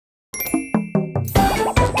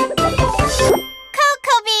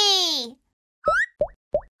Cocobi!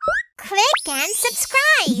 Click and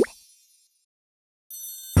subscribe!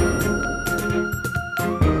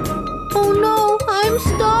 Oh no, I'm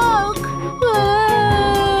stuck!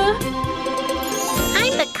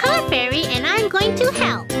 I'm the color fairy and I'm going to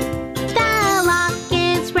help. The lock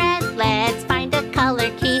is red, let's find the color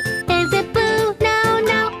key. Is it blue? No,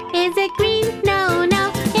 no. Is it green? No, no.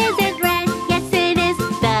 Is it red? Yes, it is.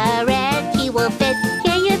 The red key will fit.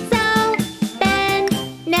 Here you go. Bend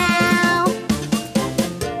now.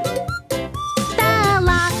 The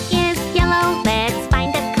lock is yellow, let's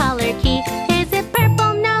find the color key. Is it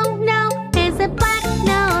purple? No, no. Is it black?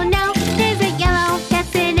 No, no. Is it yellow?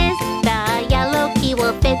 Yes, it is. The yellow key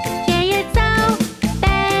will fit. Here you go.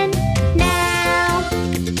 Bend now.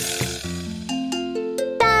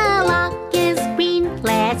 The lock is green.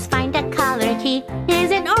 Let's find the color key.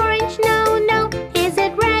 Is it orange? No, no. Is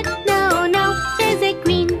it red? No, no. Is it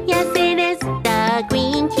green? Yes, it is. The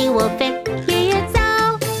green key will fit. Here you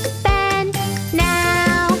go. Bend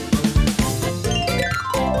now.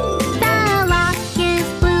 The lock is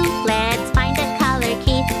blue. Let's find the color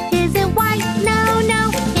key. Is it white? No,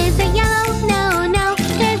 no. Is it yellow? No, no.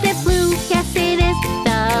 Is it blue? Yes, it is.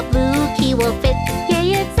 The blue key will fit. Here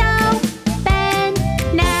you go. Bend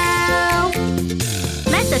now.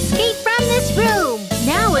 Let's escape from this room.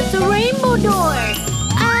 Now it's a rainbow door!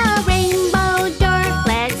 A rainbow door.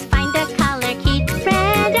 Let's find the color key.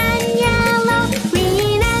 Red and yellow,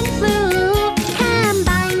 green and blue.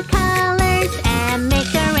 Combine colors and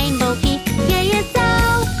make a rainbow key. Here you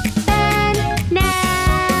go. Bend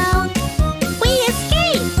now. We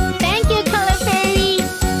escaped! Thank you, color fairy.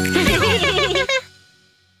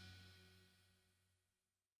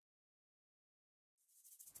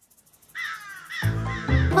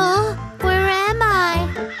 Oh, where am I?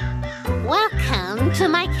 Welcome to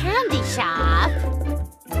my candy shop.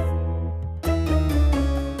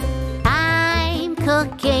 I'm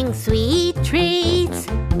cooking sweet treats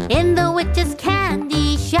in the witch's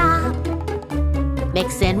candy shop.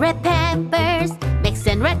 Mixing red peppers,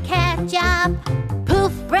 mixing red ketchup.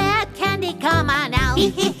 Poof, red candy, come on out.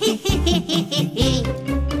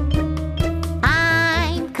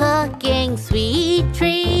 I'm cooking sweet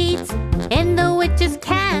treats in the witch's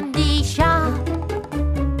candy shop.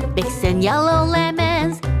 Mixing yellow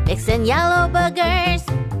lemons, mixing yellow boogers.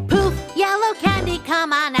 Poof, yellow candy,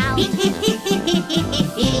 come on out.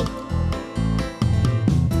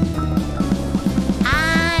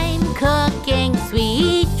 I'm cooking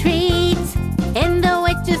sweet treats in the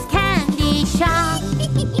witch's candy shop.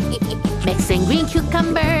 Mixing green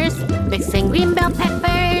cucumbers, mixing green bell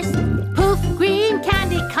peppers. Poof, green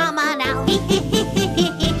candy, come on out.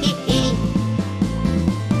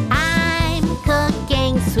 I'm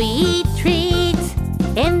cooking sweet treats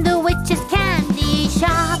in the witch's candy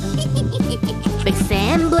shop.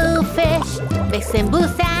 Mixing blue fish, mixing blue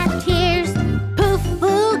sad tears. Poof,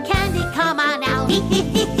 blue candy, come on out.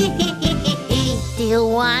 Do you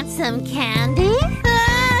want some candy?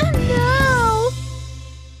 No!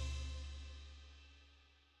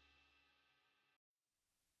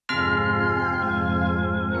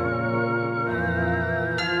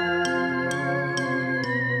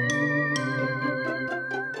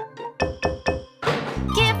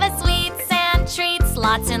 Give us sweets and treats,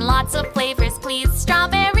 lots and lots of flavors, please.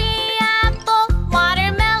 Strawberry, apple,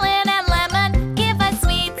 watermelon, and lemon. Give us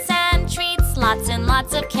sweets and treats, lots and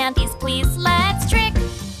lots of candies, please. Let's trick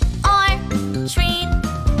or treat.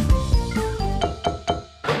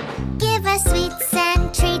 Give us sweets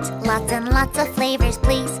and treats, lots and lots of flavors,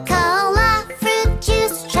 please. Cola, fruit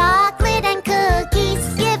juice, chocolate, and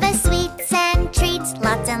cookies. Give us sweets and treats,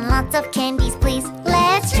 lots and lots of candies, please.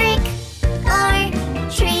 Let's trick or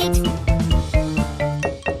treat.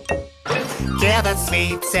 Give us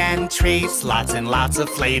sweets and treats, lots and lots of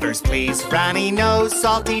flavors, please. Runny nose,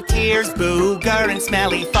 salty tears, booger, and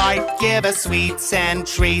smelly fight. Give us sweets and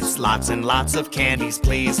treats, lots and lots of candies,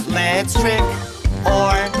 please. Let's trick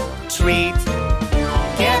or treat.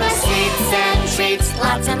 Give us sweets and treats,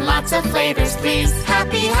 lots and lots of flavors, please.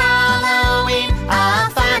 Happy Halloween, a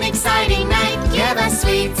fun, exciting night. Give us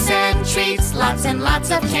sweets and treats, lots and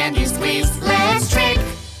lots of candies, please. Let's trick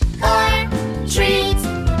or treat.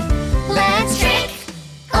 Let's trick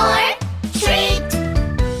or treat.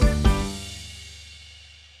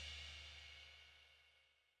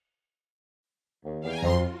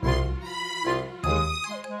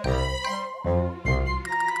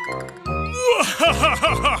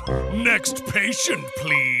 Next patient,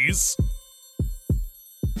 please.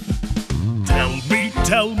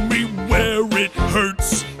 Tell me where it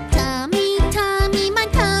hurts. Tummy, tummy, my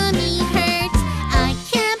tummy hurts. I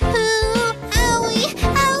can't poop. Ow,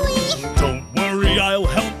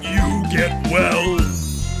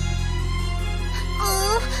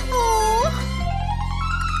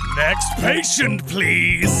 patient,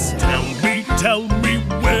 please. Tell me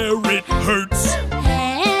where it hurts.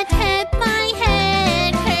 Head, my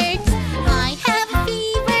head hurts. I have a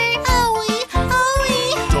fever. Owie,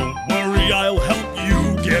 owie. Don't worry, I'll help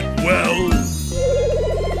you get well.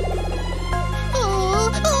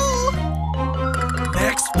 Ooh, ooh.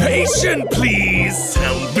 Next patient, please.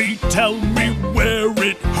 Tell me where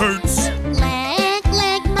it hurts. Leg,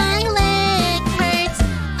 my leg hurts.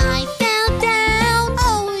 I fell down.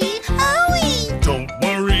 Owie, owie. Don't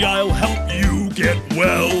worry, I'll help you get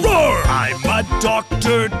well. Roar! I'm a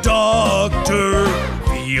doctor.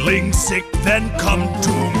 Feeling sick, then come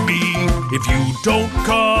to me. If you don't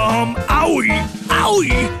come, owie,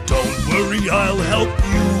 owie. Don't worry, I'll help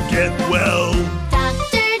you get well.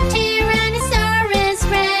 Dr. Tyrannosaurus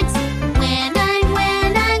Rex, when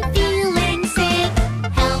I'm feeling sick,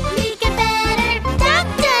 help me get better,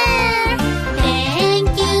 doctor. Thank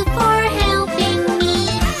you for helping me.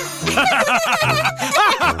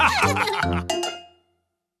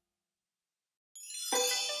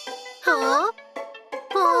 Huh?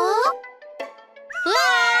 Huh?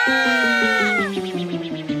 Ah!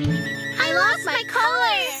 I lost my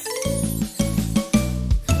color.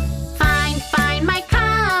 Find my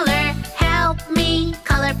color. Help me,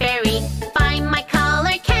 color fairy. Find my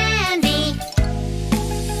color candy.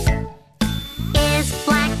 Is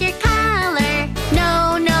black your color?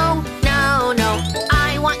 No, no, no, no.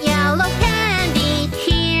 I want yellow candy.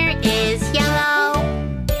 Here is yellow.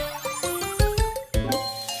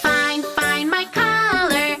 Find my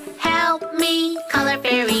color. Help me, color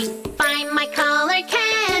fairy. Find my color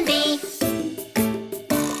candy.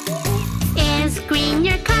 Is green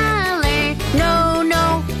your color? No,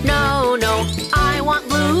 no, no, no. I want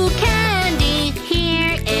blue candy.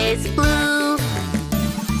 Here is blue.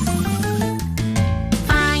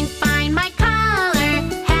 Find my color.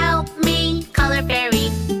 Help me, color fairy.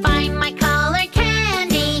 Find my color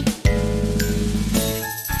candy.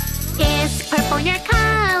 Is purple your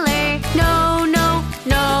color? No, no,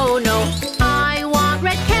 no, no. I want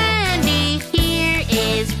red candy. Here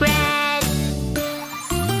is red.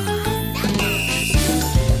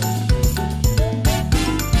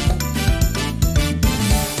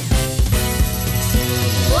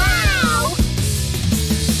 Wow!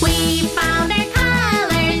 We found our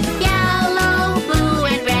colors, yellow, blue,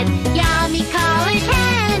 and red. Yummy color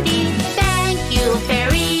candy. Thank you,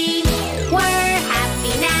 fairy. We're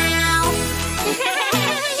happy now.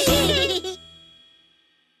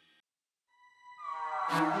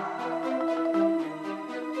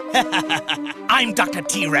 I'm Dr.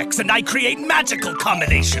 T-Rex, and I create magical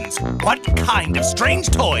combinations. What kind of strange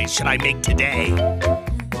toys should I make today?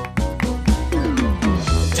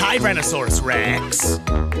 Tyrannosaurus Rex.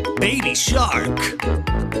 Baby shark.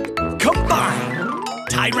 Combine.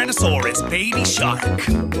 Tyrannosaurus baby shark.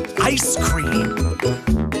 Ice cream.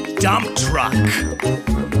 Dump truck.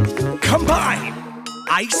 Combine.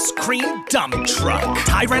 Ice cream dump truck.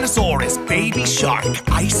 Tyrannosaurus baby shark.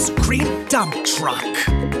 Ice cream dump truck.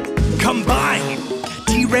 Combine.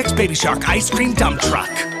 T-Rex baby shark ice cream dump truck.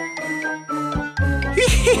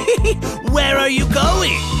 Where are you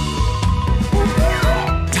going?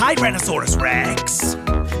 Tyrannosaurus Rex.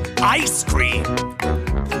 Ice cream.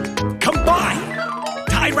 Combine.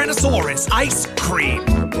 Tyrannosaurus ice cream.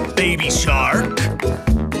 Baby shark.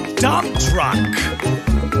 Dump truck.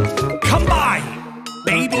 Combine.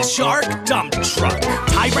 Baby shark dump truck.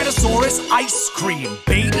 Tyrannosaurus ice cream.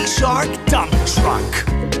 Baby shark dump truck.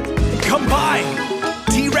 Combine.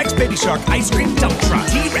 T-Rex baby shark ice cream dump truck.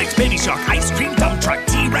 T-Rex baby shark ice cream dump truck.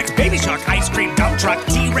 T-Rex baby shark ice cream dump truck.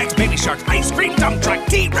 T-Rex baby shark ice cream dump truck.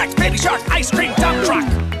 T-Rex baby shark ice cream dump truck.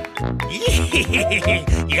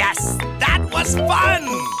 Yes, that was fun.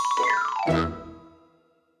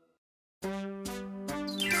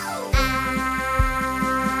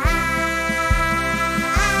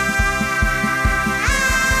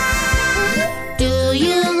 Do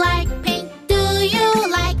you like pink? Do you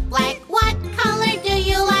like black? What color do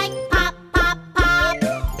you like? Pop, pop, pop.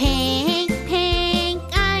 Pink, pink.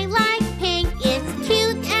 I like pink. It's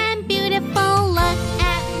cute and beautiful. Look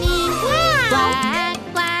at me. Wow. Black,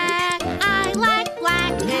 black. I like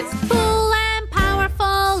black. It's cool and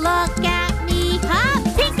powerful.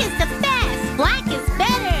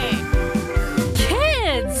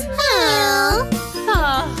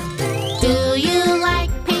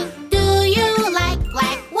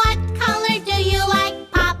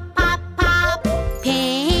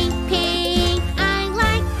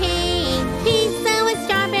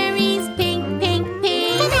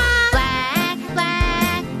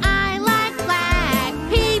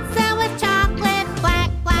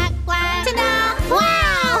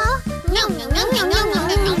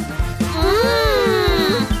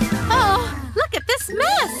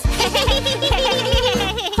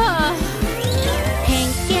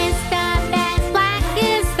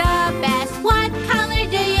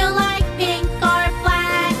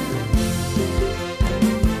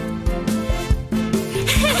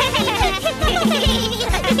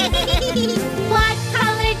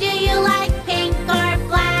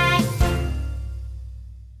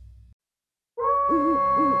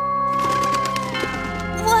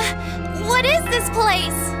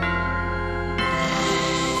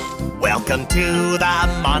 Welcome to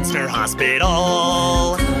the Monster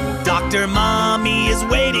Hospital. Dr. Mommy is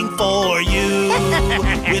waiting for you.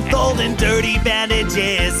 With old and dirty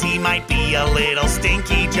bandages, he might be a little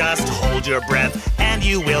stinky. Just hold your breath and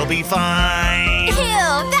you will be fine. Ew,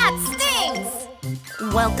 that stinks!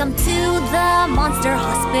 Welcome to the Monster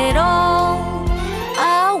Hospital.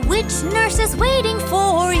 A witch nurse is waiting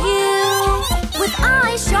for you. With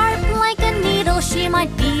eyes sharp like a needle, she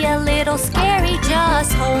might be a little scary.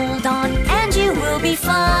 Just hold on and you will be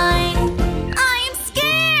fine. I'm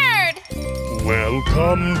scared!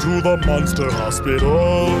 Welcome to the Monster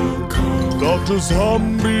Hospital. Dr.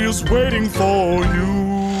 Zombie is waiting for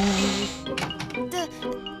you.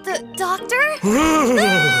 The doctor?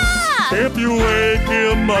 If you wake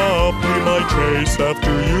him up, he might chase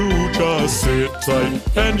after you. Just sit tight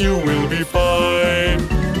and you will be fine.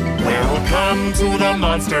 Welcome to the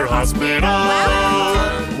Monster Hospital.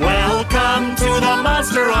 Welcome to the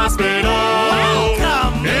Monster Hospital.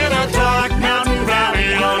 Welcome! In a dark mountain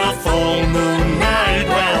valley on a full moon night.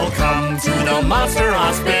 Welcome to the Monster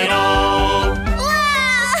Hospital.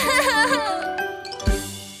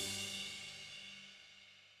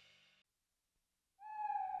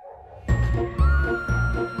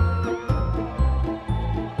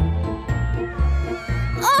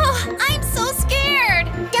 Oh, I'm so scared!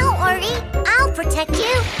 Don't worry, I'll protect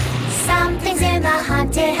you. Something's in the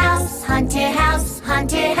haunted house, haunted house,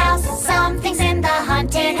 haunted house. Something's in the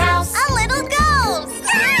haunted house. A little ghost!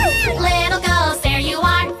 Little ghost, there you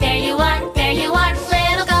are, there you are, there you are.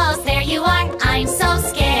 Little ghost, there you are. I'm so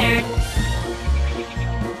scared.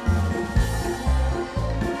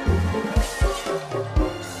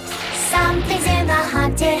 Something's in the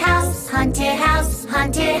haunted house, haunted house,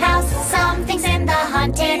 haunted house. Something's in the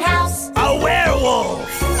haunted house. A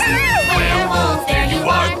werewolf! Werewolf, there you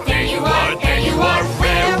are, there you are, there you are.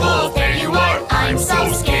 Werewolf, there you are. I'm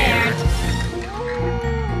so scared.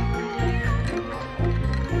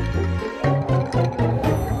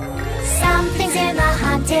 Something's in the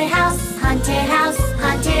haunted house, haunted house,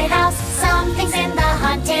 haunted house. Something's in the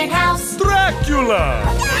haunted house. Dracula!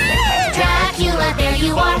 Dracula, there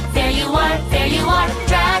you are, there you are, there you are.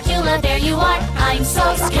 Dracula, there you are. I'm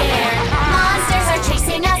so scared. Monsters are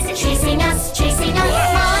chasing us, chasing us, chasing us.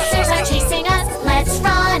 Monsters are chasing us. Let's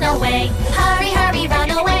run away. Hurry, hurry, run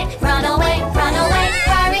away, run away, run away.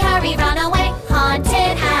 Hurry, hurry, run away.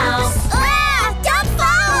 Haunted house. Ah! Don't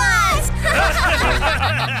follow us!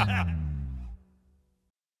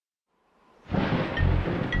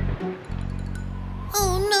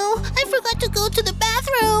 Oh no, I forgot to go to the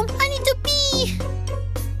bathroom. I need to pee.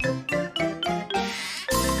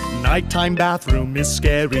 Nighttime bathroom is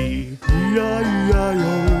scary.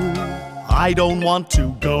 E-I-E-I-O. I don't want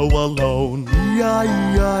to go alone.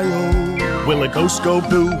 E-I-E-I-O. Will a ghost go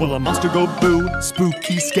boo? Will a monster go boo?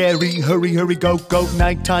 Spooky, scary, hurry, hurry, go, go.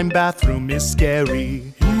 Nighttime bathroom is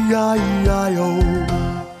scary. E-I-E-I-O.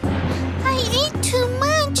 I ate too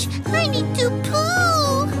much. I need to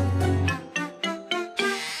poo.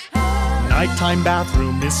 Nighttime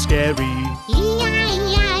bathroom is scary.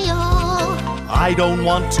 E-I-E-I-O. I don't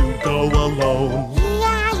want to go alone.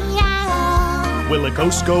 E-I-E-I-O. Will a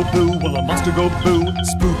ghost go boo? Will a monster go boo?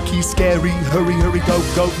 Spooky, scary, hurry, hurry, go,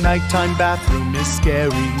 go. Nighttime bathroom is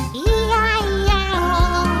scary. E-I-E-I-O.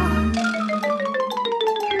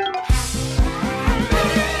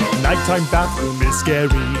 Nighttime bathroom is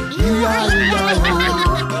scary.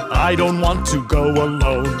 E-I-E-I-O. I don't want to go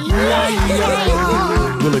alone.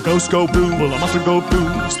 E-I-E-I-O. Will a ghost go boo? Will a monster go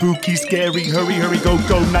boo? Spooky, scary, hurry, hurry, go,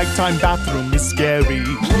 go. Nighttime bathroom is scary.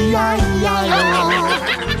 E-I-E-I-O.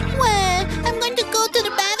 Well, I'm going to go to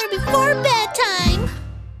the bathroom before bedtime.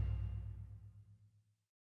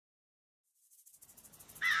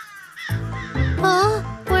 Huh?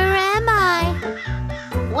 Where am I?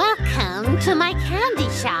 Welcome to my candy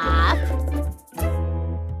shop.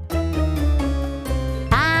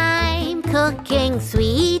 I'm cooking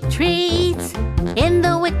sweet treats in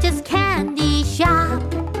the witch's candy shop.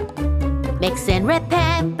 Mixing red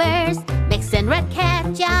peppers, mixing red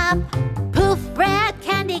ketchup. Poof, red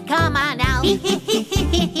candy, come on now.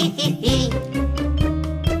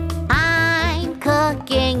 I'm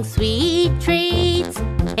cooking sweet treats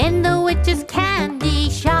in the witch's candy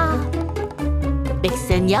shop.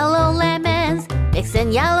 Mixing yellow lemons,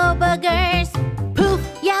 mixing yellow boogers. Poof,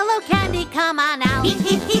 yellow candy, come on now.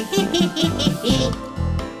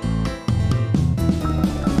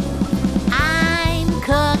 I'm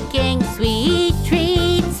cooking sweet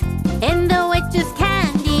treats in the witch's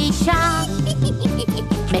candy shop.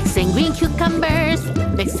 Mixing green cucumbers,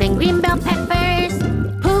 mixing green bell peppers.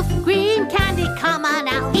 Poof, green candy, come on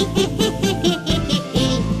now.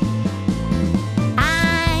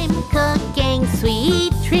 I'm cooking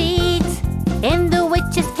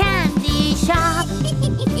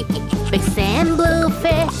Vixen blue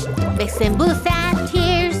fish, Vixen blue sad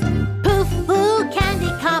tears. Poof, boo,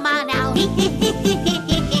 candy, come on now.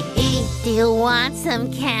 Do you want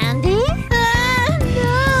some candy?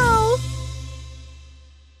 No.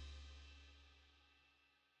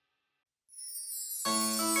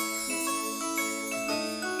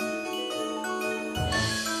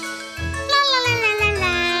 La la la la la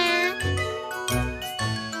la.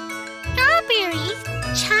 Strawberry,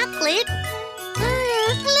 chocolate.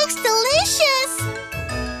 Looks delicious.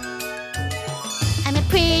 I'm a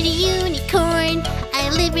pretty unicorn. I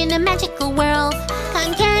live in a magical world.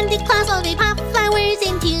 Cotton candy clouds, all they pop flowers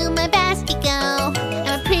into my basket go.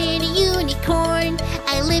 I'm a pretty unicorn.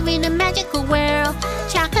 I live in a magical world.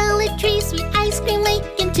 Chocolate trees, sweet ice cream lake,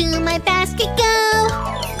 into my basket go.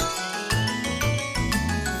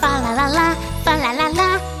 Fa la la la, fa la la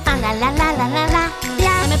la, fa la la la la la la.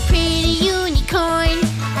 I'm a pretty unicorn.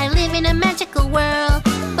 I live in a magical world.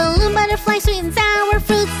 Balloon butterfly, sweet and sour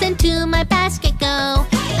fruits, into my basket go.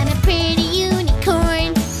 I'm a pretty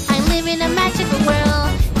unicorn. I live in a magical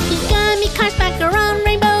world. Gummy cars, macaron,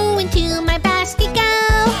 rainbow, into my basket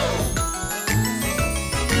go.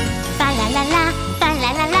 Fa la la la, fa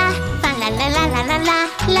la la la, fa la la la la la la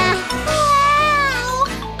la. Wow!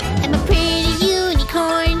 I'm a pretty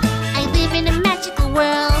unicorn. I live in a magical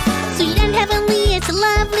world. Sweet and heavenly, it's a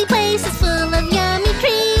lovely place. It's full of yummy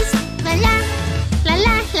trees. La la, la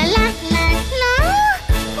la la la la la.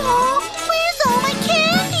 Oh, where's all my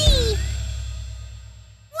candy?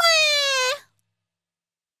 Wah!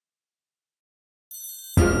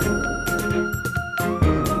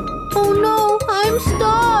 Oh no, I'm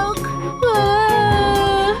stuck.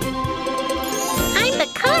 I'm the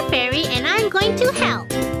color fairy and I'm going to help.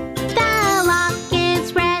 The lock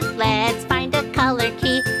is red, let's find a color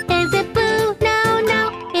key. Is it blue? No, no.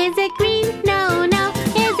 Is it green? No, no.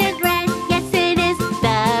 Is it red? Yes, it is.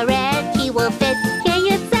 The red key will fit.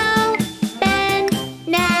 Here it's so. Then,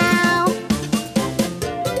 now.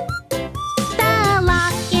 The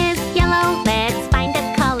lock is yellow, let's find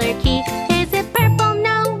a color key. Is it purple?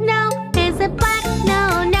 No, no. Is it black?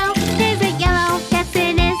 No, no. Is it yellow? Yes,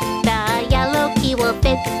 it is. The yellow key will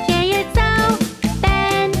fit. Here it's so.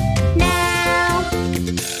 Then, now.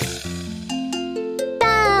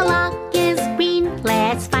 The lock is green,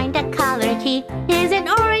 let's find a color key. Is it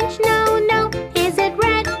orange? No, no. Is it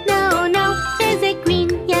red? No, no. Is it green?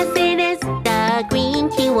 Yes, it is. The green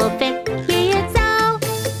key will fit. Here it's so.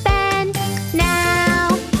 Then, now.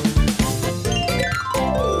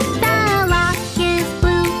 The lock is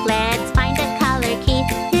blue, let's find a color key.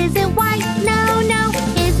 Is it white? No, no.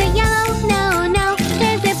 Is it yellow? No, no.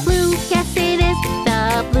 Is it blue? Yes, it is.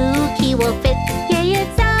 The blue key will fit. Here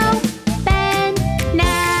it's so. Then,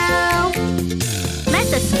 now.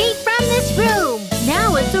 Let's escape from this room.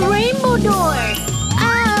 Now it's a rainbow door.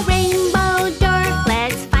 A rainbow door.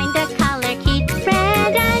 Let's find a color key.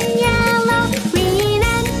 Red and yellow, green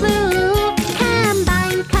and blue.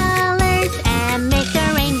 Combine colors and make a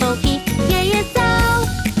rainbow key. Here you go.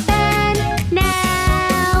 Then,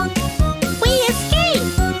 now. We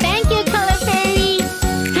escaped. Thank you, color fairy.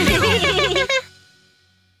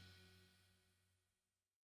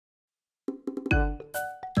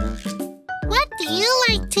 What do you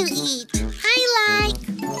like to eat? I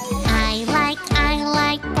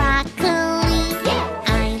like broccoli.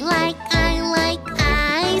 I like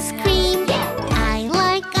ice cream. I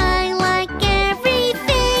like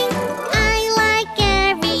everything. I like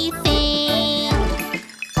everything.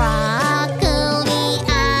 Broccoli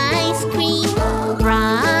ice cream.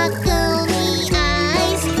 Broccoli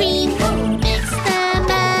ice cream. Mix them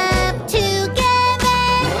up together.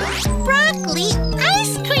 Broccoli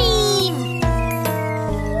ice cream.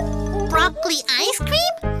 Broccoli ice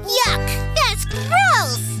cream? Yuck! That's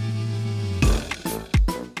gross!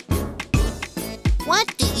 What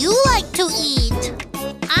do you like to eat?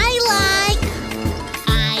 I like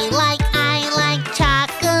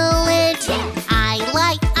chocolate. I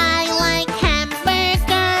like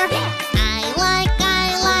hamburger. I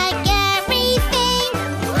like everything.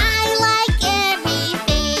 I like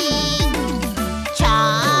everything.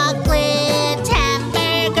 Chocolate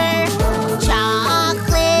hamburger.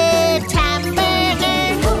 Chocolate hamburger.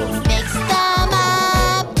 Mix them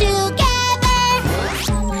up together.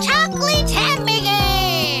 Chocolate hamburger.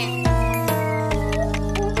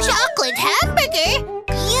 Chocolate hamburger?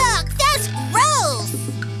 Yuck, that's gross!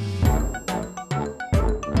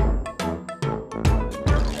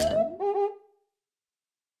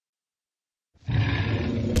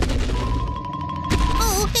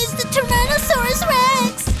 Oh, it's the Tyrannosaurus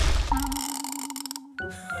Rex!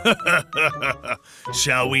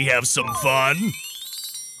 Shall we have some fun?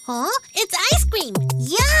 Huh? It's ice cream!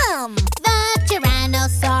 Yum! The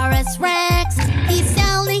Tyrannosaurus Rex, he's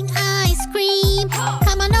selling ice cream.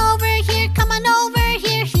 Come on over here, come on over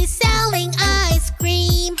here, he's selling ice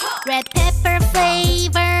cream. Red pepper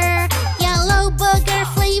flavor, yellow booger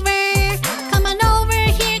flavor. Come on over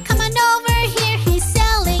here, he's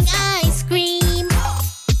selling ice cream.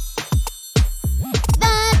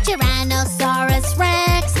 The Tyrannosaurus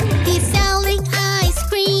Rex, he's selling ice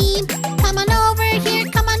cream. Come on over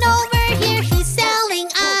here, he's selling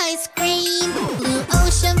ice cream. Blue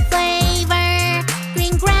ocean flavor,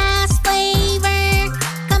 green grass flavor.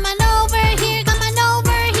 Come on over here,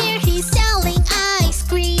 he's selling ice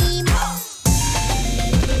cream.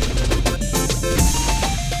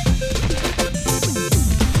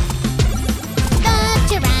 The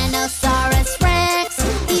Tyrannosaurus Rex,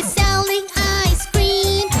 he's selling ice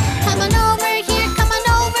cream. Come on over here,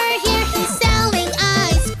 he's selling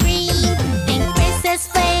ice cream. Pink princess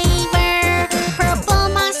flavor, purple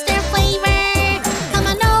monster flavor. Come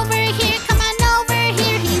on over here,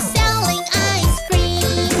 he's selling ice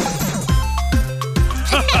cream.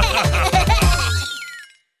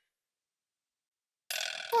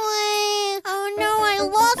 Oh no, I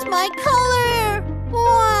lost my color.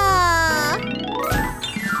 Wah.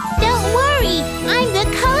 Don't worry, I'm the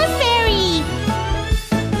color fairy.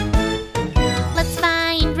 Let's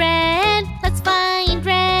find red, let's find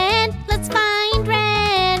red, let's find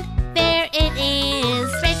red. There it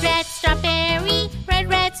is. Red, red strawberry, red,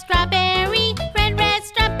 red strawberry, red, red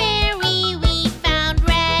strawberry. We found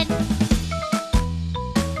red.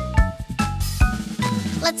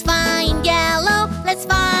 Let's find yellow, let's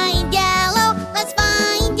find yellow, let's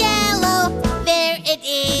find yellow. There it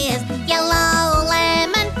is. Yellow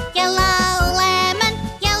lemon, yellow lemon,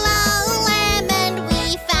 yellow lemon.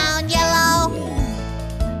 We found yellow.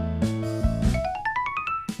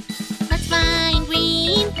 Let's find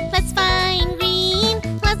green, let's find green,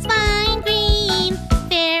 let's find green.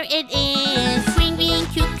 There it is. Green, green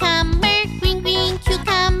cucumber, green, green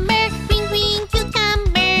cucumber, green, green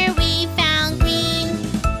cucumber. We found green.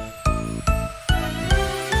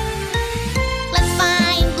 Let's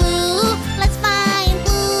find blue, let's find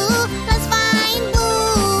blue, let's find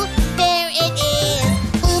blue. There it is.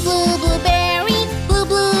 Blue, blue, blueberry, blue,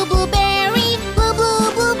 blue, blueberry, blue,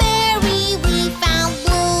 blue, blueberry. We found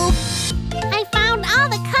blue. I found all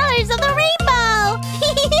the colors of the rainbow.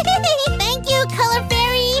 Thank you, Color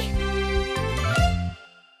Fairy.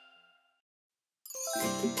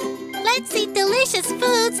 Let's eat delicious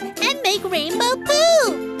foods and make rainbow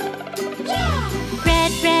poo.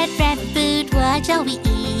 Red, red, red food, what shall we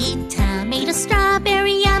eat? Tomato,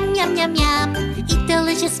 strawberry, yum, yum, yum, yum. Eat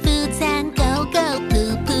delicious foods and go, go,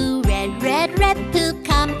 poo, poo. Red, red, red poop,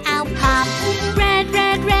 come out, pop. Red,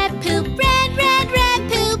 red, red poop, red, red,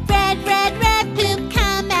 red poop, red, red, red poop,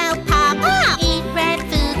 come out, pop. Pop. Eat red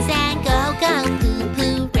foods and go, go, poo,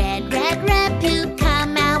 poo. Red, red, red poop,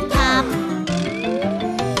 come out, pop.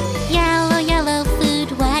 Yellow, yellow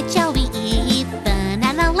food, what shall we eat?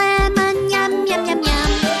 Banana, lemon, yum, yum, yum, yum.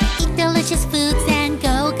 Eat delicious foods and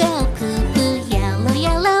go, go, poo, poo. Yellow,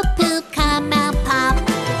 yellow poop, come out, pop.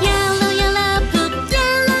 Yellow, yellow poop,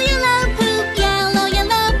 yellow, yellow poop, yellow,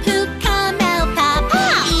 yellow poop, come out, pop.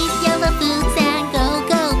 Pop. Eat yellow foods and go,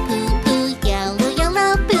 go, poo, poo. Yellow,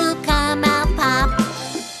 yellow poop, come out, pop.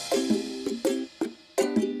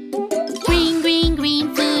 Green, green,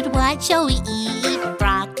 green food, what shall we eat?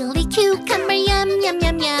 Broccoli, cucumber, yum, yum,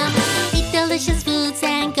 yum, yum. Eat delicious foods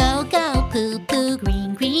and go, go, poo, poo.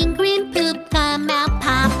 Green, green, green poop, come out,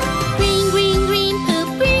 pop. Green, green, green poop,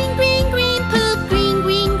 green, green, green poop, green,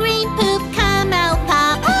 green, green poop, come out,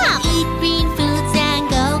 pop. Pop. Eat green foods and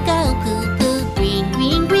go, go, poo, poo. Green,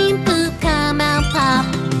 green, green poop, come out, pop.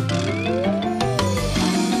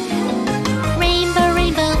 Rainbow,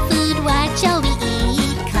 rainbow food, what shall we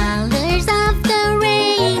eat? Colors of the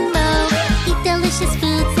rainbow. Eat delicious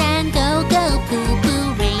foods and go, go, poo,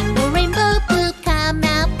 poo. Rainbow, rainbow poop, come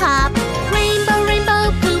out, pop. Rainbow,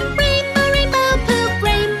 rainbow poop, rainbow, rainbow poop,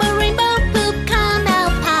 rainbow, rainbow poop, come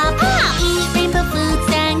out, pop. Pop. Eat rainbow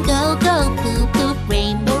foods and go, go, poo, poop.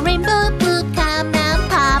 Rainbow, rainbow poop, come out,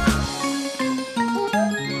 pop.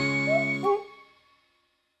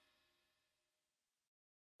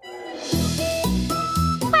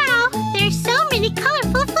 Wow, there's so many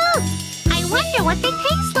colorful foods. I wonder what they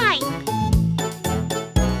taste like.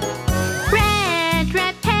 Red,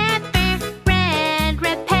 red pepper, red,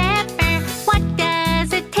 red pepper. What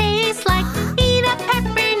does it taste like? Eat a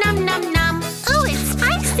pepper, num, num, num. Oh, it's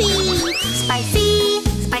spicy. Spicy,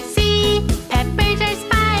 spicy. Peppers are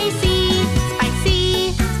spicy.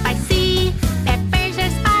 Spicy, spicy. Peppers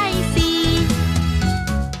are spicy.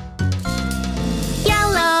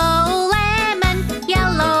 Yellow,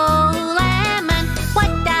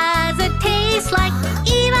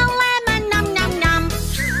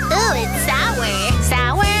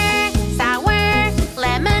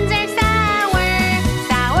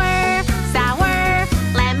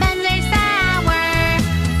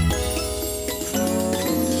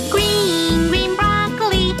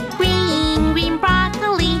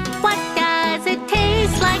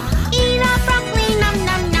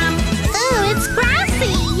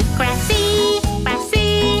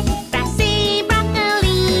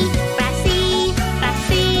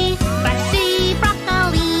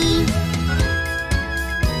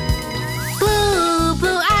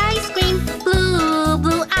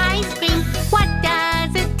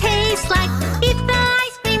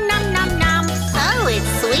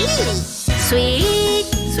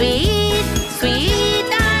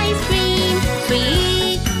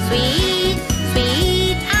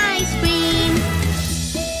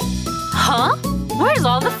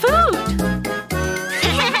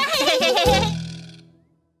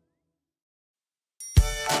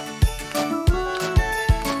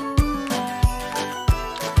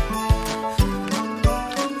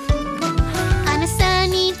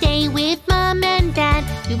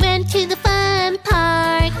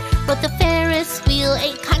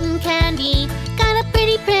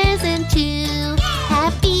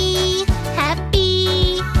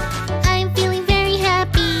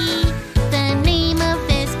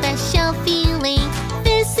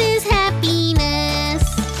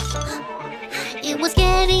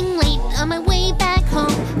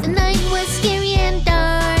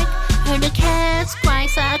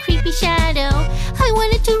 happy shadow. I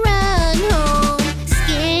wanted to run home.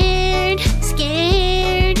 Scared,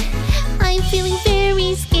 scared. I'm feeling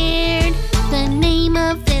very scared. The name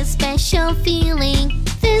of this special feeling,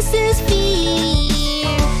 this is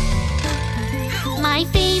fear. My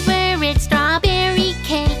favorite strawberry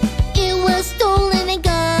cake, it was stolen and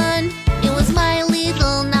gone. It was my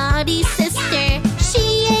little naughty sister.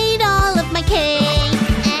 She ate all of my cake.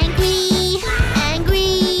 Angry,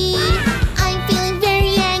 angry. I'm feeling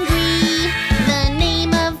very angry. The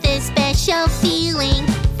name of this special feeling,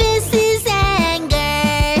 this is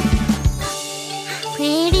anger.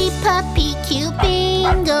 Pretty puppy cute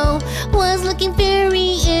Bingo was looking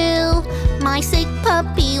very ill. My sick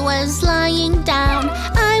puppy was lying down.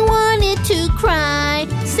 I wanted to cry.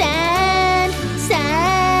 Sad,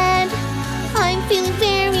 sad. I'm feeling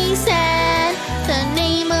very sad. The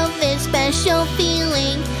name of this special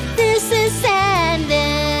feeling, this is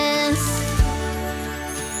sadness.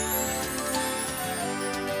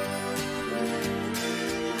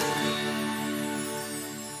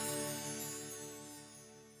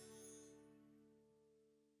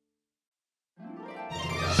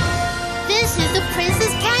 This is the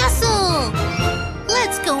princess castle.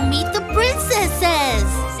 Let's go meet the princesses.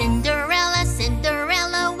 Cinderella,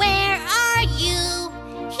 Cinderella, where are you?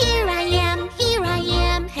 Here I am,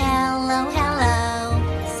 hello, hello.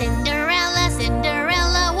 Cinderella,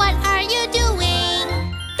 Cinderella, what are you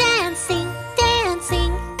doing? Dancing,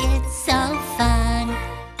 dancing, it's so fun.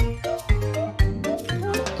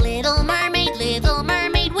 Little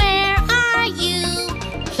mermaid, where are you?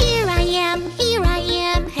 Here I am,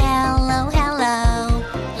 hello, hello.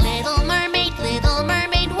 Little mermaid,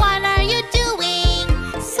 what are you doing?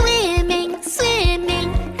 Swimming, swimming,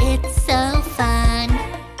 it's so fun.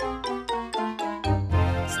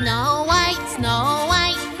 Snow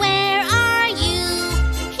White, where are you?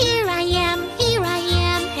 Here I am,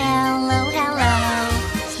 hello, hello.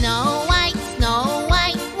 Snow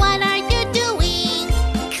White, what are you doing?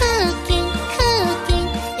 Cooking, cooking,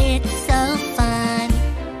 it's so fun.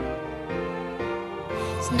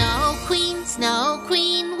 Snow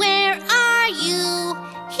Queen, where are you?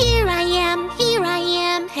 Here I am,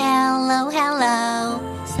 hello, hello.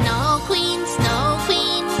 Snow Queen,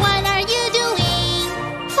 what are you doing?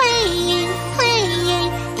 Playing,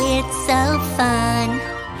 playing, it's so fun.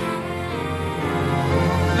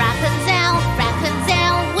 Rapunzel,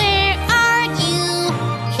 where are you?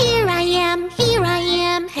 Here I am,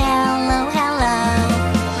 hello, hello.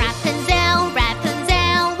 Rapunzel,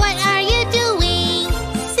 what are you doing?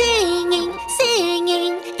 Singing,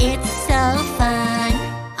 it's so fun.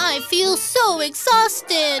 I feel so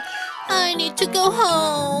exhausted. I need to go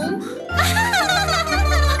home.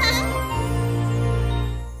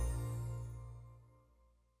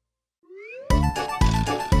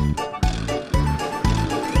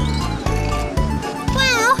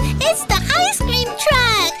 Wow, it's the ice cream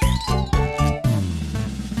truck.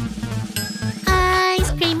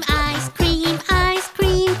 Ice cream, ice cream, ice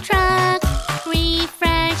cream truck.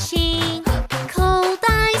 Refreshing, cold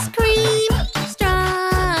ice cream.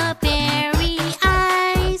 Strawberry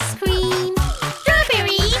ice cream.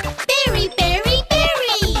 Strawberry, berry, berry,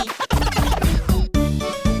 berry.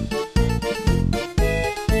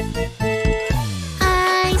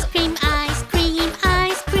 Ice cream, ice cream,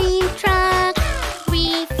 ice cream truck.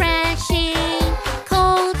 Refreshing,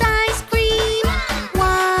 cold ice cream.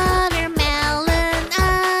 Watermelon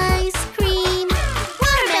ice cream.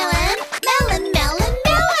 Watermelon, melon, melon,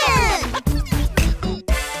 melon.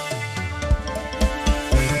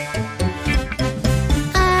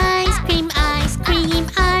 Ice cream, ice cream,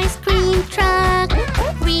 ice cream truck.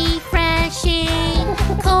 Refreshing,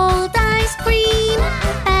 cold ice cream.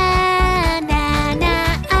 Banana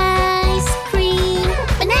ice cream.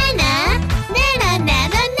 Banana, nana,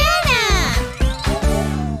 nana, nana.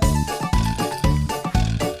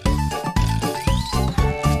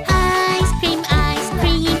 Ice cream, ice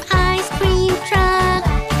cream, ice cream truck.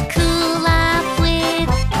 Cool off with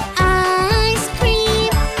ice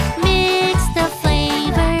cream. Mix the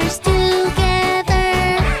flavors together.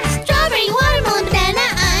 Strawberry, watermelon, banana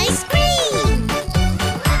ice cream.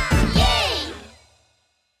 Yay!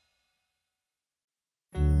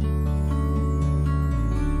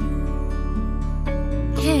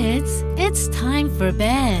 Kids, it's time for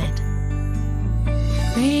bed.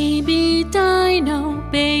 Baby Dino,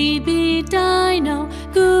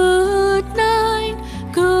 good night,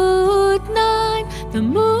 good night. The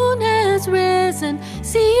moon has risen,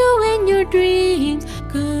 see you in your dreams.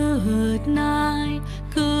 Good night,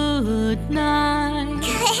 good night.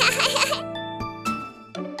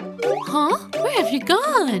 Huh? Where have you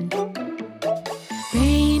gone?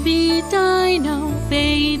 Baby Dino,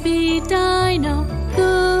 baby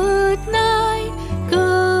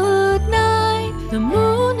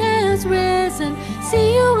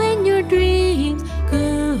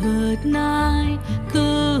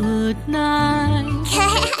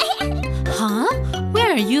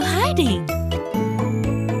Where are you hiding?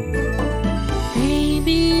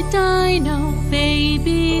 Baby dino,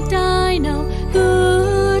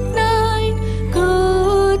 good night,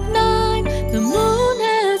 good night. The moon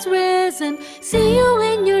has risen, see you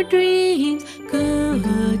in your dreams.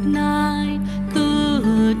 Good night,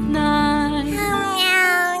 good night.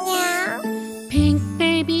 Pink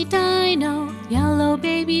baby dino, yellow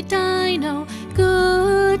baby dino,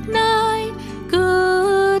 good night,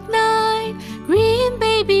 good night. Green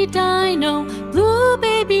baby dino, blue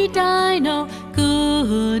baby dino,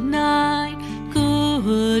 good night,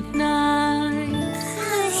 good night.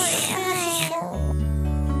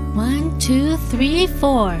 1, 2, 3,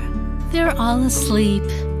 4. They're all asleep.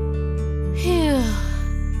 Phew.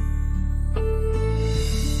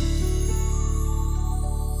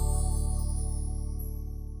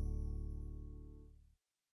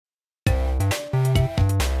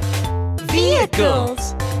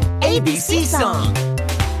 Vehicles. ABC song.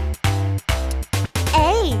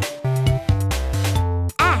 A.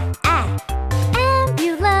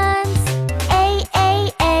 Ambulance. A.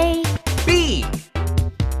 B.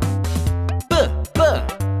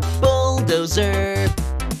 Bulldozer.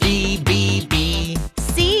 B.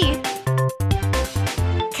 C.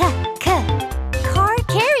 Car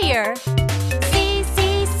carrier. C.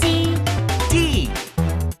 D.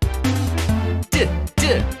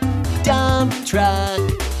 Dump truck.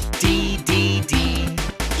 D.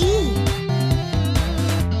 E.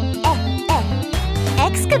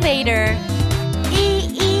 Excavator.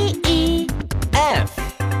 E. F.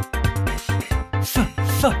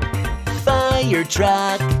 Fire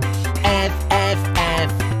truck.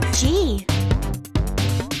 F. G.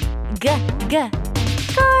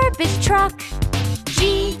 Garbage truck.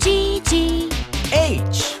 G.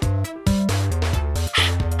 H.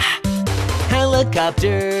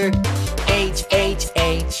 Helicopter. H.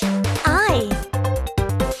 I.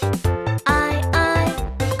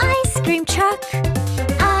 Ice cream truck.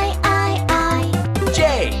 I. J.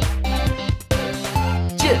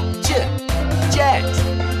 Jet.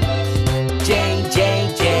 J.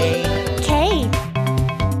 K.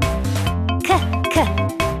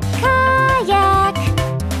 Kayak.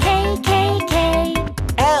 K.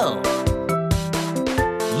 L.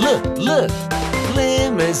 Look.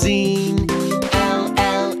 Limousine. L.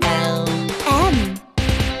 M.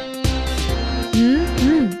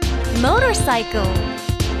 Motorcycle.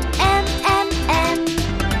 M. N.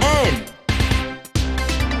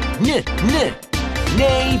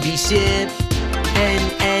 Navy ship. N.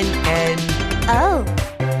 O.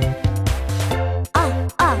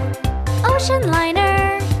 Ocean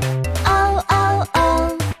liner. O.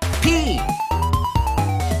 P.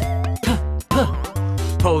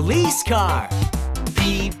 Police car.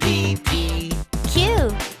 P. Q.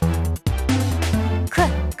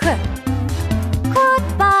 Quad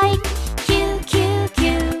bike. Q.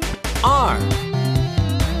 R.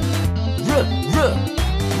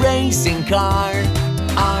 Racing car.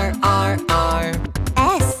 R.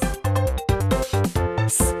 S.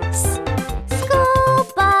 School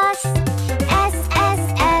bus. S.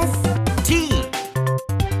 T.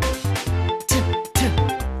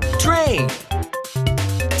 Train.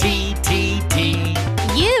 T.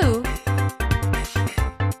 U.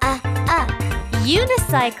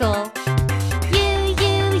 Unicycle.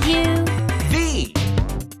 U. V.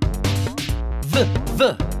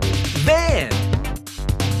 Van.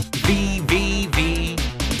 V.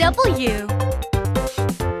 W.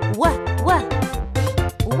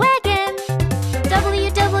 Wagon.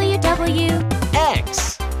 W.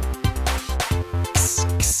 X.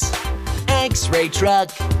 X-ray truck.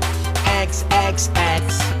 X.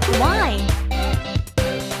 Y.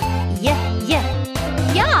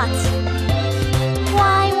 Yacht.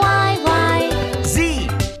 Y. Z.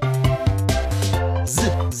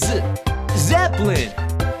 Zeppelin.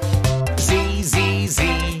 Z.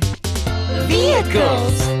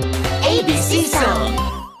 Vehicles. ABC song.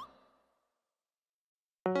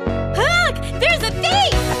 Look! There's a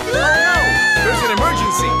thief! Oh no! There's an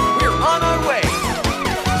emergency. We're on our way.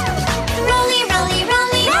 Roly, roly,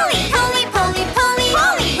 roly, roly, poly, poly, poly,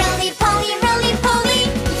 poly, roly, poly,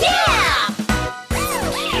 yeah!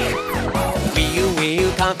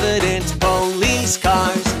 Wheel, confident police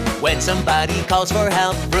cars. When somebody calls for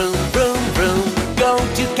help, vroom, vroom, vroom. Go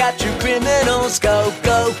to capture criminals, go.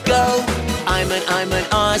 I'm an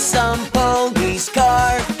awesome police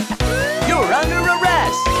car. You're under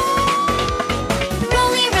arrest.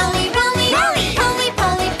 Roly, roly, roly, roly, poly,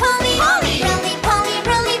 poly, poly, poly,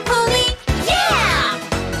 roly, yeah!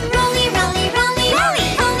 Roly, roly, roly, roly,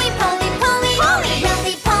 poly, poly,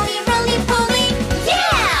 poly, roly,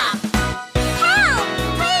 yeah! Help!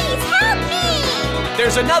 Please help me!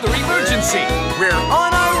 there's another emergency. We're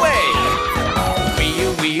on our way.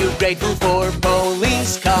 We're grateful for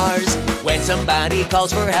police cars. When somebody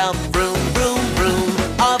calls for help, vroom, vroom, vroom.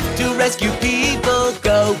 Off to rescue people,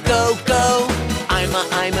 go, go, go.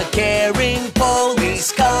 I'm a caring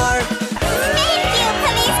police car. Thank you,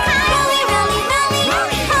 police car. Rolly, rolly, rolly.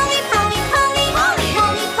 Rolly, rolly, rolly, rolly. Rolly,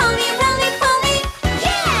 rolly, rolly, rolly, rolly.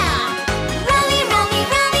 Yeah! Rolly, rolly,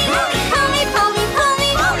 rolly. Rolly, rolly, rolly, rolly.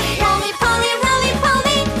 Rolly, rolly, rolly, rolly,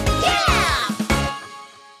 rolly. Yeah!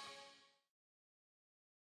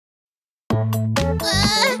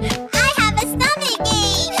 I have a stomach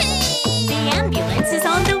ache. The ambulance is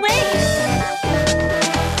on the way.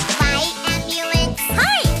 White ambulance.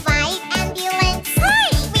 Hi. White ambulance. Hi.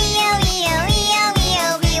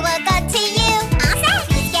 We will go to you. Awesome.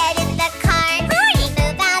 Please get in the car. Hi.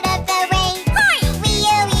 Move out of the way. Hi. We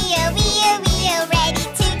ready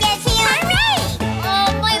to get here. Hooray! Oh,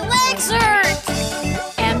 my legs hurt.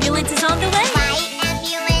 Ambulance is on the way. White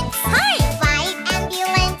ambulance. Hi. White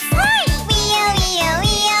ambulance. Hi.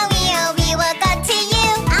 We will go to you.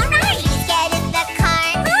 All right. Please get in the car.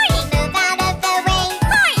 Hi. Move out of the way.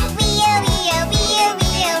 Hi. We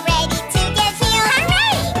ready to get here.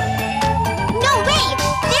 Hooray! No way!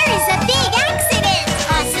 There is a big accident.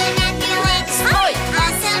 Awesome ambulance. Hi.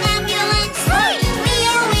 Awesome ambulance. Hi. We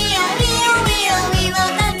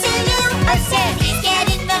will go to you. Awesome. Please get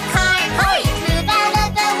in the car. Hi. Move out of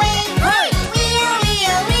the way. Hi. We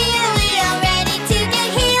ready to get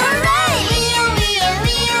here. Hooray! We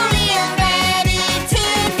ready to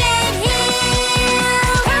get here.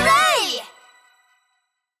 Hooray!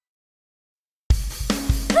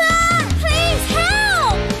 Ah, please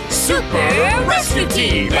help! Super Rescue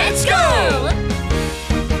Team, let's go!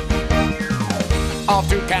 Off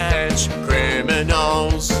to catch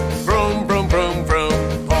criminals. Vroom, vroom, vroom,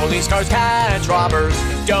 vroom. Police cars catch robbers.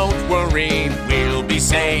 Don't worry, we'll be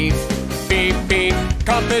safe. Beep, beep,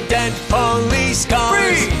 confident police cars.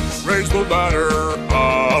 Freeze! Raise the ladder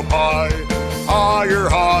up high. Higher,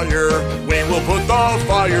 higher. We will put the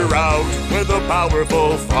fire out with a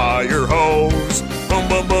powerful fire hose. Boom,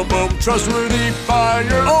 boom, boom, boom. Trustworthy fire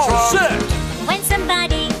truck. Set! When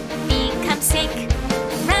somebody becomes sick,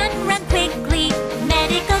 run quickly.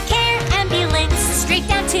 Medical care ambulance, straight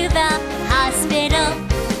down to the hospital.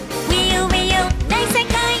 Wheel, nice and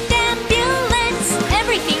kind ambulance.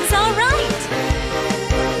 Everything's all right.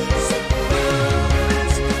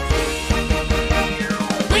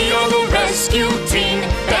 We are the rescue team,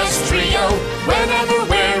 best trio. Whenever,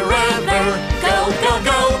 wherever, go, go,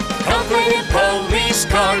 go. Confident police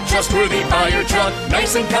car, trustworthy fire truck,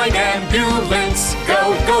 nice and kind ambulance.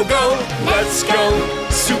 Go, go, go, let's go.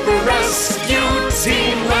 Super Rescue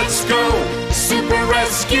Team, let's go. Super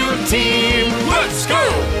Rescue Team, let's go.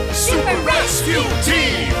 Super Rescue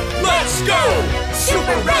Team, let's go.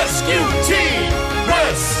 Super Rescue Team,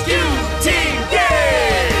 Rescue Team,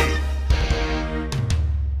 yay!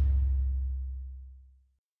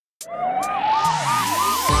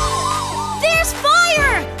 There's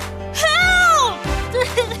fire! Help!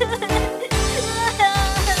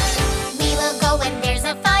 We will go when there's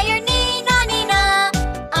a fire. Nina, Nina.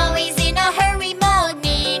 Always in a hurry mode.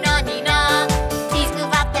 Nina, Nina. Please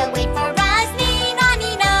move out the way for us. Nina,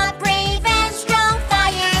 Nina. Brave and strong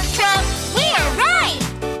fire truck. We are right.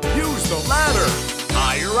 Use the ladder.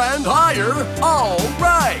 Higher and higher. All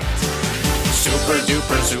right. Super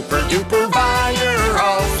duper, super duper fire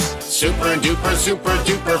hose. Super duper, super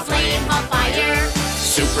duper flame on fire.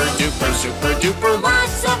 Super duper,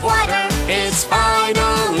 lots of water. It's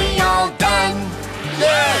finally all done.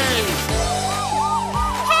 Yay!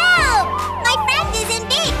 Help! My friend is in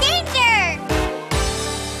big danger.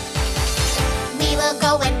 We will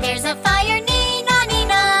go when there's a fire. Nina,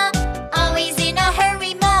 Nina. Always in a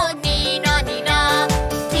hurry mode. Nina, Nina.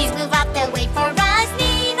 Please move out the way for us.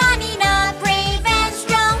 Nina, Nina. Brave and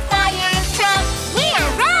strong fire truck. We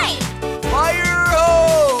are right. Fire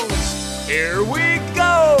hose! Here we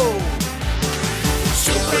go!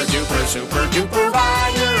 Super duper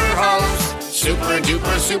fire hose. Super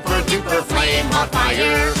duper flame on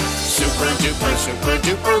fire. Super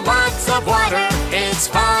duper, lots of water. It's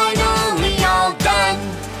finally all done.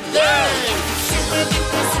 Yay! Super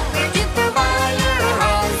duper fire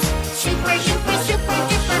hose. Super duper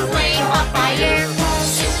flame on fire.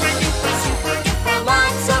 Super duper,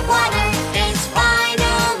 lots of water. It's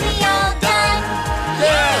finally all done.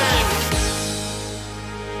 Yay!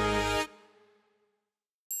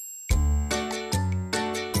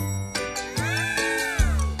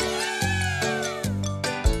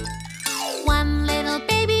 One little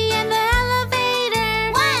baby in the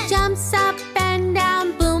elevator. One jumps up and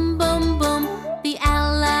down.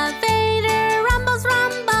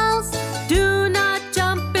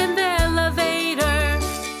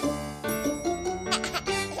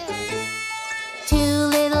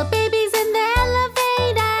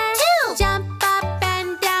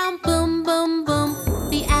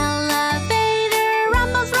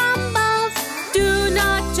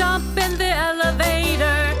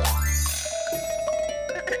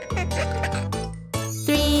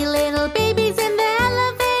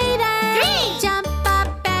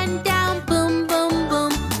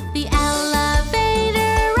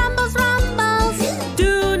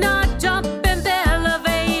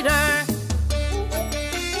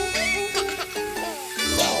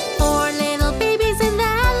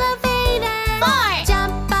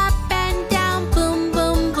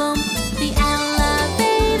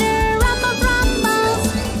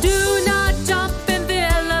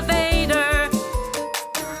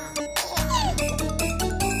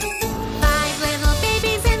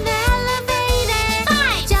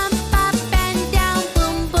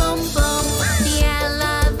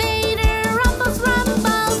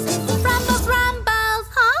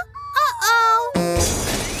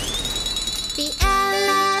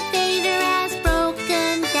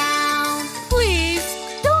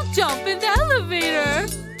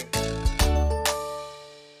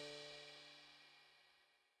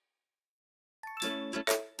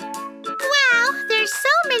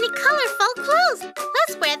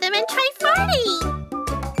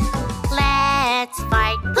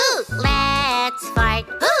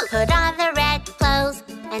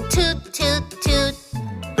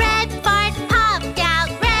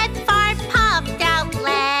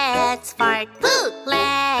 let's fart. Boo!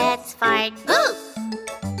 Let's fart. Boo!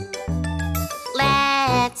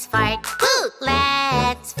 Let's fart. Boo!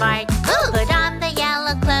 Let's fart. Boo! Put on the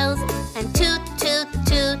yellow clothes and toot, toot,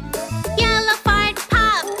 toot. Yellow fart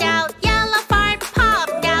popped out. Yellow fart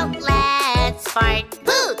popped out. Let's fart.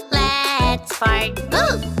 Boo! Let's fart.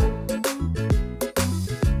 Boo!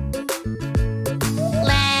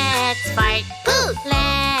 Let's fart. Boo!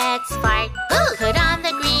 Let's fart. Boo! Put on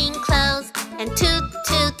the green clothes and toot,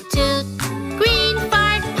 toot, toot. Green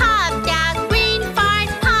fart popped out. Green fart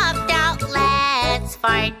popped out. Let's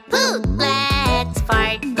fart. Boo! Let's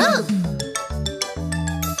fart. Boo!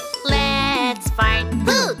 Let's fart.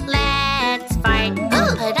 Boo! Let's fart.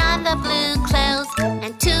 Boo! Put on the blue clothes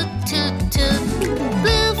and toot, toot, toot.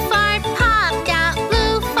 Blue fart popped out.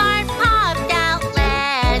 Blue fart popped out.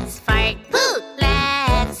 Let's fart. Boo!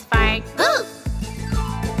 Let's fart. Boo!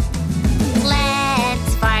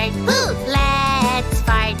 Let's fart. Boo! Let's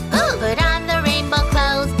fart. Boo! Put on the rainbow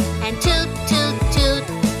clothes and toot, toot, toot.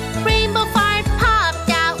 Rainbow fart popped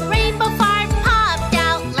out. Rainbow fart popped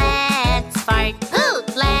out. Let's fart. Boo!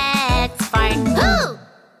 Let's fart. Boo!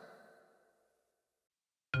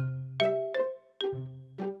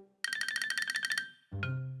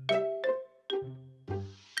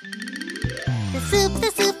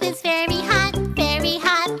 The soup is very hot, very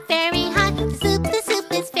hot, very hot. The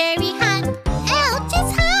soup is very hot. Ouch,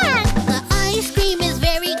 it's hot! The ice cream is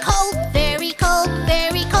very cold, very cold,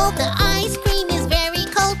 very cold. The ice cream is very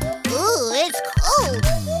cold. Ooh, it's cold.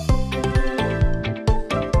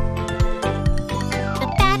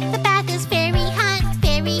 The bath is very hot,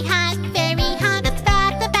 very hot, very hot.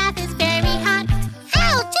 The bath is very hot.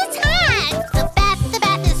 Ouch, it's hot! The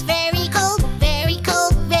bath is very cold, very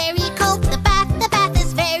cold, very cold. The bath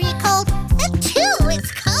is very cold. Achoo,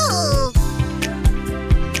 it's cold.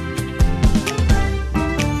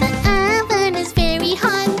 The oven is very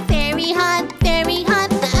hot, very hot, very hot.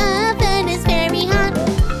 The oven is very hot.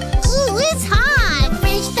 Ooh, it's hot.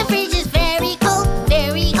 The fridge is very cold,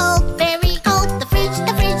 very cold, very cold. The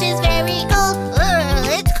fridge is very cold. Ugh,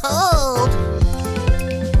 it's cold.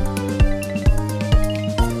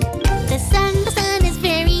 The sun is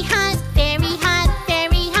very hot, very hot,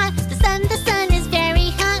 very hot. The sun is very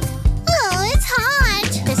hot. Oh, it's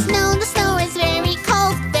hot. The snow is very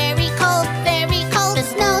cold, very cold, very cold. The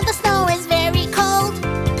snow is very cold.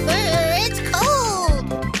 It's cold.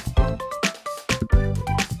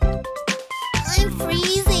 I'm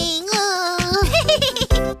freezing.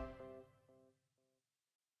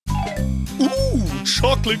 Ooh,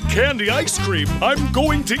 chocolate candy ice cream. I'm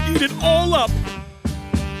going to eat it all up.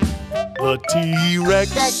 The T-Rex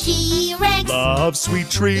The T-Rex loves sweet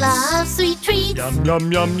treats. loves sweet treats. Yum,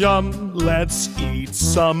 yum, yum, yum. Let's eat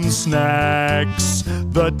some snacks.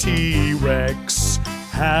 The T-Rex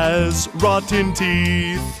has rotten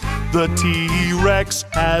teeth. The T-Rex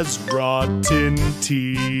has rotten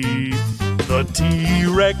teeth. The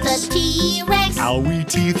T-Rex, The T-Rex, owie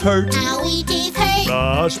teeth hurt. owie teeth hurt.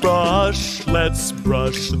 Brush, brush, let's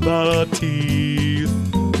brush the teeth.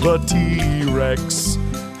 The T-Rex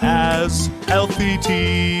has healthy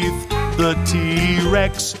teeth. The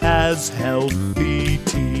T-Rex has healthy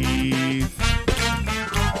teeth.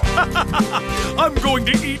 I'm going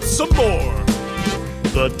to eat some more.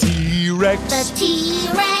 The T-Rex The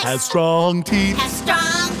T-Rex has strong teeth. has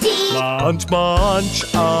strong teeth. Munch, munch,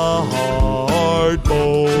 a hard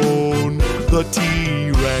bone. The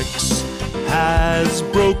T-Rex has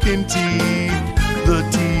broken teeth. The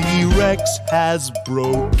T-Rex has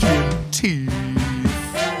broken teeth.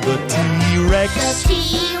 The T-Rex, The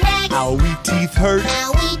T-Rex, owie teeth hurt.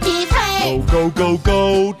 owie teeth hurt. Go, go, go,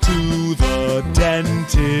 go to the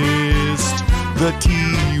dentist. The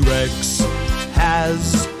T-Rex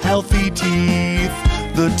has healthy teeth.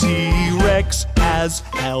 The T-Rex has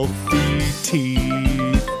healthy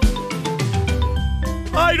teeth.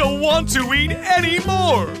 I don't want to eat any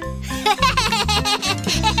more.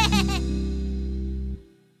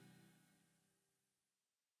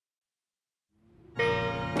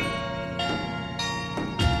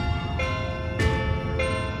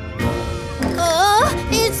 Oh,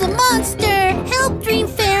 it's a monster! Help, Dream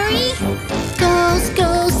Fairy! Ghost,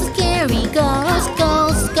 ghost, the scary ghost.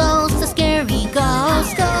 Ghost, ghost, the scary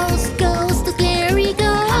ghost. Ghost, ghost, the scary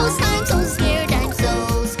ghost. I'm so scared, I'm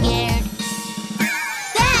so scared.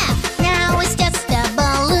 Now it's just a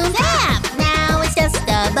balloon. Now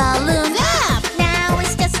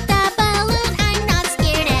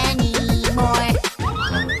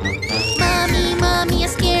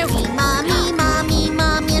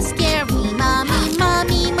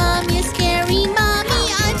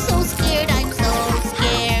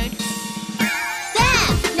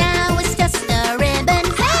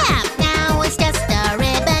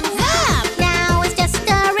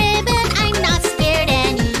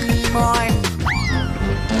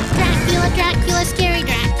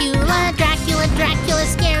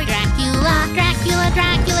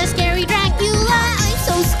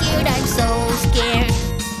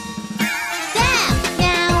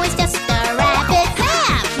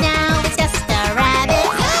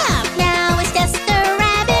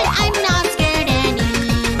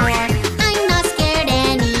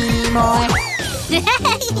anymore.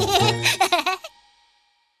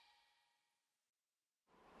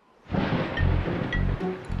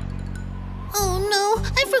 Oh no,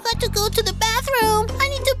 I forgot to go to the bathroom. I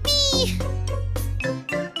need to pee.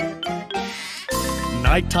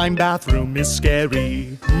 Nighttime bathroom is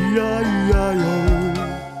scary. E-I-E-I-O.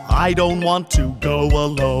 I don't want to go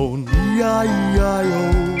alone.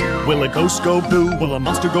 E-I-E-I-O. Will a ghost go boo? Will a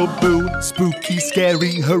monster go boo? Spooky,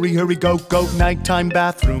 scary, hurry, hurry, go, go. Nighttime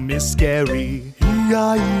bathroom is scary.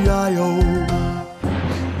 E-I-E-I-O.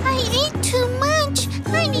 I ate too much.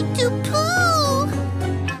 I need to poo.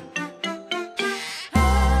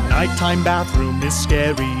 Nighttime bathroom is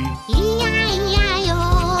scary. E-I-E-I-O.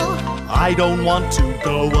 I don't want to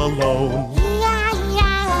go alone.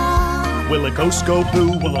 E-I-E-I-O. Will a ghost go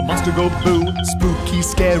boo? Will a monster go boo? Spooky,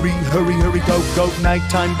 scary, hurry, hurry, go, go.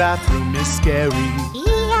 Nighttime bathroom is scary.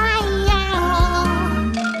 E-I-E-I-O.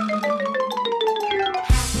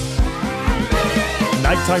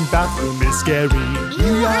 Nighttime bathroom is scary.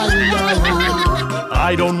 E-I-E-I-O.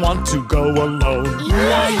 I don't want to go alone.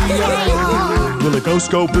 E-I-E-I-O. Will a ghost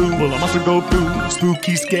go boo? Will a monster go boo?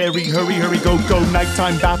 Spooky, scary, hurry, hurry, go, go.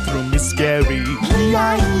 Nighttime bathroom is scary.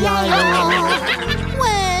 E-I-E-I-O.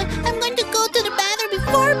 Well, I'm going to go to the bathroom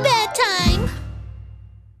before bedtime.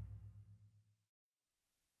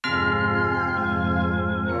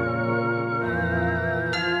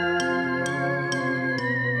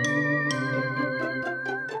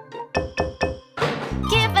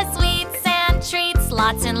 Give us sweets and treats,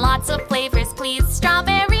 lots and lots of flavors, please.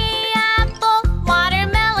 Strawberry, apple,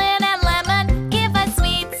 watermelon, and lemon. Give us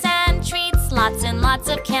sweets and treats, lots and lots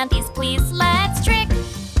of candies, please. Let's trick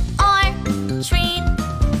or treat.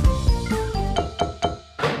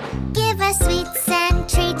 Give us sweets and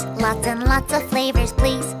treats, lots and lots of flavors,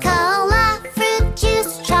 please. Cola, fruit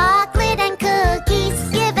juice, chocolate, and cookies.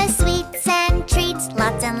 Give us sweets and treats,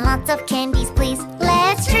 lots and lots of candies, please.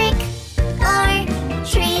 Let's trick or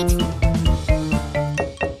treat.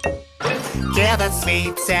 Give us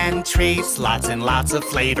sweets and treats, lots and lots of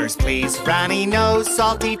flavors, please. Runny nose,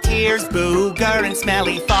 salty tears, booger and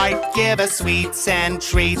smelly fart. Give us sweets and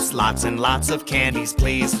treats, lots and lots of candies,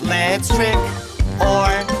 please. Let's trick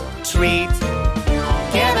or treat.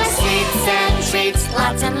 Give us sweets and treats,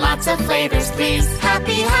 lots and lots of flavors, please.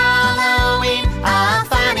 Happy Halloween, a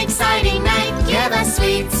fun, exciting night. Give us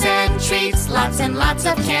sweets and treats, lots and lots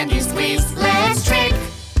of candies, please. Let's trick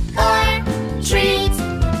or treat.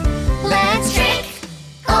 Let's trick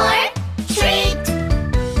or treat.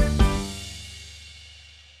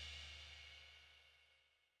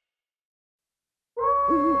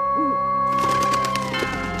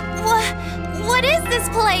 What is this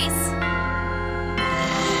place?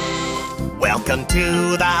 Welcome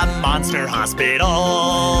to the Monster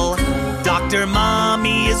Hospital. Dr.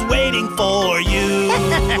 Mommy is waiting for you.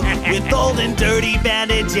 With old and dirty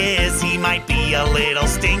bandages, he might be a little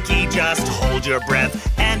stinky. Just hold your breath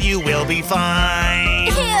and you will be fine.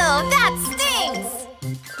 Ew, that stinks!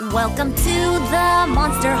 Welcome to the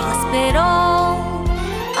Monster Hospital.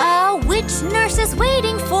 A witch nurse is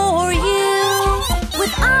waiting for you.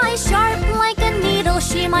 With eyes sharp like a needle,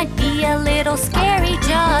 she might be a little scary.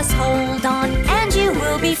 Just hold on and you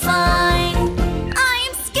will be fine.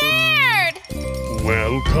 I'm scared!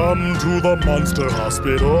 Welcome to the Monster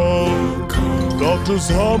Hospital. Dr.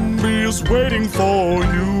 Zombie is waiting for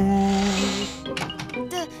you.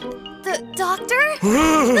 The doctor?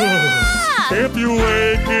 Ah! If you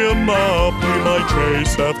wake him up, he might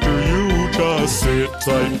chase after you. Just sit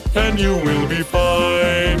tight and you will be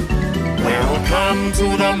fine. Welcome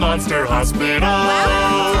to the Monster Hospital.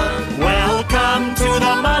 Welcome to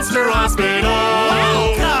the Monster Hospital.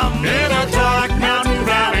 Welcome! In a dark mountain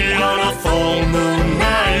valley on a full moon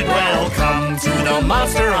night. Welcome to the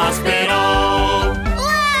Monster Hospital.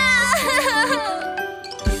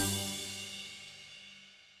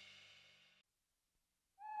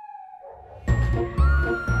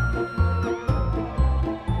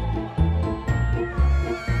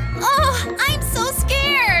 Oh, I'm so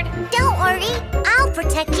scared! Don't worry, I'll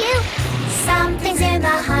protect you. Something's in the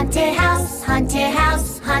haunted house, haunted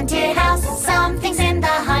house, haunted house. Something's in the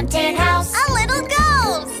haunted house. A little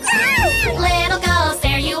ghost! Little ghost,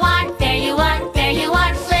 there you are, there you are, there you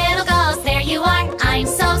are. Little ghost, there you are. I'm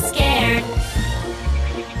so scared.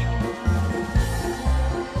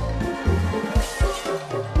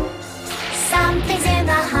 Something's in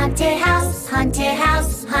the haunted house, haunted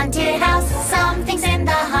house, haunted house. Something's in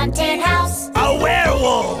the haunted house. A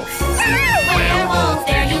werewolf! Werewolf,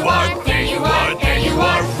 there you are, there you are, there you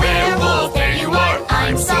are. Werewolf, there you are.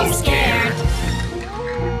 I'm so scared.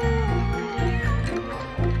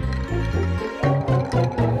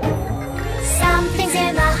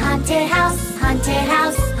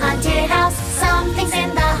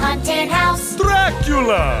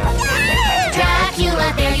 Dracula!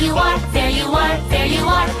 Dracula, there you are, there you are, there you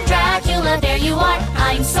are. Dracula, there you are,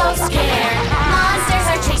 I'm so scared. Monsters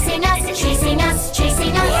are chasing us, chasing us,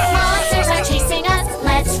 chasing us. Monsters are chasing us,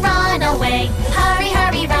 let's run away. Hurry,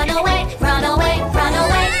 hurry, run away, run away, run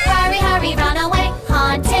away. Hurry, hurry, run away,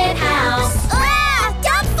 haunted house. Ah,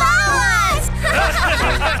 don't follow us!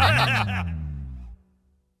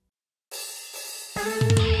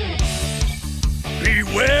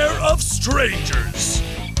 Beware of strangers.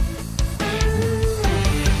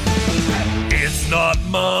 It's not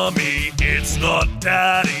mommy, it's not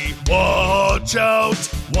daddy. Watch out,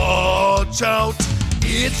 watch out.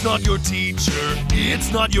 It's not your teacher,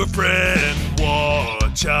 it's not your friend.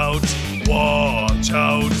 Watch out, watch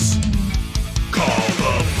out. Call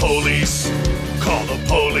the police, call the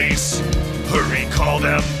police. Hurry, call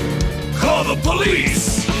them, call the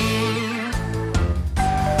police.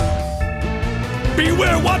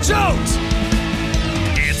 Beware, watch out!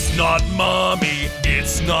 It's not mommy,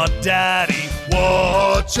 it's not daddy.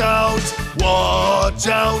 Watch out, watch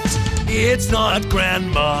out. It's not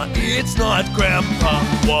grandma, it's not grandpa.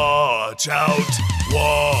 Watch out,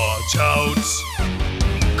 watch out.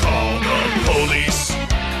 Call the police,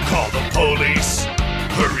 call the police.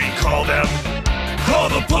 Hurry, call them, call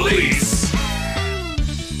the police.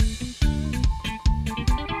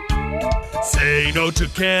 Say no to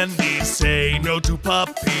candy, say no to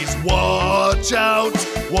puppies. Watch out,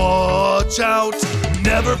 watch out.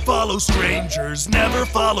 Never follow strangers, never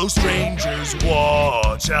follow strangers.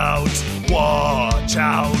 Watch out, watch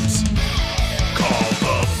out. Call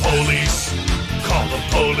the police, call the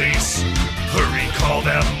police. Hurry, call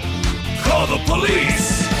them, call the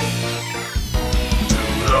police. To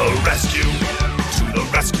the rescue, to the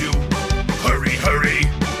rescue. Hurry, hurry,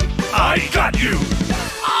 I got you.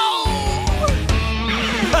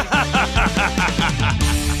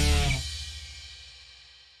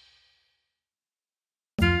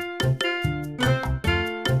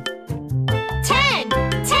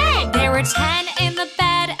 10. There were 10 in the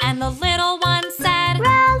bed, and the little one said,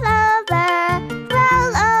 Roll over,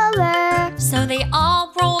 roll over. so they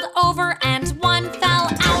all rolled over and one fell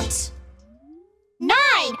out. 9.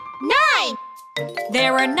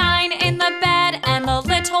 There were 9 in the bed, and the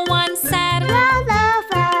little one said, Roll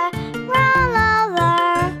over, roll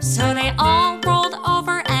over. so they all rolled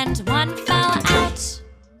over and one fell out.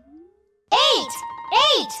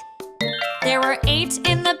 8. There were 8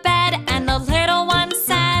 in the bed, and the little one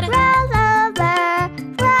said, Roll over,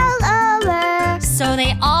 roll over. so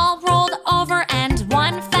they all rolled over and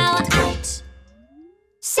one fell out.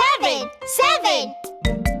 7.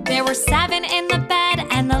 There were 7 in the bed,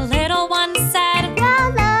 and the little one said,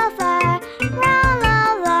 Roll over, roll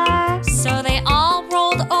over. so they all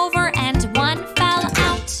rolled over and one fell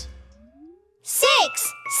out.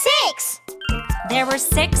 6. There were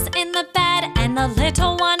 6 in the bed, and the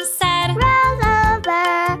little one said, Roll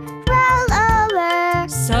over, roll over.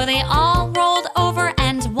 so they all rolled over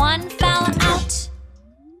and one fell out.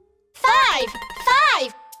 5.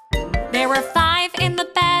 There were 5 in the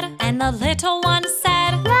bed, and the little one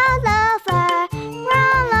said, Roll over,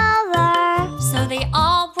 roll over. so they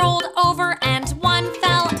all rolled over and one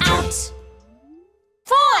fell out.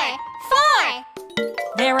 4.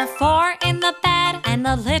 There were 4 in the bed, and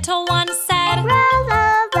the little one said, Roll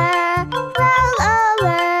over, roll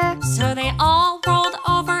over. so they all rolled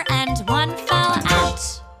over and one fell out.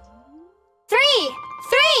 3.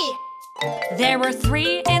 There were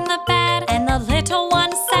 3 in the bed, and the little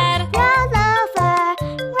one said, Roll over,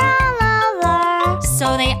 roll over.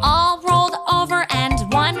 so they all rolled over and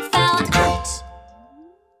one fell out.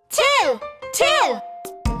 2.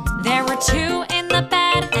 There were 2 in the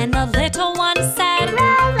bed, and the little one said,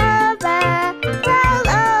 Roll over, roll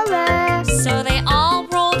over. so they all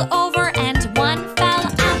rolled over and one fell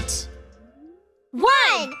out.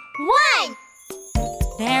 1.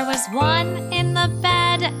 There was 1 in the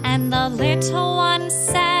bed, and the little one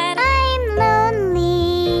said, I'm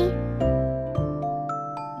lonely.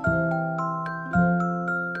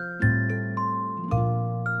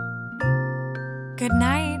 good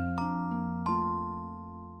night.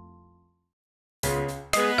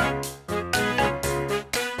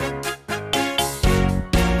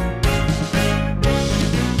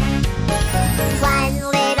 One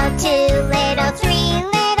little, 2 little, 3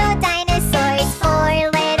 little dinosaurs.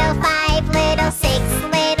 4 little, 5 little, 6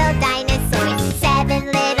 little dinosaurs. 7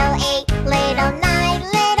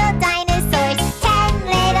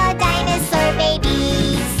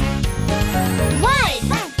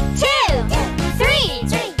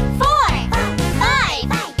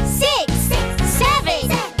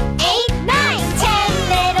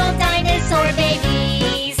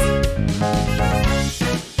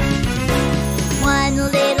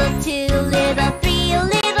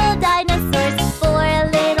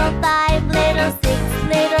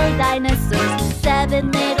 dinosaurs.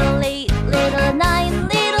 7 little, 8 little, 9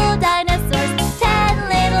 little dinosaurs. 10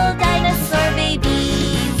 little dinosaur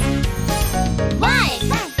babies. 1,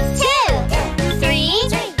 2, 3,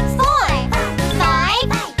 4,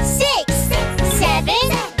 5, 6, 7,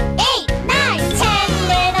 8, 9, 10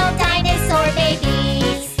 little dinosaur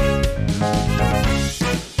babies.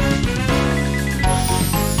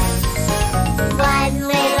 1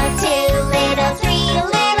 little, 2 little, 3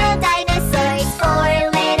 little dinosaurs. 4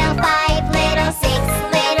 little, 5 little, 6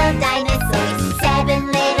 little dinosaurs. 7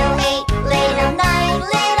 little, 8 little, 9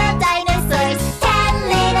 little dinosaurs. 10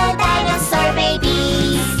 little dinosaur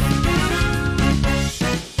babies.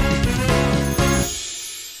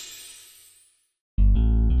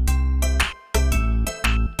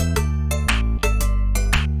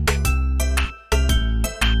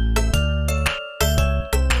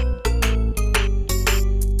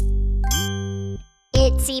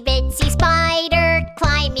 Itsy bitsy spider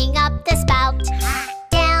climbing up the spout.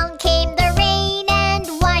 Down came the rain and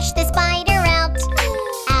washed the spider out.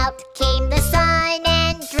 Out came the sun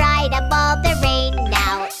and dried up all the rain.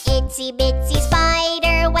 Now itsy bitsy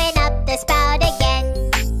spider went up the spout again.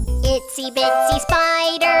 Itsy bitsy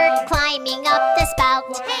spider climbing up the spout.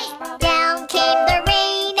 Down came the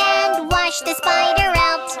rain and washed the spider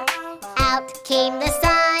out. Out came the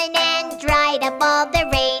sun and dried up all the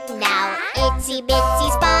rain. Now itsy bitsy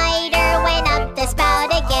spider went up the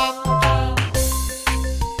spout again.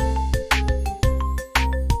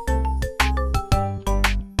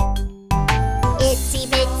 Itsy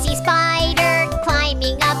bitsy spider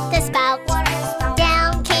climbing up the spout.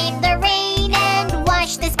 Down came the rain and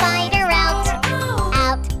washed the spider out.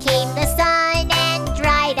 Out came the sun and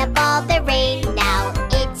dried up all the rain. Now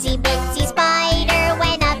itsy bitsy spider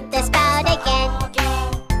went up the spout again.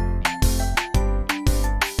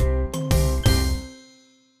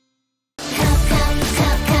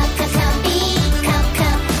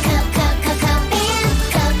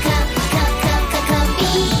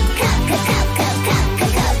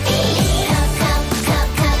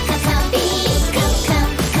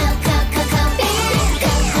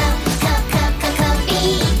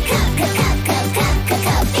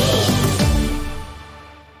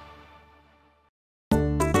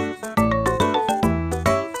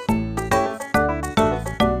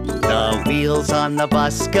 The wheels on the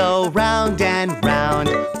bus go round and round,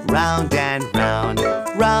 round and round,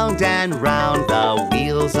 round and round. The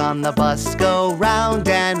wheels on the bus go round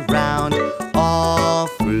and round, all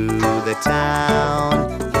through the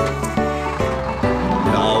town.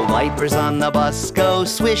 The wipers on the bus go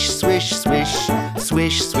swish, swish, swish,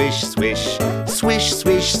 swish, swish, swish, swish,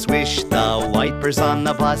 swish, swish. The wipers on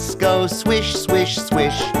the bus go swish, swish,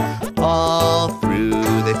 swish, all through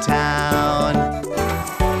the town.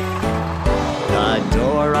 The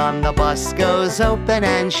door on the bus goes open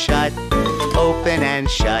and shut, open and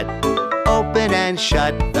shut, open and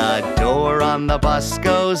shut. The door on the bus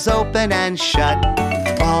goes open and shut,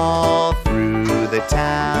 all through the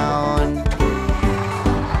town.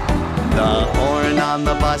 The horn on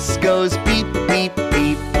the bus goes beep, beep,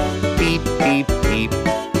 beep, beep, beep, beep,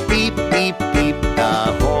 beep, beep, beep.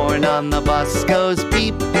 The horn on the bus goes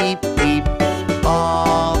beep, beep, beep,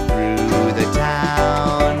 all through the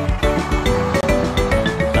town.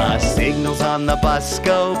 The signals on the bus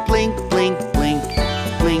go blink, blink, blink,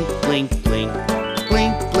 blink, blink, blink,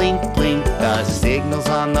 blink, blink, blink. The signals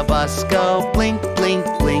on the bus go blink, blink,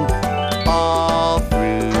 blink, all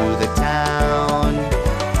through the town.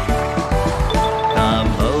 The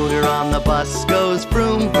motor on the bus goes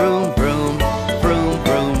vroom, vroom, vroom, vroom,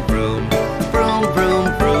 vroom, vroom, vroom, vroom,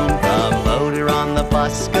 vroom. The motor on the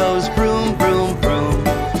bus goes vroom, vroom, vroom,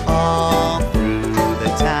 all through the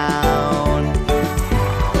town.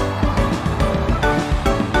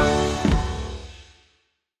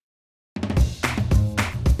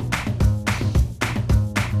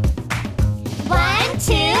 One,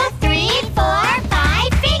 two, 3, 4,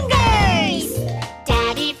 5 fingers.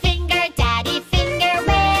 Daddy finger,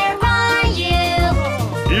 where are you?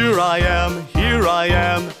 Here I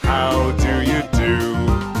am, how do you do?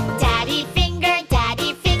 Daddy finger,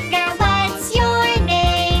 what's your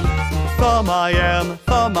name? Thumb I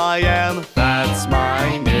am, that's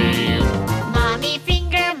my name. Mommy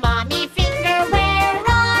finger, where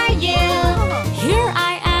are you? Here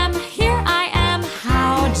I am,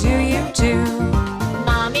 how do you do?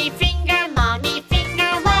 Mommy finger,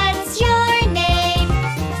 what's your name?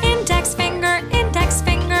 Index finger,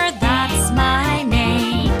 that's my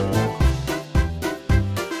name.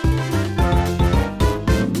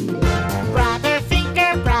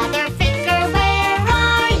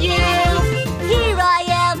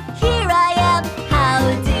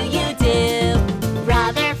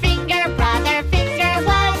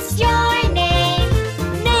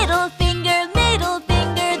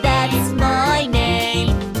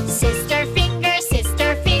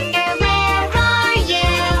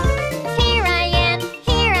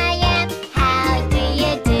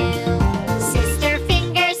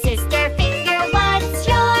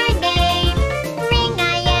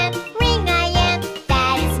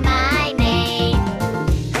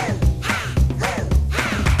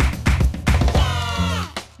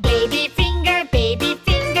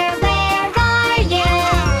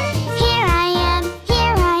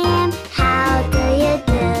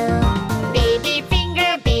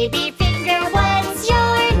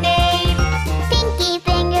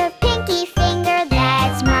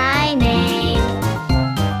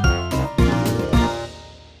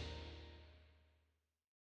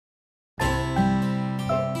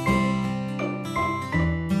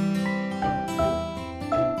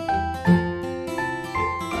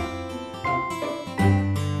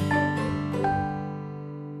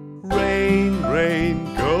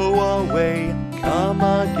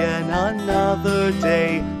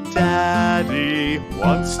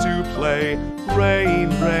 wants to play. Rain,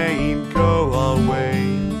 rain, go away.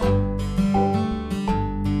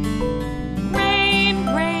 Rain,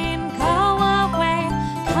 rain, go away.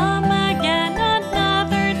 Come again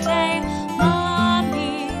another day.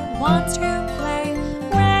 Mommy wants to play.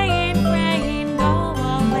 Rain, rain, go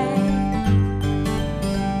away.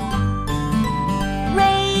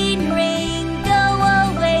 Rain, rain, go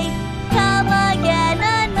away. Come again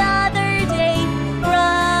another day.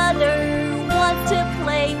 Brother wants to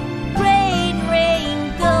play. Rain, rain,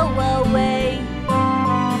 go away.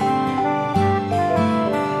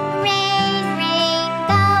 Rain, rain,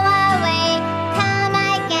 go away. Come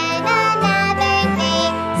again another day.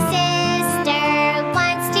 Sister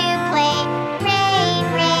wants to play. Rain,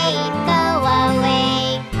 rain, go away.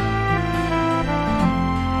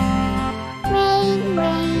 Rain,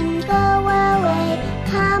 rain, go away.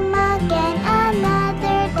 Come again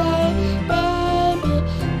another day. Baby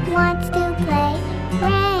wants to play.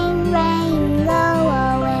 Rain, rain, go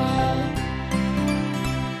away.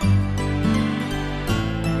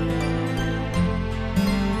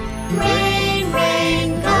 Rain, rain,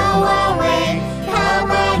 go away.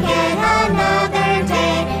 Come again another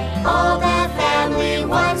day. All the family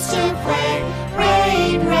wants to play.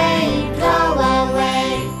 Rain, rain, go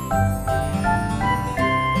away.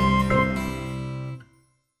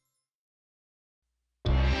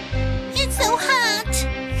 It's so hot.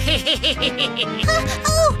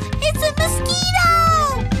 Oh, it's a mosquito.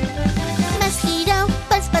 Mosquito,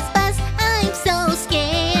 buzz, buzz, buzz. I'm so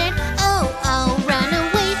scared. Oh, oh, run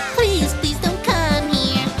away. Please, please don't come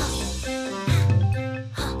here.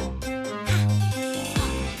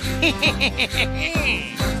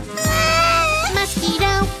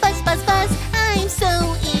 Mosquito, buzz, buzz, buzz. I'm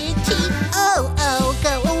so itchy. Oh, oh,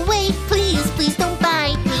 go away. Please, please don't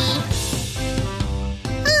bite me.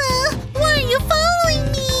 Why are you following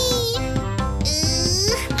me?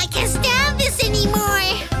 I can't stand this anymore.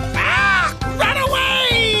 Run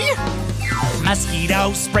away!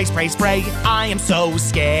 Mosquito, spray, spray, spray. I am so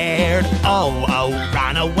scared. Oh, oh,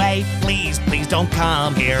 run away. Please, please don't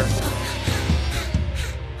come here.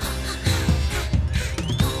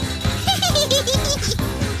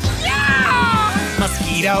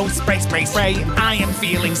 Mosquito, spray, spray, spray. I am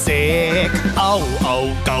feeling sick. Oh,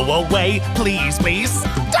 oh, go away. Please, please.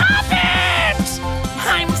 Stop it!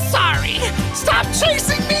 I'm sorry. Stop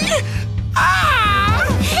chasing me. Ah!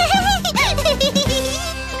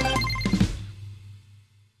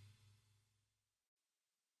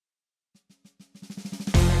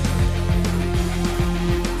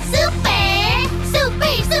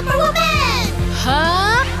 Superwoman!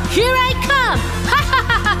 Huh? Here I come!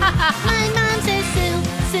 My mom says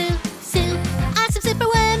Sue, awesome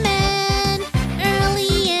superwoman.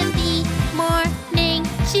 Early in the morning,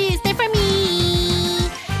 she's there for me.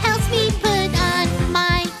 Helps me put on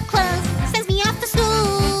my clothes, sends me off to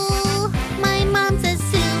school. My mom says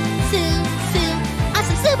Sue,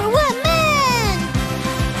 awesome superwoman.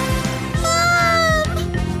 Mom!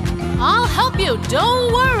 I'll help you,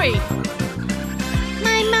 don't worry.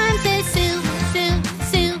 My mom says Sue,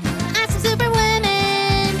 awesome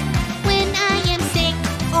superwoman. When I am sick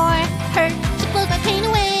or hurt, she blows my pain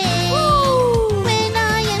away. When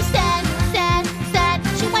I am sad,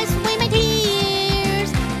 she wipes away my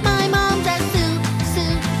tears. My mom says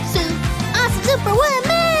Sue, awesome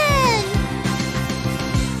superwoman.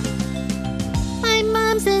 My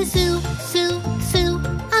mom says Sue,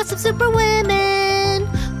 awesome superwoman.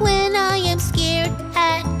 When I am scared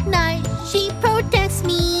at night, she protects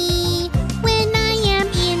me. When I am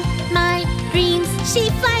in my dreams, she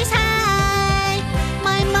flies high.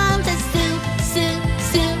 My mom says Sue,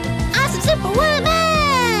 awesome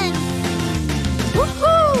superwoman.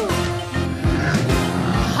 Woohoo!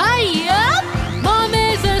 Hi-ya! Mom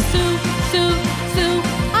is a Sue,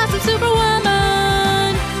 awesome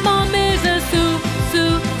superwoman. Mom is a Sue,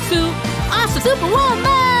 awesome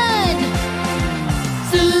superwoman.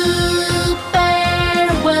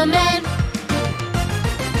 Superwoman.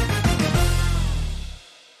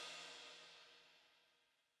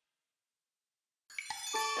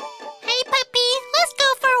 Hey, puppy, let's go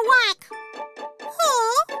for a walk.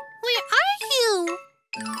 Oh, where are you?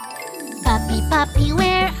 Puppy,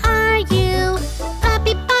 where are you?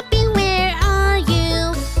 Puppy, where are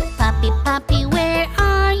you? Puppy, where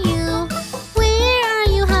are you? Where are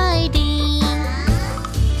you hiding?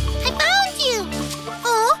 I found you.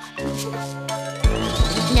 Oh.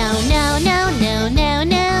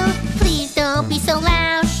 No. Please don't be so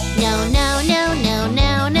loud. No.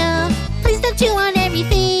 Please don't chew on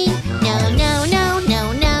everything. No.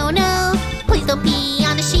 Please don't pee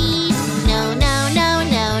on the sheets. No.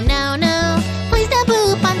 Please don't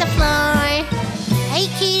poop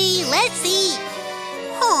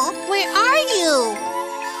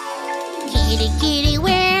Kitty, kitty,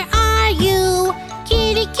 where are you?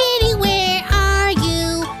 Kitty, kitty, where are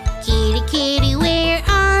you? Kitty, kitty, where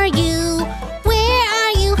are you? Where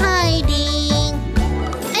are you hiding?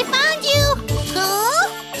 I found you! Huh?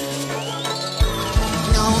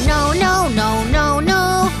 No, no, no, no, no,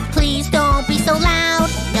 no. Please don't be so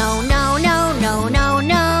loud. No, no, no, no, no,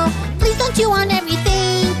 no. Please don't chew on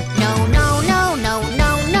everything. No, no, no, no,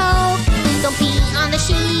 no, no. Please don't pee on the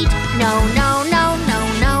sheet. No, no, no, no,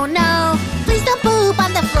 no, no. Please don't poop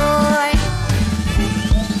on the floor.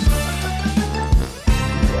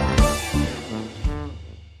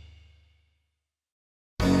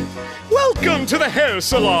 Welcome to the hair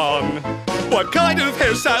salon. What kind of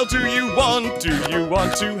hairstyle do you want? Do you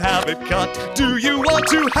want to have it cut? Do you want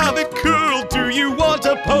to have it curled? Do you want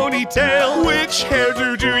a ponytail? Which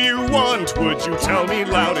hairdo do you want? Would you tell me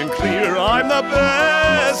loud and clear? I'm the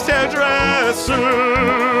best hairdresser.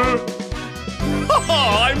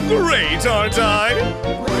 I'm great, aren't I?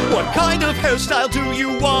 What kind of hairstyle do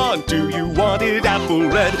you want? Do you want it apple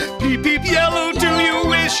red? Peep, peep, yellow, do you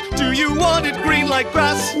wish? Do you want it green like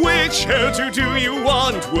grass? Which hairdo do you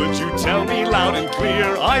want? Would you tell me loud and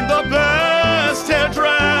clear? I'm the best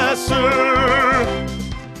hairdresser.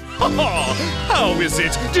 How is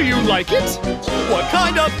it? Do you like it? What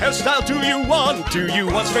kind of hairstyle do you want? Do you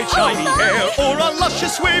want straight shiny hair? Or a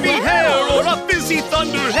luscious wavy hair? Or a fizzy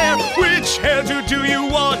thunder hair? Which hairdo do you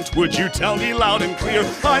want? Would you tell me loud and clear?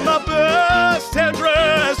 I'm the best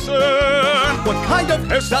hairdresser. What kind of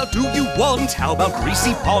hairstyle do you want? How about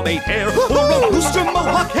greasy pomade hair? Or a rooster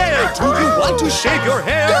mohawk hair? Do you want to shave your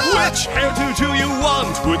hair? Which hairdo do you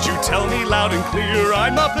want? Would you tell me loud and clear?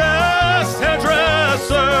 I'm the best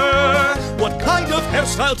hairdresser. What kind of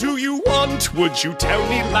hairstyle do you want? Would you tell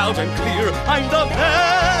me loud and clear? I'm the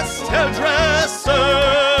best hairdresser.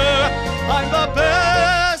 I'm the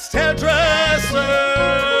best hairdresser.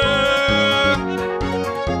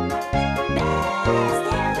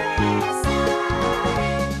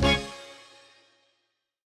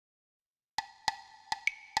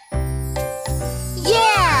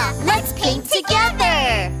 Yeah! Let's paint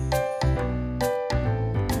together!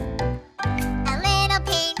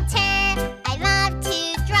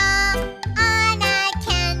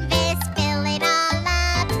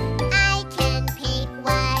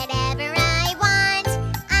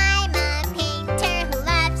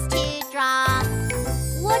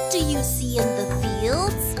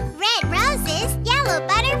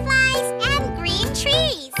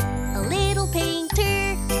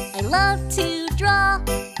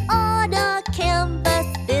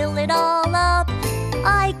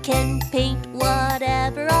 Can paint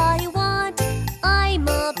whatever I want. I'm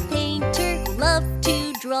a painter who loves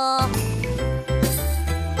to draw.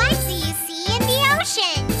 What do you see in the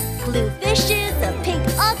ocean? Blue fishes, a pink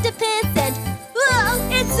octopus, and whoa,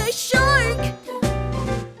 it's a shark!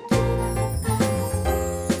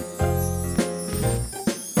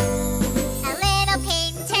 A little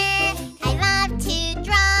painter, I love to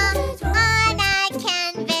draw. On a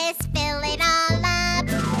canvas, fill it all up.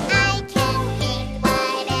 I can paint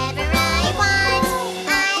whatever I want.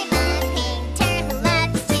 I'm a painter who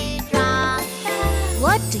loves to draw.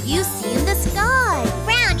 What do you see in the sky?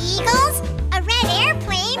 Brown eagles, a red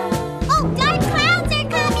airplane. Oh, dark clouds are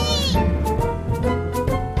coming!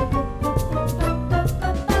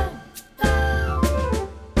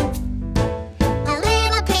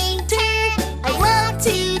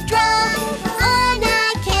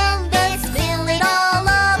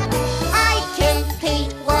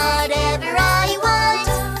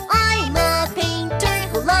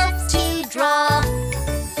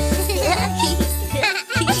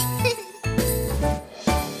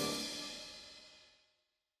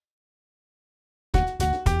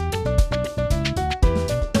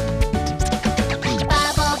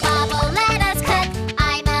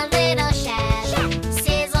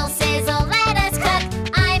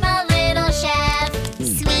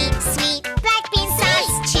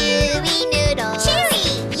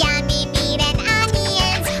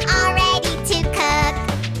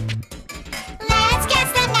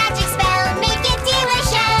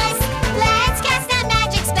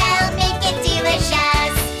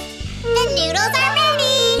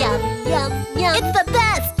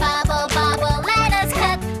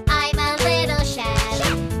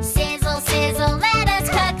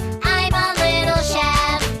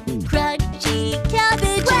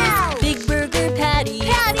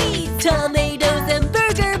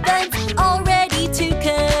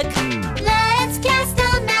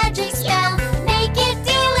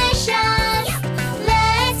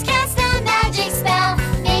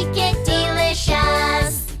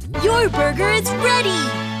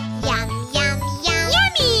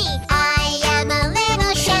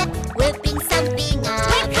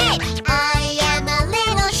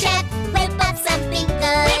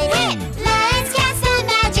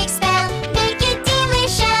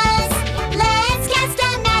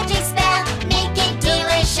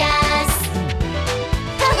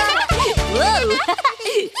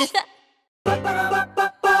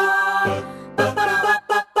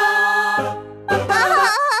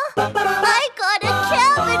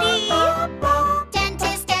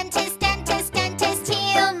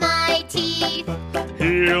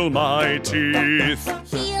 Heal my teeth.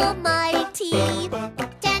 Heal my teeth.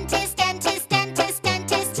 Dentist, dentist, dentist,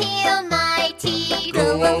 dentist, heal my teeth.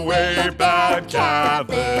 Go away, bad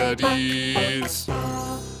cavities.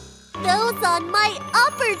 Those on my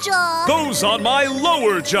upper jaw. Those on my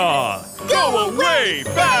lower jaw. Go away,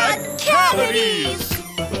 bad cavities.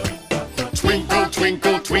 Twinkle,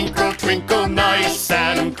 twinkle, twinkle, twinkle, nice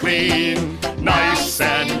and clean. Nice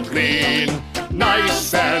and clean.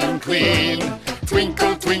 Nice and clean.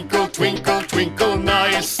 Twinkle, twinkle, twinkle, twinkle,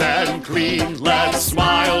 nice and clean. Let's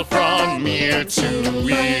smile from ear to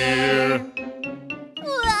ear.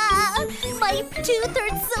 Wow, my tooth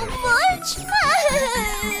hurts so much.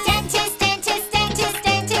 Dentist, dentist, dentist,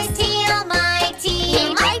 dentist, heal my teeth.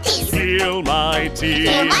 Heal my teeth. Heal my teeth.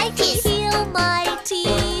 Heal my teeth. Heal my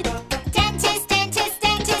teeth. Dentist, dentist,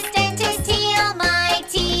 dentist, dentist, heal my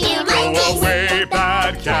teeth. Heal my Go teeth. away,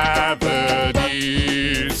 bad cavities.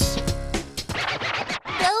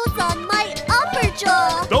 Those on my upper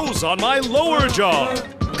jaw. Those on my lower jaw.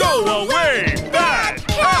 Go away, bad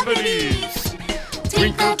cavities.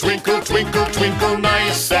 Twinkle, twinkle, twinkle, twinkle,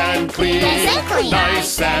 nice and clean. Nice and clean.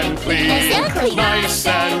 Nice and clean. Nice and clean. Nice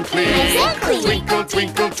and clean. Nice and clean. Twinkle,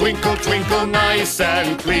 twinkle, twinkle, twinkle, nice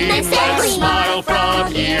and clean. Nice and Let's clean. smile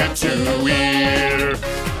from ear to ear.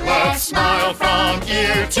 Let's smile from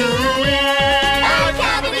ear to ear. Bad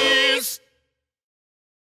cavities.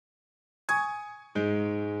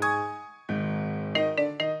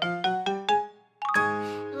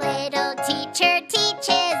 Little teacher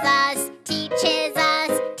teaches us, teaches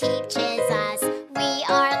us, teaches us. We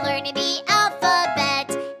are learning the alphabet,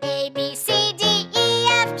 A, B, C, D, E,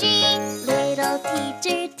 F, G. Little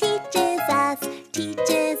teacher teaches us,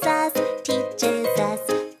 teaches us, teaches us.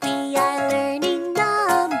 We are learning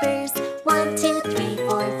numbers, 1, 2, 3,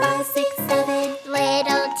 4, 5, 6, 7.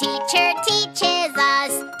 Little teacher teaches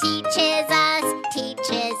us, teaches us,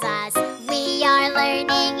 teaches us. We are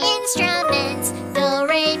learning instruments, do,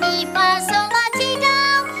 re, mi, fa, sol, la, ti, do.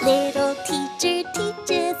 Little teacher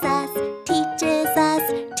teaches us, teaches us,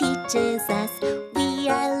 teaches us. We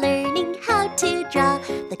are learning how to draw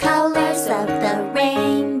the colors of the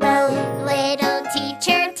rainbow. Little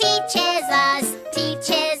teacher teaches us,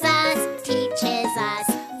 teaches us, teaches us.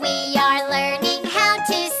 We are learning how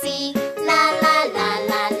to sing, la, la, la,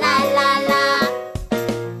 la, la, la, la.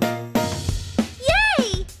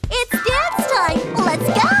 Yay! It's dance time! Let's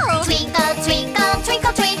go! Twinkle, twinkle,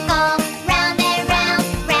 twinkle, twinkle. Round and round,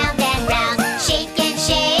 round and round. Shake and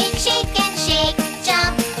shake, shake and shake.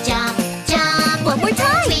 Jump, jump, jump. One more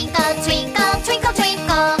time. Twinkle, twinkle, twinkle,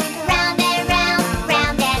 twinkle. Round and round,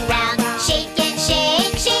 round and round. Shake and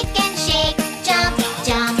shake, shake and shake. Jump,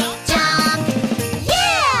 jump, jump.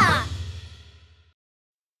 Yeah!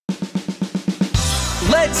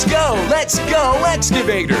 Let's go,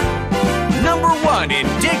 excavator! Number 1 in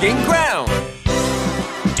digging ground.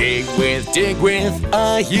 Dig with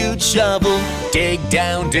a huge shovel. Dig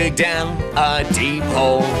down, a deep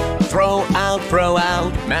hole. Throw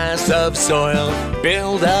out, mass of soil.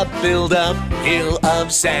 Build up, hill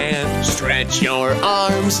of sand. Stretch your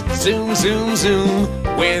arms, zoom, zoom, zoom.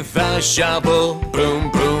 With a shovel, boom,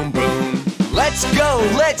 boom, boom. Let's go,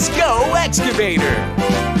 excavator!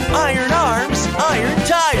 Iron arms, iron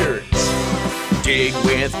tires. Dig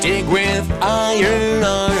with iron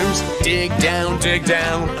arms. Dig down,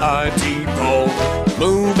 a deep hole.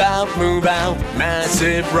 Move out,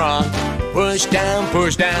 massive rock. Push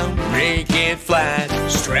down, make it flat.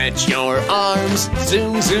 Stretch your arms,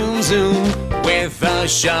 zoom, zoom, zoom. With a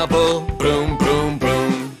shovel, boom, boom,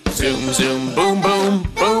 boom. Zoom, zoom, boom, boom,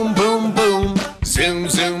 boom, boom, boom. Zoom,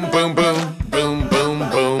 zoom, boom, boom, boom, boom,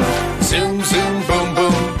 boom. Zoom, zoom, boom,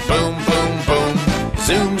 boom, boom, boom, boom.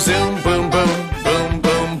 Zoom, zoom, boom, boom, boom,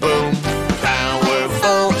 boom, boom.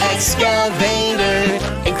 Powerful excavator,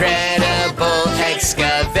 incredible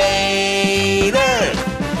excavator.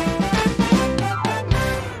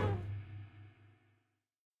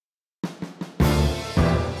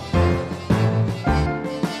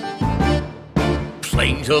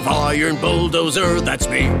 Plate of iron bulldozer, that's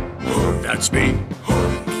me. That's me.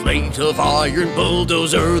 Plate of iron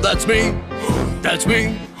bulldozer, that's me. That's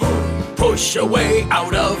me. Push away,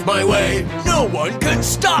 out of my way. No one can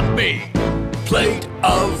stop me. Plate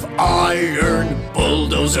of iron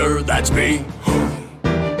bulldozer, that's me.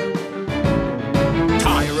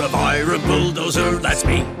 Tire of iron bulldozer, that's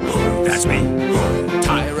me. That's me.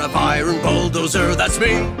 Tire of iron bulldozer, that's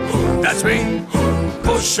me. That's me.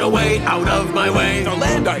 Push away, out of my way. The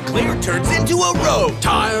land I clear turns into a road.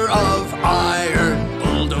 Tire of iron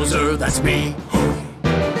bulldozer, that's me.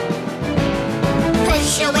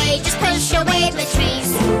 Push away, just push away the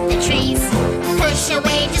trees, the trees. Push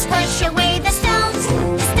away, just push away the stones,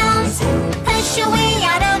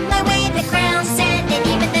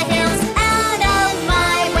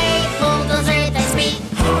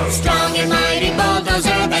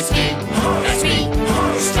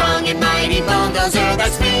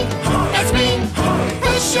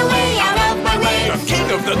 king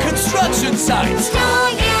of the construction site.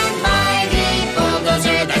 Strong and mighty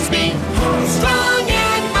bulldozer, that's me. Strong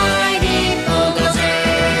and mighty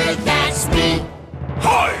bulldozer, that's me.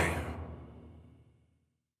 Hi!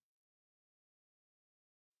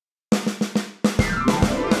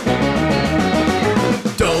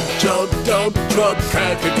 Dump truck,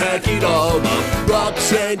 pack it all up. Rock,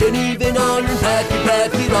 sand, and even iron, pack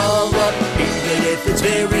it all up. Even if it's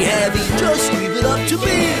very heavy, just leave it up to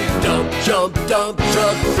me. Dump truck,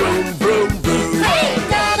 vroom, vroom, vroom. Hey!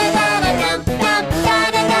 Da-da-da-da-dum, dum,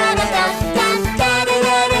 da-da-da-da-dum, dum,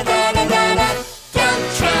 da-da-da-da-da-da-da. Dump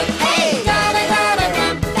truck, hey!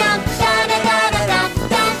 Da-da-da-da-dum, dum, da-da-da-da-dum,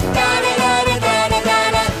 dum,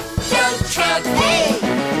 da-da-da-da-da-da-da. Dump truck, hey!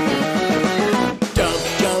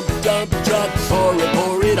 Dump truck,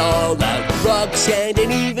 pour it all out. Rock, sand,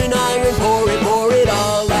 and even iron, pour it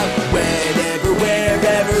all out. Whenever,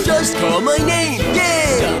 wherever, just call my name, yeah!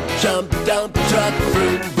 Dump truck,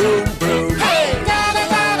 vroom, vroom, vroom. Hey!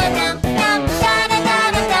 Da-da-da-da-dum, dum,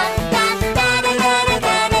 da-da-da-da-dum, dum,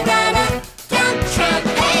 da-da-da-da-da-da-da. Dump truck,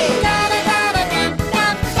 hey! Da-da-da-da-dum,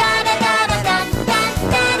 dum, da-da-da-da-dum, dum,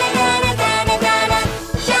 da-da-da-da-da-da-da.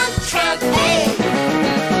 Dump truck, hey!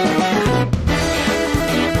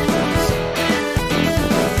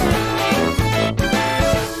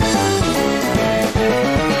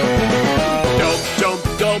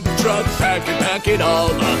 Dump truck, pack it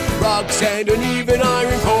all up. Rock, sand, and even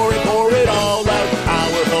iron, pour it all out.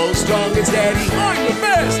 Powerful, strong, and steady, I'm the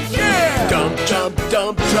best, yeah! Dump truck,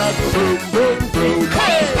 vroom, vroom, vroom.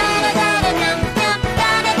 Hey! Da-da-da-da-dum, dum,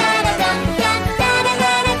 da-da-da-da-dum, dum,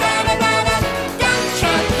 da-da-da-da-da-da-da. Dump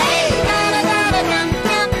truck, hey! Da-da-da-da-dum,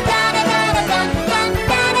 dum, da-da-da-da-dum, dum,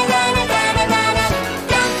 da-da-da-da-da-da-da.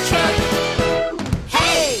 Dump truck,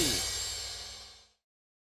 hey!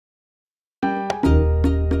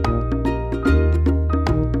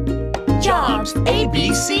 Jobs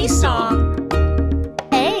ABC song.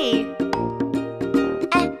 A.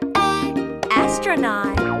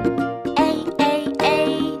 Astronaut. A.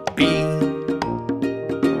 B.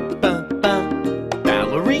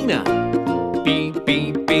 Ballerina. B.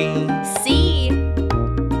 C.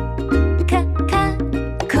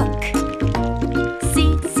 Cook. C.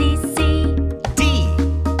 D.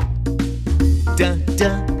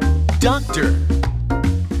 Doctor.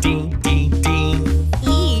 D. E.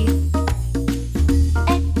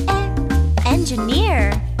 Engineer.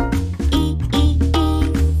 E.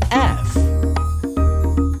 F.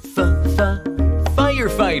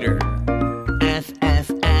 Firefighter. F.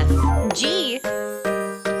 G.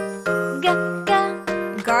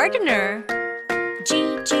 Gardener. G.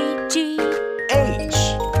 H.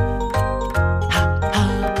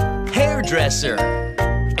 Hairdresser.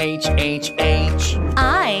 H.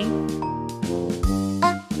 I.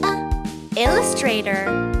 Illustrator.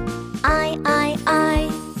 I.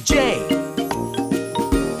 J.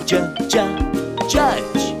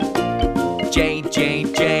 Judge. J.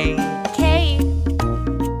 K.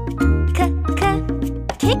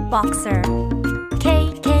 Kickboxer. K.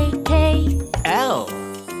 L.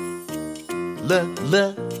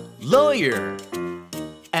 Lawyer.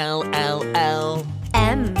 L.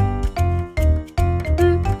 M.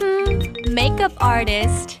 Makeup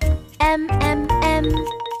artist. M. N.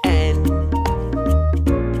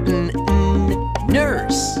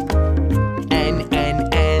 Nurse. N.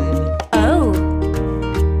 O.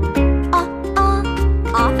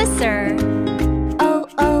 Officer. O.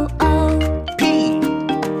 P.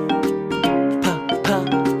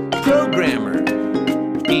 Programmer.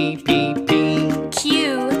 P. Q.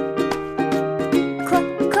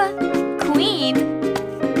 Queen.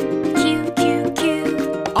 Q.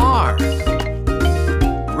 R.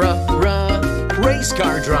 Race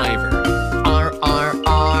car driver. R.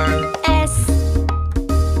 S.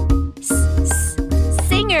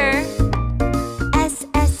 Singer. S.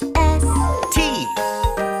 T.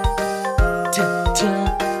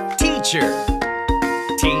 Teacher.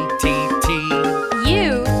 T.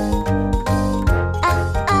 U.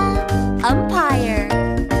 Umpire.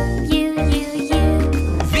 U.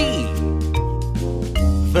 V.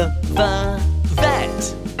 Vet.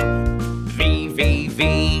 V.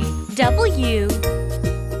 W.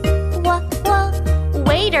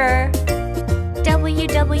 Waiter. W.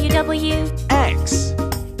 X.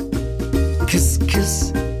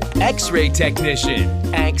 X-ray technician.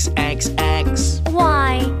 X.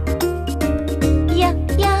 Y.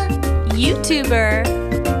 YouTuber.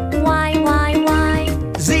 Y.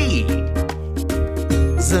 Z.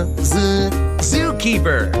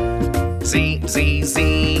 Zookeeper. Z.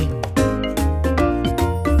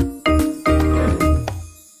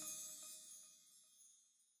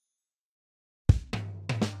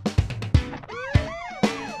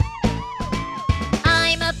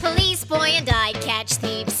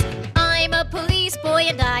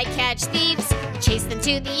 catch thieves, chase them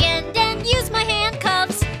to the end and use my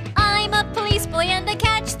handcuffs. I'm a police boy and I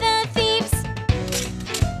catch the thieves.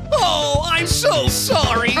 Oh, I'm so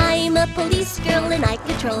sorry. I'm a police girl and I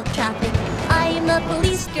control traffic. I'm a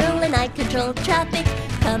police girl and I control traffic.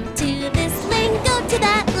 Come to this lane, go to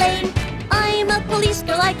that lane. I'm a police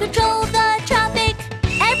girl, I control the traffic.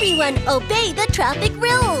 Everyone obey the traffic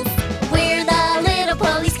rules. We're the little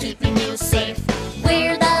police keeping you safe.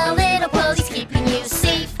 We're the little police keeping you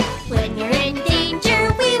safe. When you're in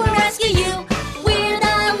danger, we will rescue you. We're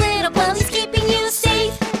the little police keeping you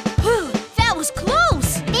safe. Whew, that was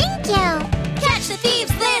close. Thank you. Catch the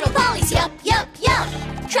thieves, little police, yup, yup, yup.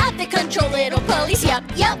 Traffic control, little police, yup,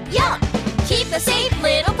 yup, yup. Keep us safe,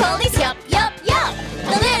 little police, yup, yup, yup.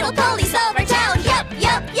 The little police of our town, yup,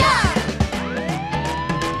 yup, yup.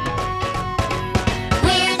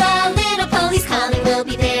 We're the little police calling, we'll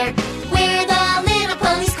be there. We're the little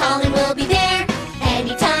police calling, we'll be there.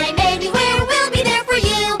 Anytime, anywhere, we'll be there for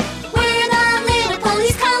you. We're the little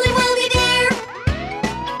police calling, we'll be there.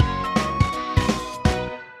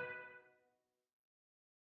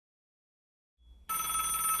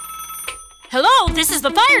 Hello, this is the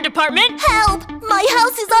fire department. Help! My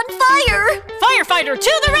house is on fire! Firefighter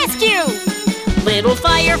to the rescue! Little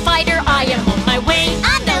firefighter, I am on my way.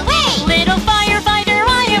 On the way. Little firefighter,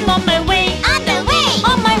 I am on my way. On the way.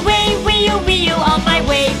 On my way, wee-oo, on my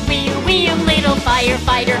way, wee-oo, little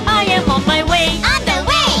firefighter, I am on my way. On the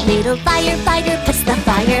way. Little firefighter puts the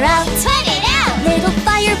fire out. Put it out. Little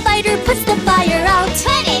firefighter puts the fire out.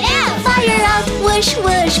 Put it out. Fire out, whoosh,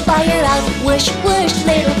 whoosh, fire out, whoosh, whoosh.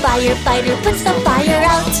 Little firefighter puts the fire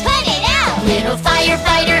out. Put it out. Little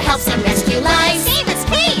firefighter helps him rescue lives. Save us,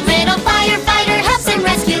 please. Little firefighter helps him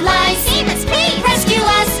rescue lives. Save us, please. Rescue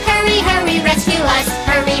us, hurry, hurry, rescue us.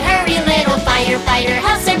 Hurry, hurry, little firefighter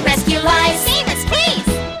helps him rescue lives. Save us, please.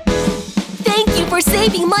 Thank you for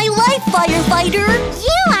saving my life, firefighter.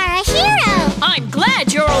 You are a hero. I'm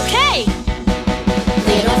glad you're okay.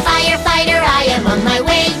 Little firefighter, I am on my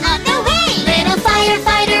way. On the way. Little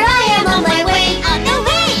firefighter, I am on my way. On the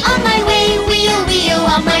way. On my way, wheel, wheel,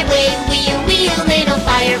 on my way, wheel, wheel. Little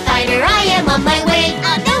firefighter, I am on my way.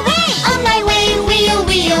 On the way. On my way, wheel,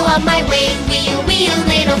 wheel, on my way, wheel, wheel.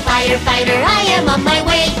 Little firefighter, I am on my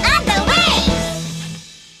way. On the way.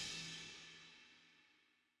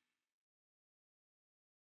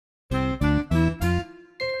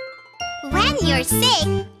 When you're sick,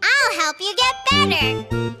 I'll help you get better.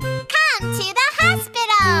 Come to the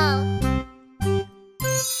hospital.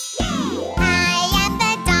 I am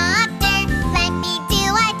the doctor. Let me do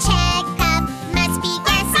a checkup. Must be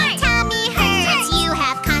guessing tummy hurts. You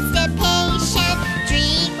have constipation.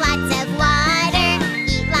 Drink lots of water.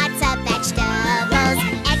 Eat lots of vegetables.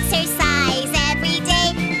 Exercise every day.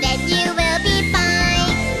 Then you will be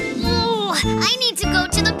fine. Ooh, I need to go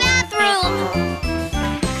to the bathroom.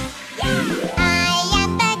 I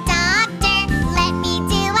am the doctor. Let me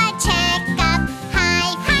do a checkup.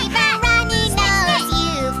 High fever, runny nose.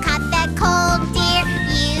 You've caught the cold, dear.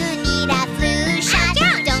 You need a flu shot.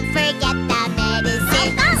 Don't forget the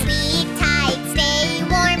medicine. Sleep tight, stay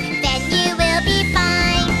warm. Then you will be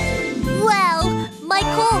fine. Well, my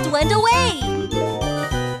cold went away.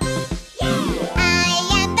 I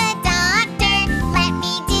am the doctor. Let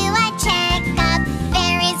me do a checkup.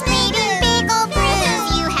 There is bleeding, big ol' bruise.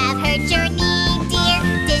 You have hurt your knee, dear.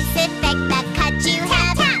 Disinfect the cut you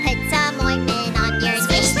have. Put some ointment on your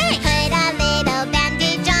knee. Put a little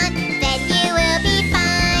bandage on. Then you will be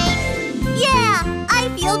fine. Yeah, I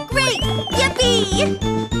feel great. Yippee!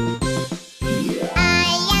 I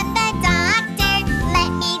am the doctor.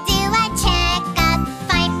 Let me do a checkup.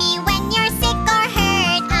 Find me when you're sick or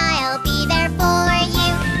hurt. I'll be there for you.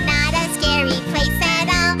 Not a scary place at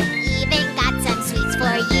all. Even got some sweets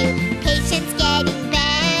for you. Patients getting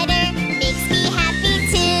better makes me happy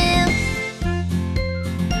too.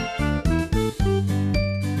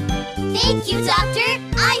 Thank you, doctor.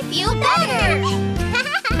 I feel better.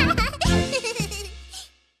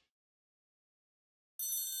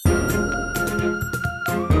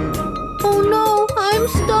 Oh no, I'm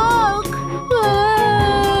stuck.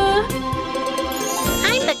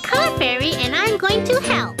 I'm the color fairy and I'm going to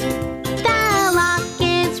help. The lock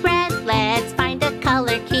is red. Let's find a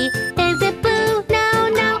color key. Is it blue? No,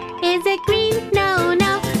 no. Is it green? No,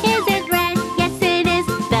 no. Is it red? Yes, it is.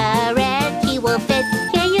 The red key will fit.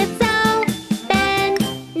 Here you so. Bend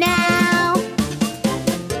now.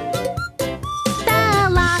 The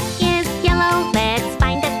lock is yellow. Let's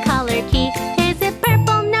find a color key. Is it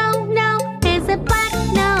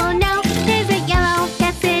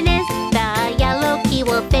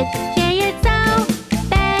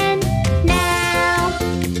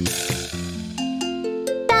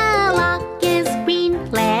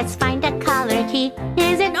key?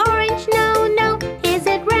 Is it orange? No, no. Is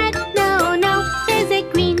it red? No, no. Is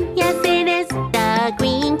it green? Yes, it is. The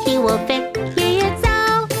green key will fit. Here it's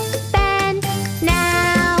open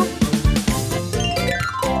now.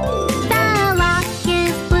 The lock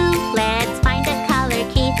is blue. Let's find the color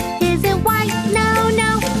key. Is it white? No, no.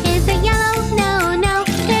 Is it yellow? No, no.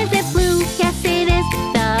 Is it blue? Yes, it is.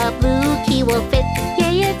 The blue key will fit.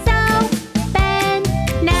 Here it's open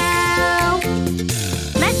now.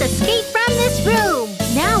 Let's escape from this room.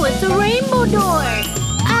 Now it's a rainbow door.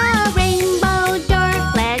 A rainbow door.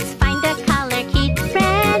 Let's find the color key.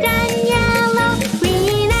 Red and yellow,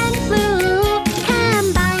 green and blue.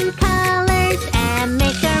 Combine colors and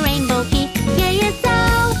make a rainbow key. Here it's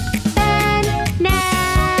open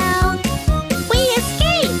now. We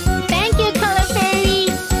escaped! Thank you, Color Fairy.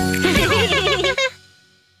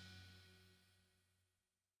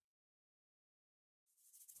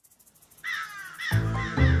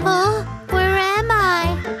 Oh, where am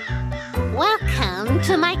I? Welcome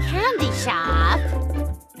to my candy shop.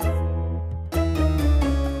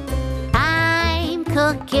 I'm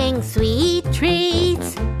cooking sweet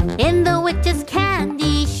treats in the witch's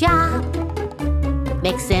candy shop.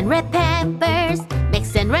 Mixing red peppers,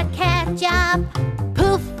 mixing red ketchup.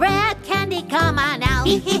 Poof, red candy, come on out.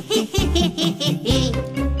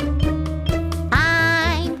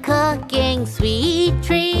 I'm cooking sweet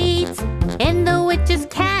treats in the witch's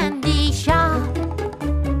candy shop.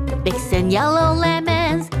 Mixing yellow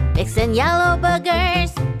lemons, mixing yellow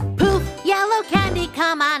boogers. Poof, yellow candy,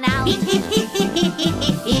 come on out.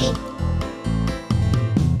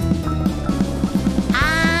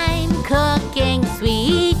 I'm cooking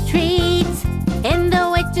sweet treats in the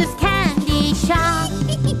witch's candy shop.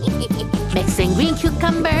 Mixing green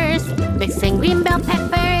cucumbers, mixing green bell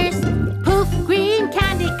peppers. Poof, green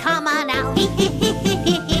candy, come on out.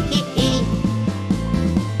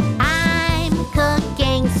 I'm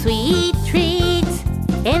cooking sweet treats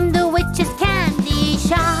in the witch's candy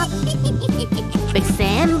shop.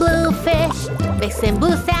 Mixing blue fish, mixing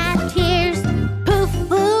blue sad tears. Poof,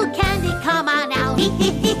 blue candy, come on out.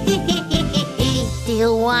 Do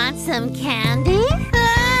you want some candy?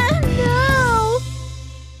 No!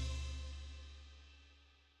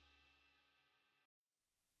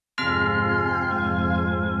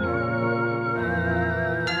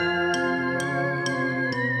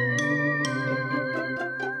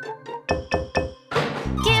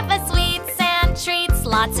 Give us sweets and treats,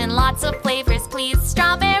 lots and lots of flavors, please.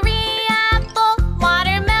 Strawberry, apple,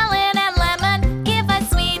 watermelon, and lemon. Give us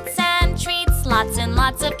sweets and treats, lots and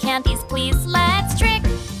lots of candies, please. Let's trick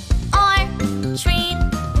or treat.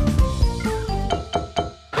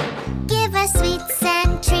 Give us sweets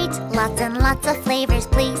and treats, lots and lots of flavors,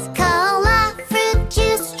 please. Cola, fruit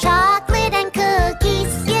juice, chocolate, and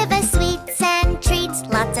cookies. Give us sweets and treats,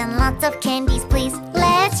 lots and lots of candies, please.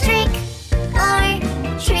 Let's trick or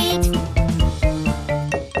treat.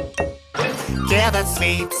 Give us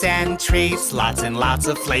sweets and treats, lots and lots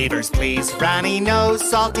of flavors, please. Runny nose,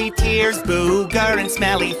 salty tears, booger and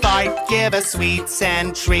smelly fight. Give us sweets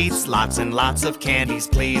and treats, lots and lots of candies,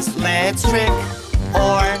 please. Let's trick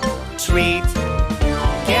or treat.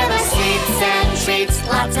 Give us sweets and treats,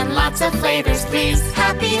 lots and lots of flavors, please.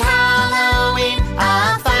 Happy Halloween,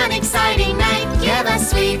 a fun, exciting night. Give us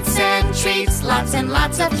sweets and treats, lots and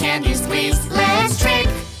lots of candies, please. Let's trick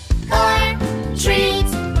or treat.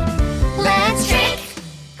 Let's trick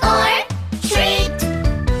or treat.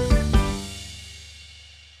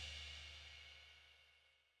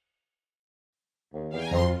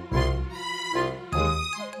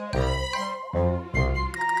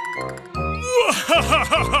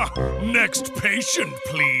 Next patient,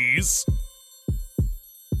 please.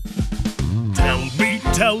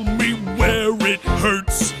 Tell me where it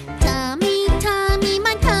hurts. Tummy, tummy,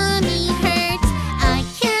 my tummy hurts. I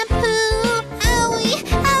can't poo. Owie,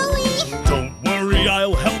 owie. Don't worry,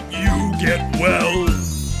 I'll help you get well.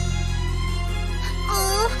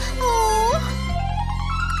 Oh.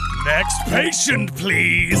 Next patient,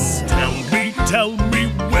 please. Tell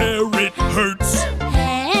me where it hurts.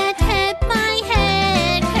 Head, my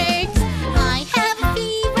head hurts. I have a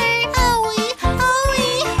fever. Owie,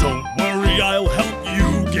 owie. Don't worry, I'll help you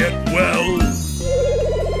get well.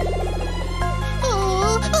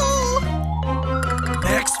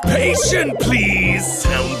 Next patient, please.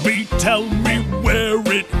 Tell me where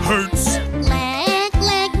it hurts. Leg,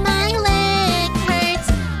 my leg hurts.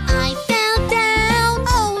 I fell down.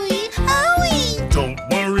 Owie, owie. Don't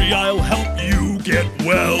worry, I'll help you get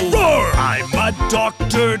well. Roar! I'm a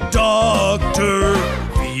doctor.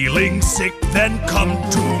 Feeling sick, then come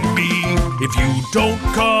to me. If you don't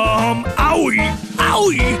come, owie,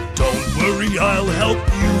 owie. Don't worry, I'll help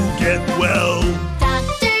you get well.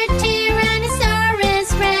 Dr. Tyrannosaurus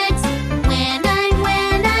Rex, when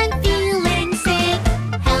I'm feeling sick,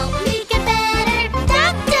 help me get better,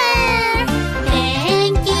 doctor.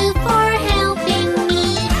 Thank you for helping me.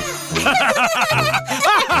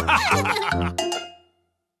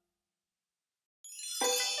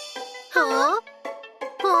 Huh?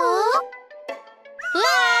 Huh?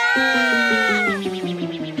 Ah!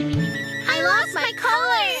 I lost my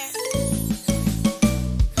color.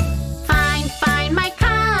 Find my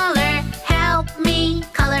color. Help me,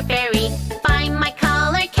 color fairy. Find my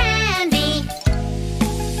color candy.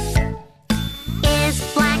 Is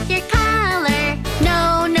black your color?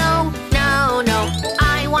 No, no, no, no.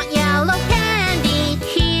 I want yellow candy.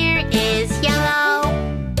 Here is yellow.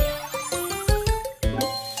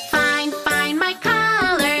 Find my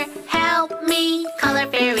color. Help me, color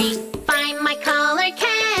fairy. Find my color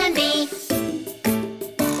candy.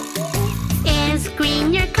 Is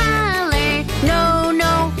green your color? No,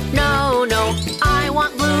 no, no, no. I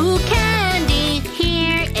want blue candy.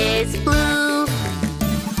 Here is blue.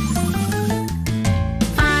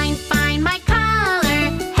 Find my color.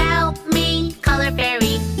 Help me, color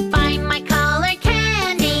fairy. Find my color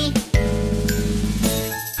candy.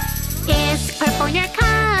 Is purple your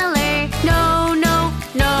color? No, no,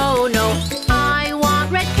 no, no. I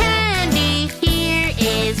want red candy. Here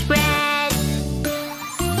is red.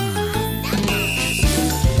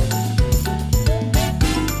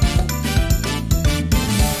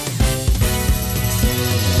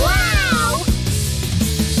 Wow!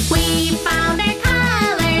 We found our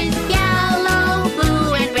colors, yellow,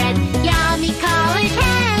 blue, and red. Yummy color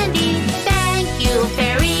candy. Thank you,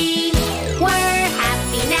 fairy. We're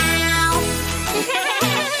happy now.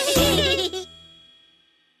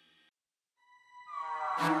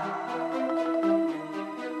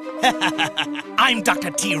 I'm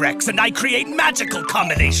Dr. T-Rex, and I create magical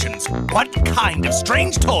combinations. What kind of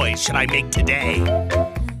strange toys should I make today?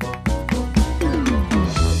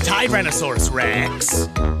 Tyrannosaurus Rex.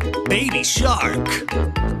 Baby shark.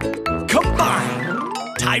 Combine.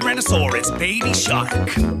 Tyrannosaurus baby shark.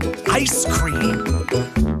 Ice cream.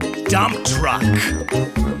 Dump truck.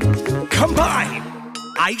 Combine.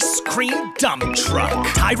 Ice cream dump truck.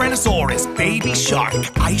 Tyrannosaurus baby shark.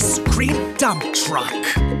 Ice cream dump truck.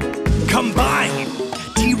 Combine.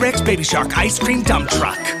 T-Rex baby shark. Ice cream dump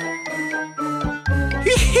truck.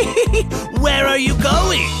 Where are you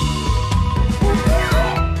going?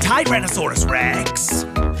 Tyrannosaurus Rex.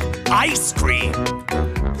 Ice cream.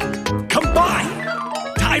 Combine.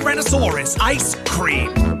 Tyrannosaurus ice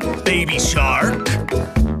cream. Baby shark.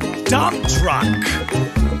 Dump truck.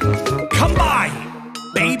 Combine.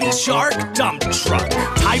 Baby shark dump truck.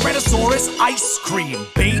 Tyrannosaurus ice cream.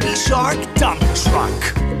 Baby shark dump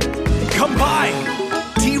truck. Combine.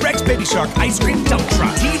 T-Rex baby shark ice cream dump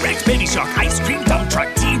truck. T-Rex baby shark ice cream dump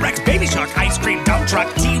truck. T-Rex baby shark ice cream dump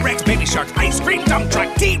truck. T-Rex baby shark ice cream dump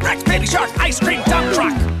truck. T-Rex baby shark ice cream dump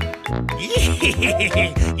truck.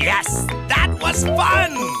 Yes, that was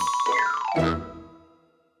fun.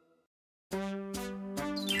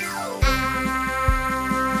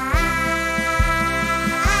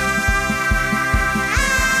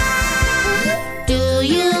 Do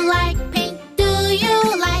you like pink? Do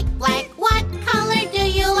you like black? What color do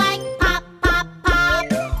you like? Pop, pop, pop.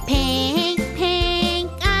 Pink,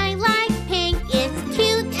 pink. I like pink. It's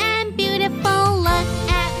cute and beautiful. Look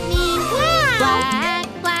at me. Wow. Black,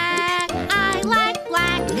 black. I like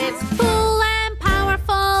black. It's cool and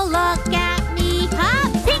powerful. Look at me. Huh?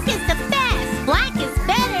 Pink is the best. Black is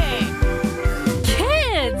better.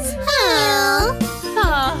 Kids! Huh?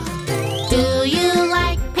 Oh, Do you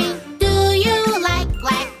like pink? Do you like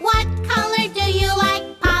black? What color do you like?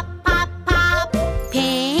 Pop, pop, pop.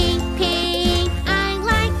 Pink, pink. I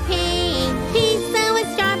like pink. Pizza with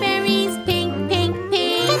strawberries. Pink, pink,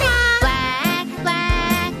 pink. Black,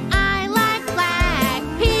 black. I like black.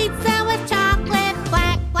 Pizza with chocolate.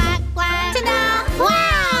 Black, black, black. Ta-da!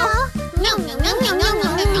 Wow! Nom, nom, nom, nom, nom,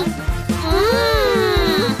 nom, nom.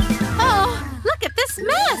 oh, look at this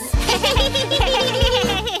mess!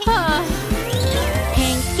 Oh,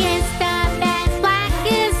 Pink is the best, black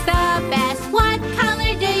is the best. What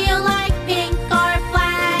color do you like, pink or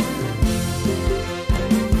black?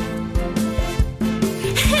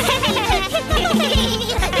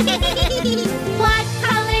 What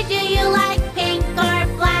color do you like, pink or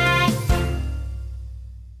black?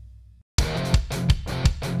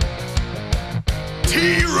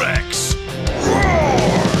 T-Rex!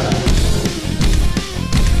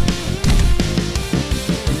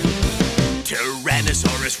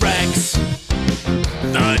 Tyrannosaurus Rex.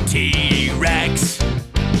 The T-Rex.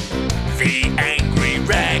 The Angry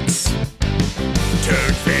Rex.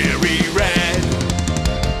 Turned very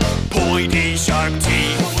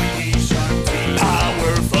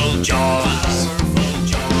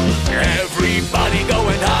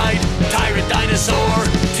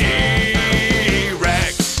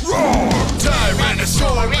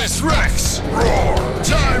Rex! Roar!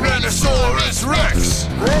 Tyrannosaurus Rex!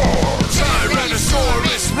 Roar!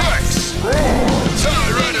 Tyrannosaurus Rex! Roar!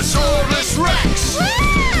 Tyrannosaurus Rex!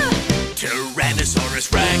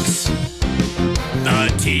 Tyrannosaurus Rex,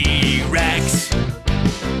 the T-Rex,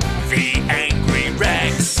 the angry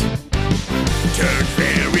Rex, turned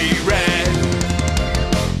very red.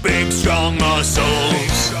 Big strong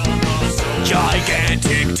muscles,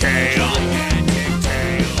 gigantic tail.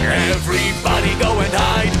 Everybody go and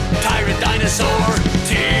hide. Tyrant dinosaur,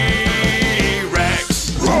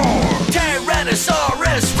 T-Rex. Roar!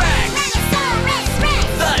 Tyrannosaurus Rex. Tyrannosaurus Rex!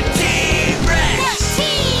 The T-Rex. The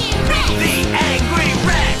T-Rex! The angry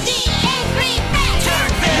Rex. The angry Rex!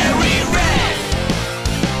 Turned very red.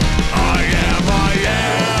 I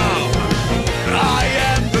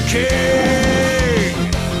am the king.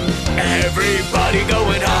 Everybody go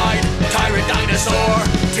and hide. Tyrant dinosaur,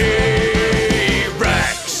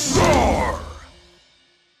 T-Rex. Roar!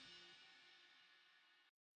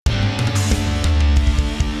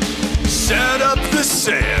 Set up the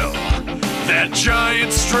sail, that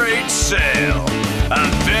giant straight sail.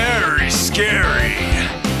 I'm very scary,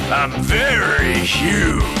 I'm very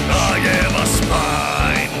huge. I am a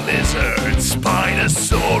spine lizard,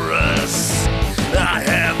 Spinosaurus. I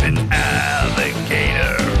have an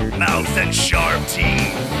alligator, mouth and sharp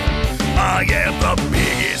teeth. I am the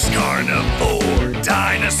biggest carnivore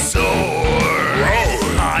dinosaur.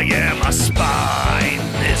 I am a spine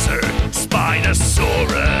lizard,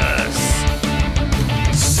 Spinosaurus.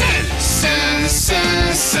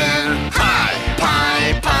 Sin, pie,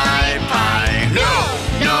 pie, pie, pie. No,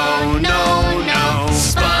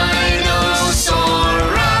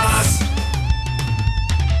 Spinosaurus.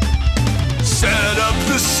 Set up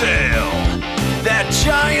the sail, that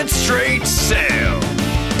giant straight sail.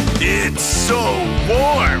 It's so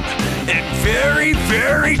warm and very,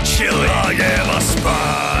 very chilly. I am a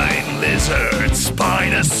spine lizard,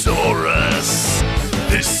 Spinosaurus.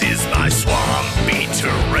 This is my swampy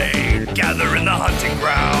terrain. Gather in the hunting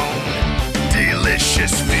ground.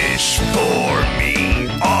 Delicious fish for me,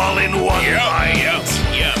 all in one bite.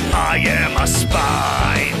 I am a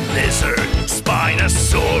spine lizard,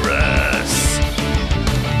 Spinosaurus.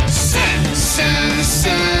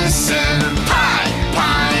 Sin, pie,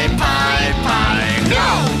 pie, pie, pie.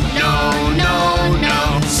 No,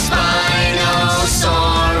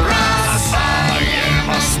 Spinosaurus. I am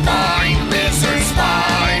a spine lizard,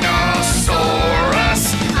 Spinosaurus.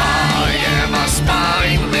 I am a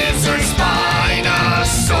spine lizard,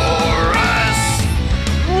 Spinosaurus.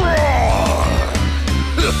 Roar!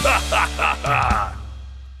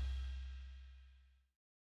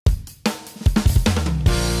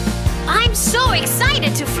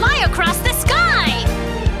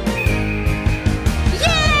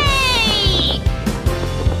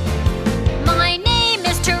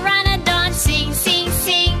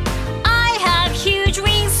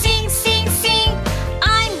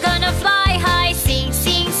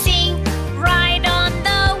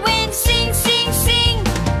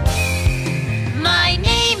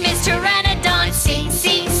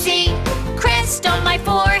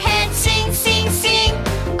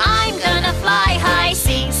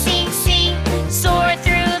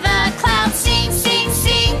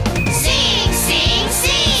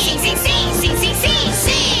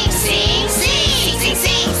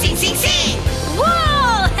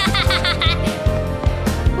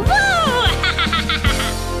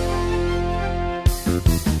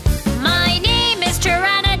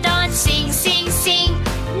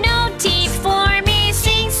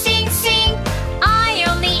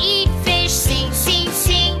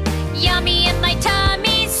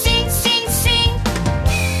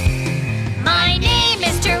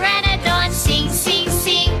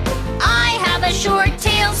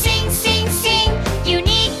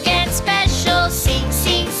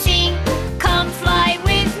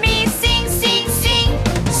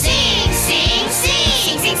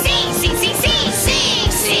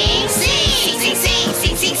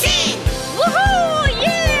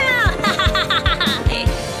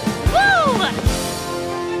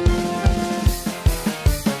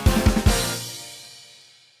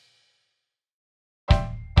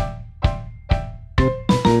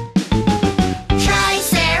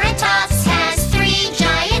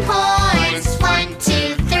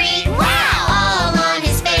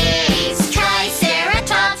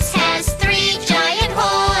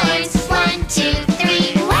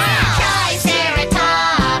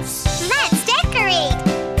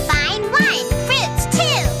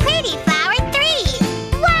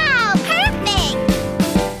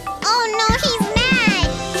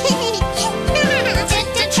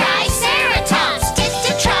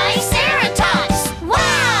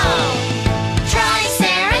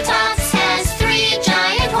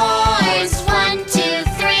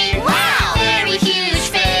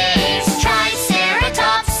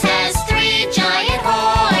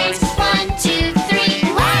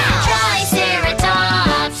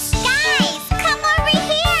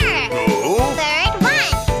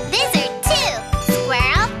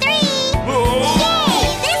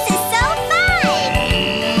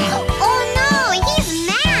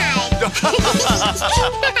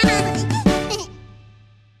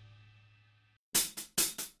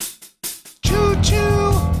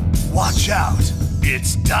 Choo-choo! Watch out!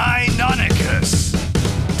 It's Deinonychus!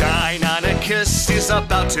 Deinonychus is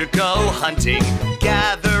about to go hunting.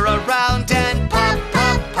 Gather around and pop,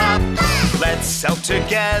 pop, pop. Let's help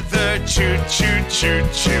together. Choo, choo, choo,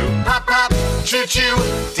 choo. Pop, pop, choo, choo.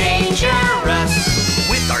 Dangerous.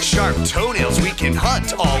 With our sharp toenails, we can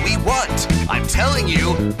hunt all we want. I'm telling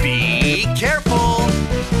you, be careful.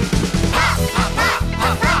 Pop, pop, pop,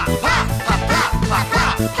 pop, pop, pop, pop, pop, pop, pop,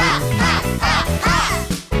 pop, pop, pop.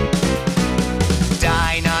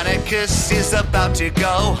 Deinonychus is about to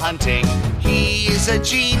go hunting. He is a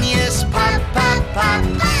genius, pop, pop, pop.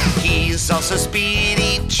 He's also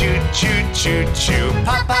speedy, choo, choo, choo, choo.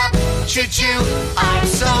 Pop, pop, choo, choo, I'm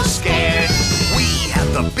so scared. We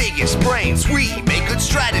have the biggest brains, we make good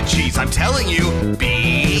strategies. I'm telling you,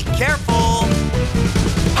 be careful.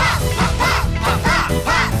 Pop, pop, pop, pop, pop, pop,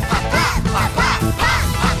 pop, pop, pop, pop, pop,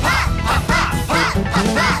 pop, pop, pop, pop, pop,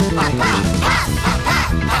 pop, pop, pop.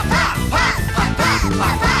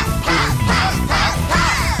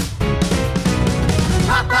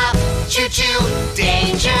 Pop, pop, choo-choo,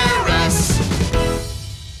 dangerous.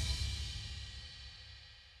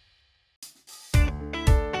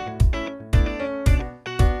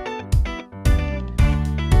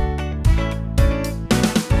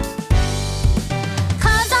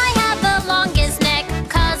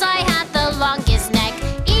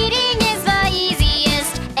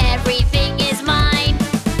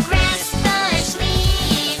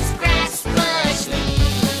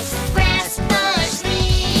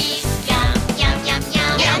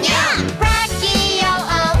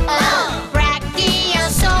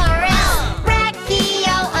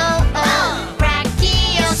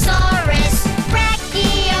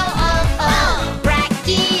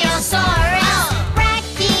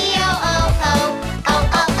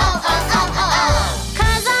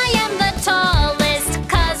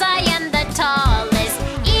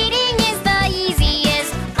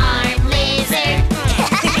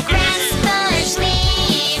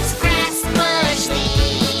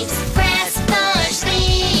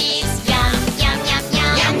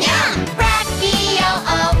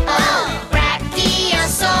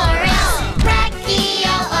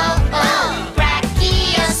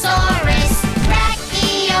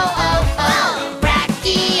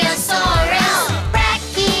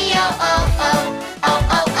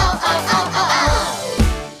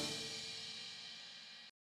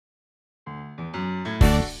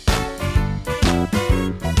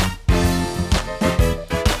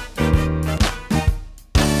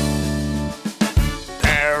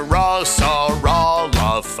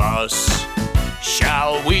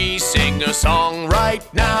 Shall we sing a song right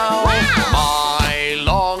now? Wow! I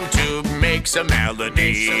long to make some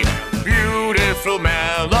melody, beautiful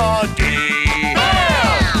melody.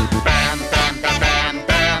 Bam! Bam, bam, bam, bam,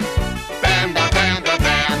 bam. Bam, bam, bam, bam,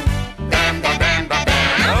 bam. Bam, bam, bam, bam,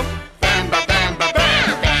 bam. Bam, bam, bam, bam,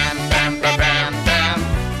 bam. Bam, bam, bam, bam, bam.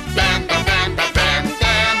 Bam, bam, bam, bam, bam.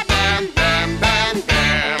 Bam, bam, bam, bam,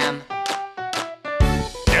 bam.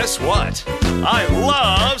 Guess what? I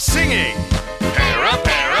love singing.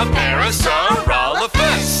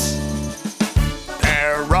 Parasaurolophus.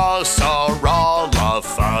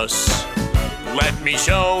 Parasaurolophus. Let me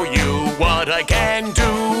show you what I can do.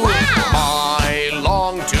 Wow! I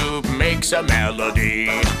long to make some melody,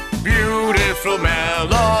 beautiful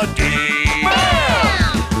melody.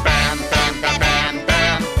 Bam! Bam, bam, bam, bam,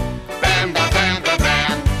 bam. Bam, bam, bam, bam,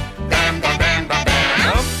 bam. Bam, bam, bam, bam, bam. Bam,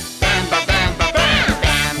 bam, bam, bam, bam.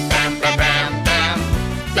 Bam, bam, bam, bam, bam.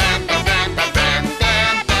 Bam, bam, bam, bam, bam.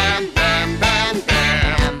 Bam, bam, bam, bam,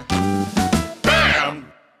 bam. Bam!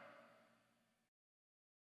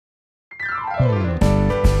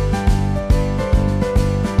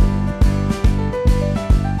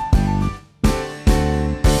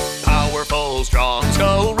 Powerful, strong,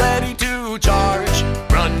 so ready to charge.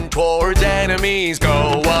 Run towards enemies,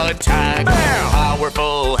 go attack. Bam!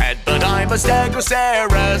 Powerful head, but I'm a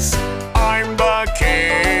stegosaurus. I'm the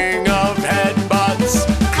king of headbutts.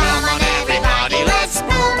 Come on everybody, let's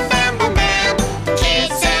boom bam boom bam.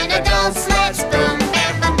 Kids and adults, let's boom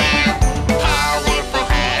bam boom bam. Powerful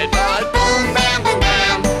headbutt, boom, bam, boom,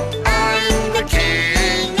 bam. I'm the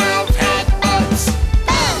king of headbutts.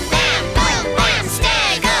 Boom bam boom bam,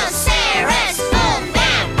 Stegosaurus. Boom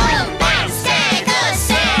bam boom bam,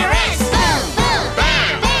 Stegosaurus. Boom boom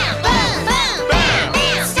Bam! bam boom boom Bam!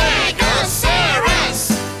 bam,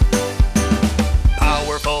 Stegosaurus.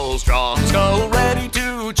 Powerful, strong, so ready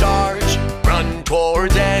to charge. Run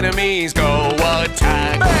towards enemies, go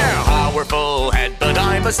attack. Bam! Powerful head, but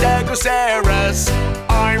I'm a stegosaurus.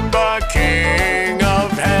 I'm the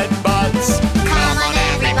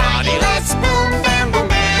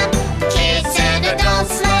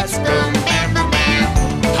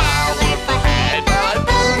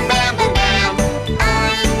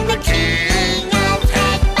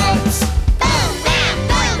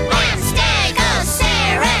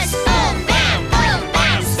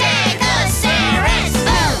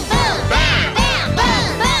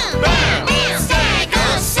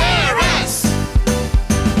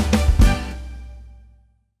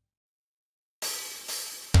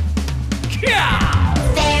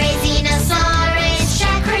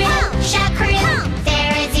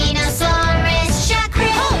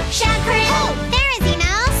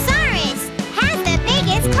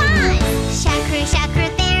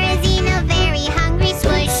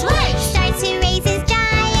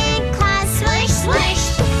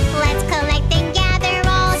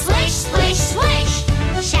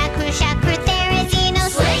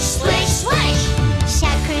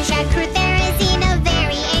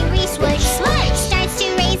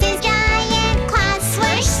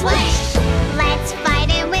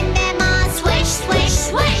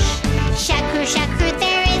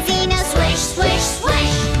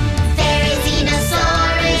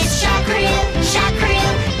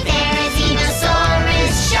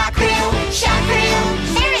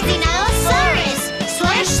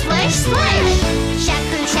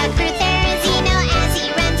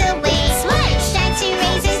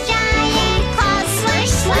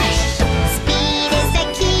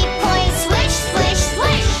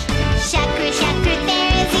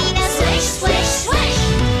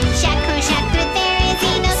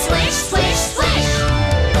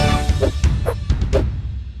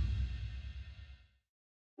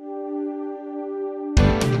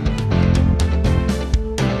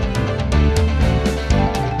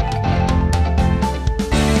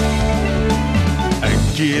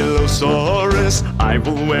Ankylosaurus. I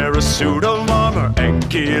will wear a suit of armor.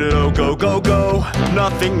 Ankylo, go, go, go.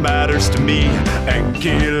 Nothing matters to me.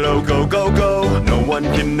 Ankylo, go, go, go. No one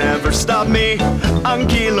can ever stop me.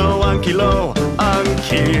 Ankylo, ankylo,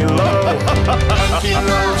 ankylo.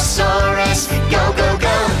 Ankylosaurus, go, go,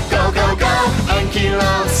 go, go, go, go.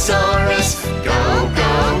 Ankylosaurus, go,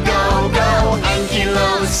 go, go, go.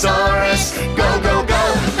 Ankylosaurus, go, go,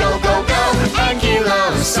 go, go, go, go.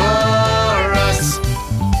 Ankylosaurus.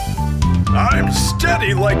 I'm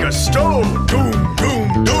steady like a stone. Doom,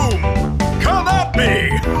 doom, doom. Come at me.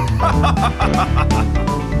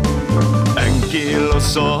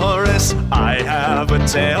 Ankylosaurus, I have a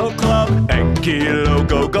tail club. Ankylo,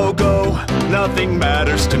 go, go, go. Nothing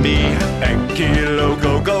matters to me. Ankylo,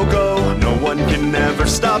 go, go, go. No one can ever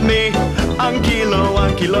stop me. Ankylo,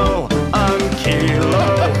 ankylo, ankylo.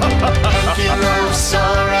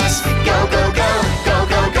 Ankylosaurus, go, go, go, go,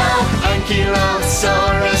 go, go.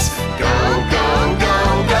 Ankylosaurus, go, go, go,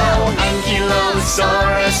 go.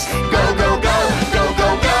 Ankylosaurus, go, go, go, go, go,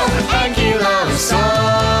 go.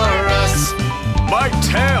 Ankylosaurus. My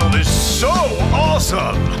tail is so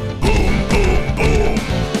awesome! Boom, boom, boom!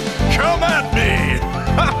 Come at me!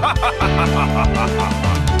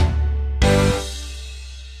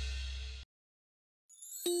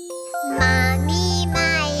 Mommy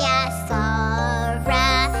Maya-Sora,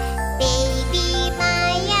 baby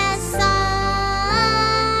Maya-Sora.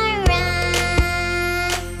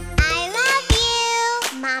 I love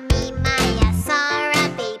you, Mommy Maya-Sora,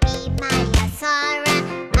 baby Maya-Sora.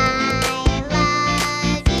 I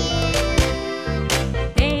love you.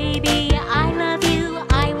 Baby, I love you.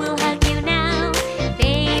 I will hug you now.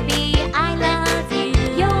 Baby, I love you.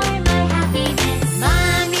 You're my happiness.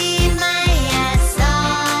 Mommy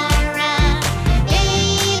Maya-Sora,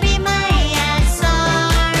 baby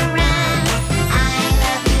Maya-Sora. I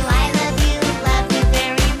love you, I love you, love you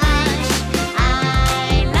very much. I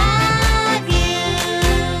love you.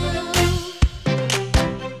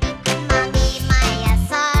 Mommy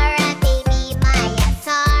Maya-Sora, baby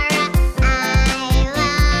Maya-Sora. I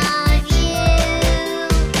love you.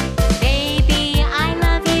 Baby, I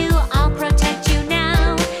love you. I'll protect you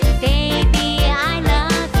now. Baby, I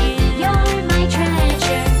love you. You're my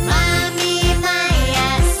treasure. Mommy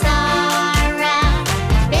Maya-Sora,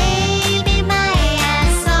 baby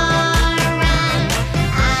Maya-Sora.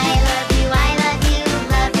 I love you, I love you,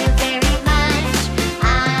 love you very much. I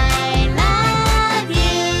love you.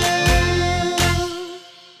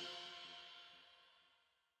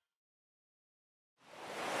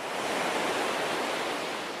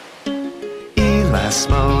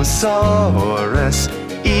 Elasmosaurus.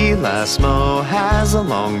 Elasmo has a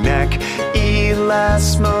long neck.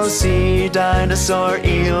 Elasmo, sea dinosaur.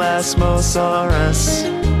 Elasmosaurus.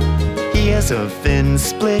 He has a fin,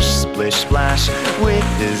 splish, splish, splash. With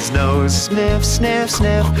his nose, sniff, sniff,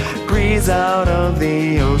 sniff. Breathes out of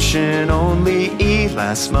the ocean. Only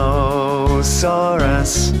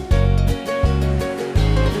Elasmosaurus.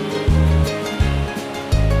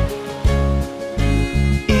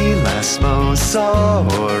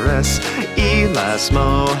 Elasmosaurus.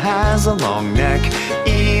 Elasmo has a long neck.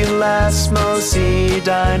 Elasmo, sea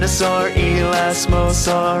dinosaur.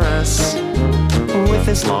 Elasmosaurus. With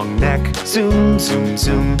his long neck, zoom, zoom,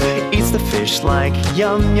 zoom. Eats the fish like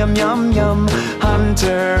yum, yum, yum, yum.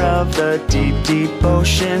 Hunter of the deep, deep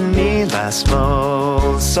ocean.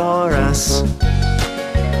 Elasmosaurus.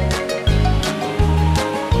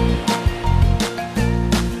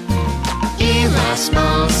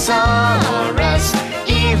 Elasmosaurus.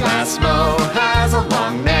 Elasmo has a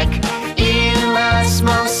long neck.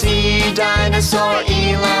 Elasmo, sea dinosaur.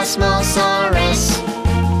 Elasmosaurus.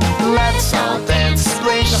 Let's all dance,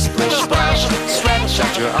 splish, splish, splash. Stretch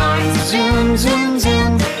out your arms, zoom, zoom,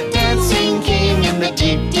 zoom. Dancing king in the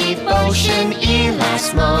deep, deep ocean.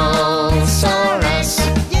 Elasmosaurus.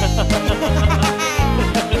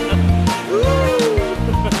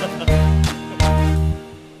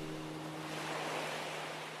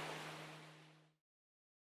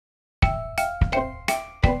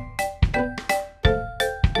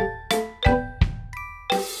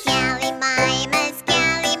 Gallimimus,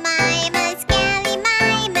 Gallimimus,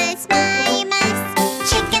 Gallimimus, Mimus.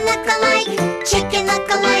 Chicken look alike, chicken look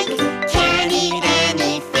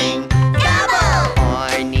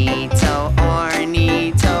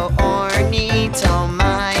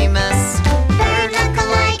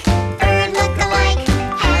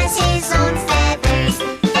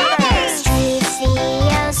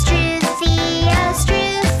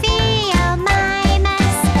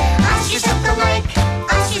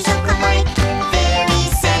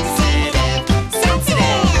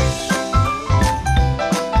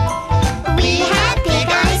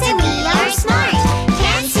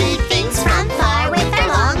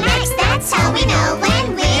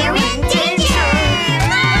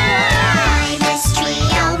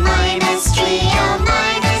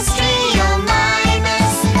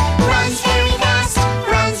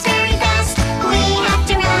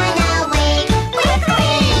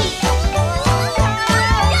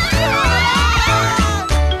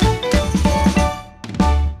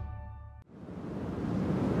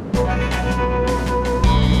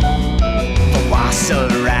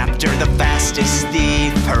Velociraptor, the fastest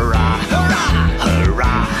thief. Hurrah! Hurrah!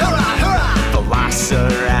 Hurrah! Hurrah! Hurrah!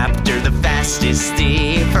 Velociraptor, the fastest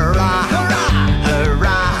thief. Hurrah! Hurrah!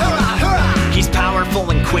 Hurrah! Hurrah! Hurrah! He's powerful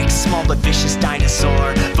and quick, small but vicious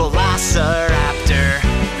dinosaur. Velociraptor.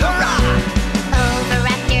 Hurrah!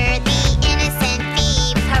 Oviraptor, the innocent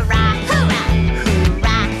thief. Hurrah, hurrah,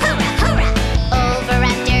 hurrah, hurrah, hurrah.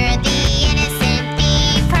 Oviraptor, the innocent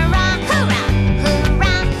thief. Hurrah, hurrah,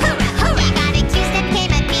 hurrah, hurrah, hurrah. He got accused and became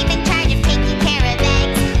a thief in charge of taking care of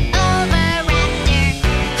eggs. Oviraptor,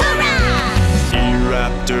 hurrah!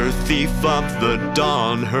 E-raptor, thief of the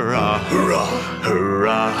dawn. Hurrah! Hurrah!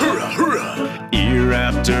 Hurrah! Hurrah! Hurrah!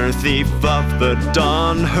 E-raptor, thief of the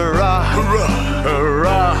dawn. Hurrah! Hurrah!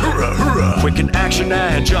 Hurrah! Hurrah! Hurrah! Quick in action,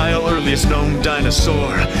 agile, earliest known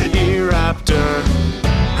dinosaur. E-raptor.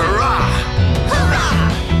 Hurrah! Hurrah!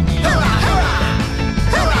 Hurrah, hurrah!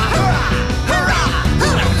 Hurrah, hurrah! Hurrah!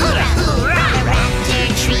 Hurrah, hurrah, hurrah! The raptor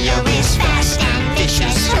trio is fast and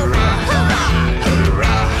vicious. Hurrah! Hurrah!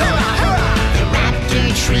 Hurrah! Hurrah, hurrah! The raptor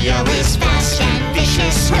trio is fast and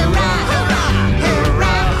vicious. Hurrah! Hurrah!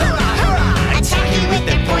 Hurrah! Hurrah, hurrah! Attack you with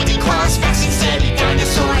their pointy claws, fast and steady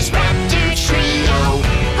dinosaurs. Raptor trio.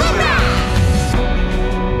 Hurrah!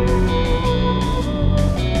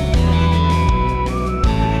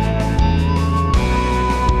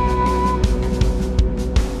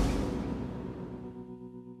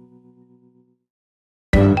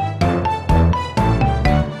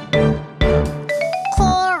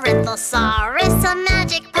 Corythosaurus, a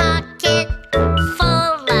magic pocket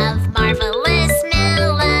full of marvelous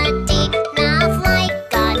melody. Mouth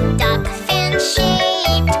like a duck,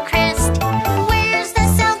 fin-shaped crest. Where's the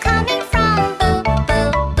sound coming from? Boo,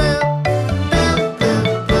 boo, boo. Boo, boo, boo.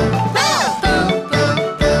 Boo, boo, boo,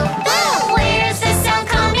 boo, boo. Where's the sound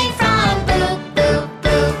coming from? Boo, boo,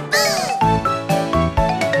 boo, boo.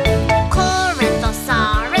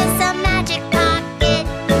 Corythosaurus, a magic pocket.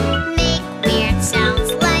 Make weird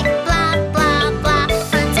sounds like blah, blah, blah.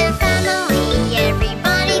 Friends and family,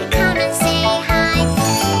 everybody come and say hi.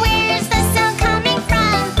 Where's the sound coming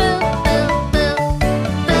from? Boo, boo, boo.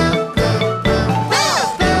 Boo, boo, boo. Boo,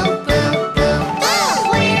 boo, boo, boo,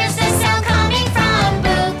 boo. Where's the sound coming from?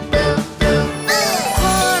 Boo, boo, boo, boo.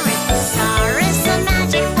 Corythosaurus, a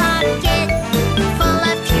magic pocket full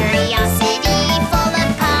of curiosity, full of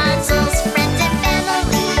puzzles. Friends and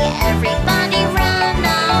family, everybody run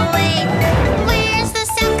away. Where's the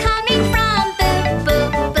sound coming from?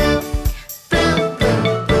 Boo, boo, boo. Boo, boo, boo.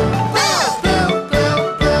 Boo, boo, boo, boo,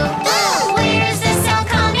 boo. Where's the sound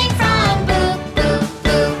coming from? Boo, boo,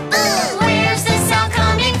 boo, boo. Where's the sound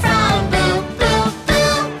coming from? Boo, boo,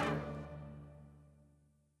 boo.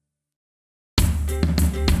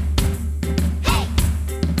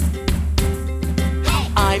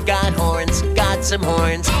 I've got horns, got some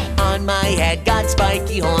horns. On my head, got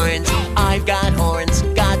spiky horns. I've got horns,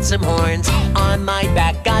 got some horns. On my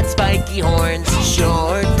back, got spiky horns.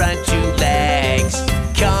 Short front two legs,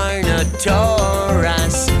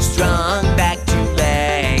 Carnotaurus. Strong back two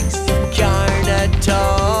legs,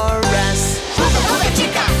 Carnotaurus. Hooga hooga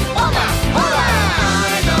chicka, hola, hola.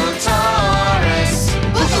 Carnotaurus.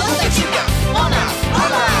 Hooga hooga chicka, hola,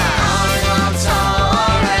 hola.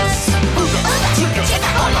 Carnotaurus. Hooga hooga chicka, chicka,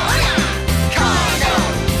 hola, hola.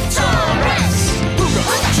 Carnotaurus. Hooga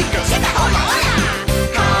hooga chicka, chicka, hola, hola.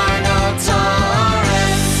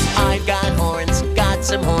 Carnotaurus. I've got horns, got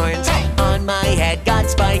some horns. On my head, got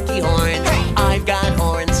spiky horns. I've got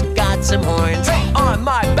horns, got some horns. On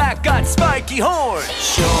my back, got spiky horns.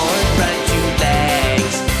 Short front two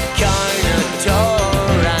legs,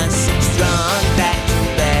 Carnotaurus. Strong back two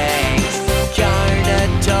legs,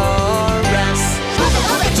 Carnotaurus. Hooga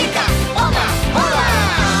hooga chicka, hola, hola.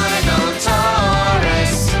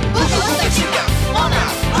 Carnotaurus. Hooga hooga chicka, hola,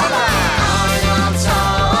 hola.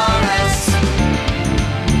 Carnotaurus.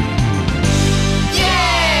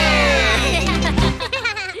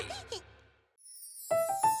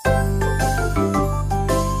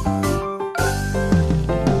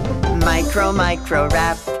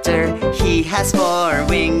 Microraptor, he has 4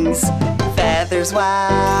 wings. Feathers,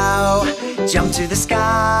 wow, jump to the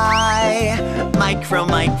sky.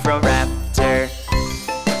 Microraptor.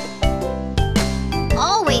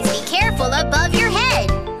 Always be careful above your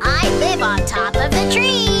head. I live on top of the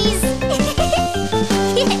trees.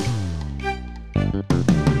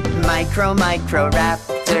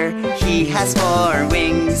 Microraptor, he has 4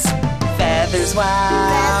 wings. Feathers,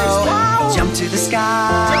 wow, jump to the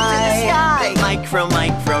sky.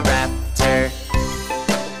 Microraptor.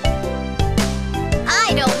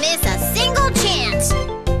 I don't miss a single chance.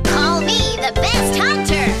 Call me the best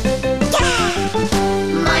hunter. Yeah!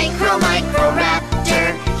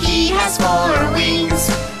 Microraptor, he has 4 wings.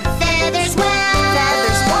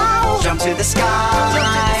 the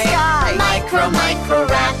sky.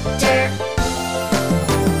 Micro-raptor.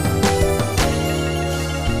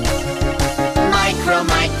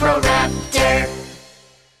 Micro-raptor.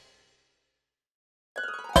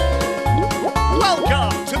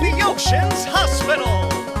 Welcome to the Ocean's Hospital.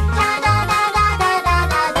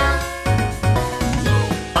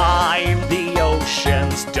 I'm the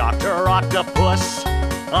ocean's Dr. Octopus.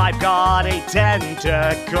 I've got 8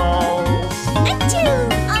 tentacles. Achoo!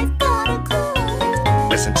 I've got a cold.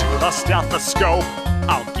 Listen to the stethoscope.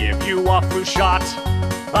 I'll give you a flu shot.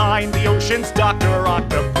 I'm the ocean's Dr.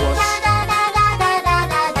 Octopus.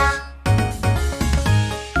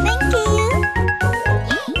 Thank you.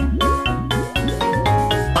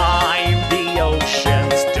 I'm the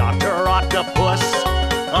ocean's Dr. Octopus.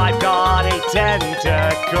 I've got 8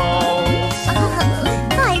 tentacles.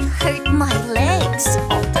 I've hurt my legs.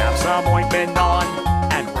 I'll dab some ointment on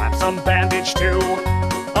and wrap some bandage too.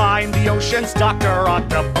 I'm the ocean's Dr.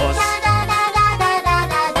 Octopus.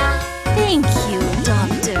 Thank you,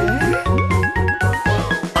 Doctor.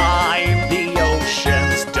 I'm the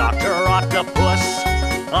ocean's Dr. Octopus.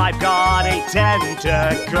 I've got 8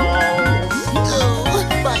 tentacles. Oh,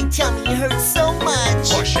 my tummy hurts so much.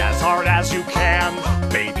 Push as hard as you can.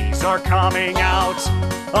 Babies are coming out.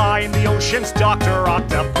 I'm the ocean's Dr.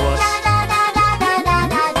 Octopus.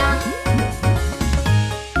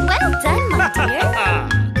 Well done, my dear.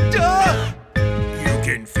 Duh! You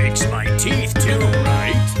can fix my teeth too,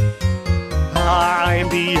 right? I'm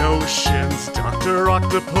the ocean's Dr.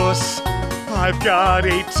 Octopus. I've got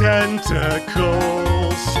 8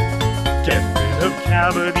 tentacles. Get rid of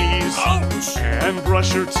cavities Ouch! and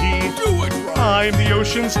brush your teeth. Do it right! I'm the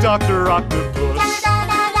ocean's Dr. Octopus.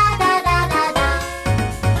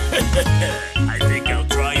 I think I'll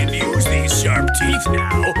try and use these sharp teeth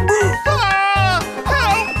now. Help me!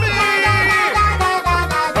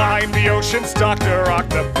 I'm the ocean's Dr.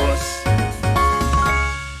 Octopus.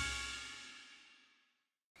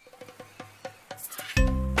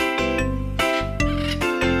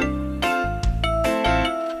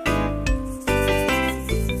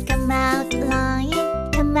 Come out,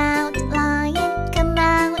 lion, come out, lion, come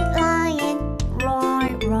out, lion. Roar,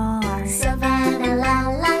 roar. Savannah la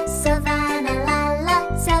la, Savannah la la,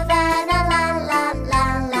 Savannah la la la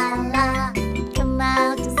la la. Come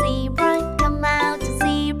out, zebra, come out,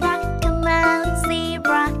 zebra, come out,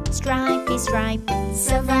 zebra. Stripey, stripey.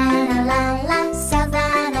 Savannah la la,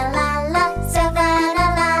 Savannah la la, Savannah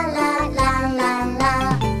la la la la la.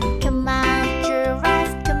 Come out,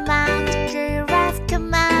 giraffe, come out, giraffe,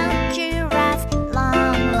 come out, giraffe.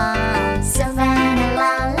 Long, long. Savannah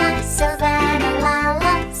la la, Savannah la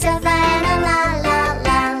la, Savannah la la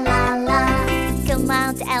la la la. Come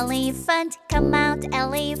out, elephant, come out,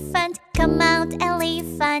 elephant, come out,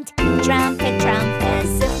 elephant. Trumpet, trumpet.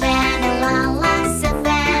 Savannah la la,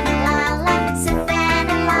 Savannah la la,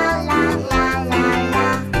 Savannah la la la la la.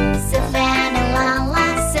 Savannah la la,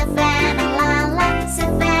 Savannah la la,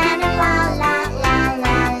 Savannah la la la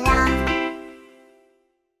la la.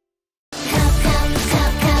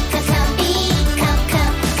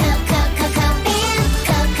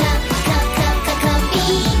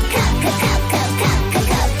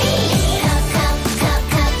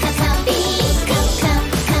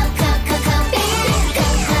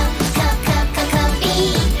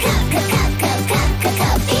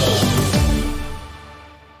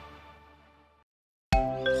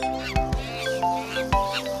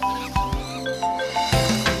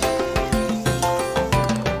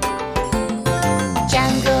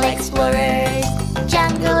 Jungle explorers,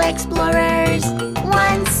 jungle explorers.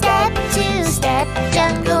 One step, two step,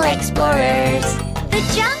 jungle explorers. The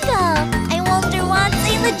jungle! I wonder what's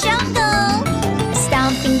in the jungle. A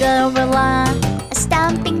stomping gorilla, a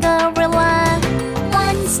stomping gorilla.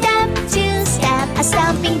 One step, two step, a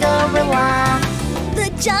stomping gorilla. The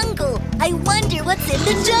jungle. I wonder what's in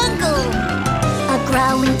the jungle. A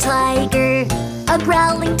growling tiger, a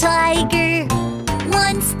growling tiger.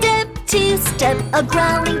 One step, two step, a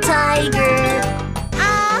growling tiger.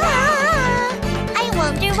 Ah! I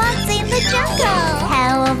wonder what's in the jungle.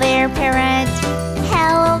 Hello there, parrot.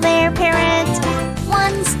 Hello there, parrot.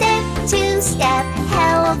 One step, two step.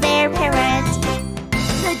 Hello there, parrot.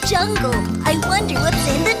 The jungle. I wonder what's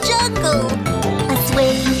in the jungle. A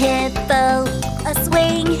swaying hippo. A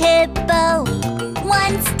swaying hippo.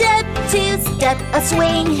 One step, two step, A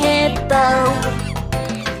swaying hippo.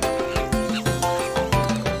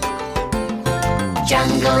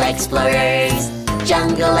 Jungle explorers.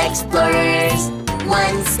 Jungle explorers.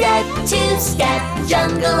 one step, two step,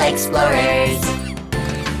 jungle explorers.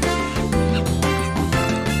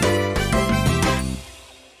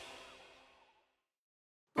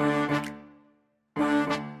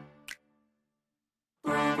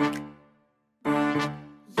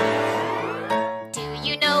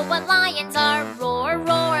 lions are? Roar,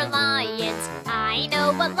 roar, lions. I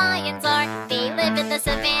know what lions are. They live in the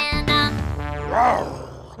savannah.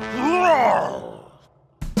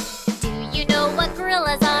 Do you know what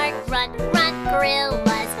gorillas are? Run, run,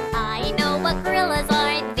 gorillas. I know what gorillas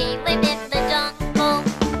are. They live in the jungle.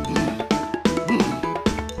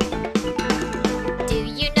 Do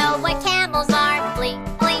you know what camels are? Blink,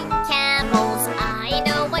 blink, camels. I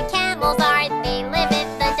know what camels are. They live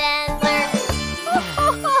in the desert.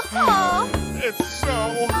 It's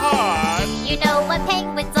so hot. Do you know what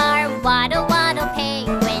penguins are? Waddle, waddle,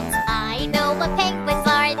 penguins. I know what penguins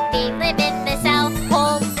are. They live in the South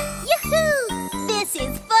Pole. Yoo-hoo! This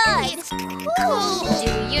is fun! It's cool.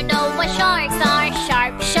 Do you know what sharks are?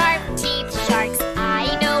 Sharp, sharp teeth sharks. I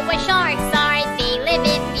know what sharks are. They live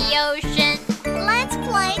in the ocean. Let's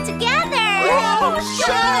play together!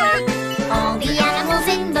 Shark! All the animals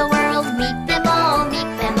in the world, meet them all,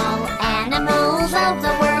 meet them all. Animals of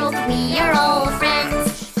the world, we are all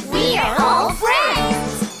friends. We are all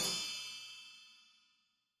friends.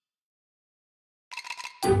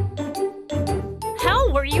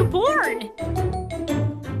 How were you born?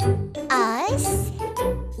 Us?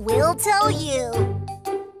 We'll tell you.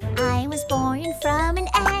 I was born from an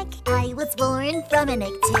egg. I was born from an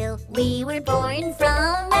egg too. We were born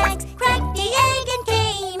from eggs. Cracked the egg and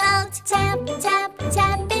came out. Tap, tap,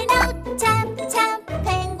 tapping out. Tap, tap,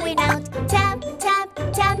 penguin out. Tap, tap,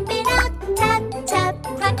 tapping out. Tap, tap,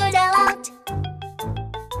 crocodile out.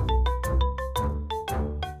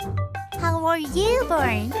 How were you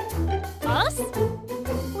born? Us?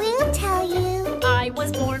 We'll tell you. I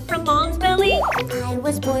was born from Mom's belly. I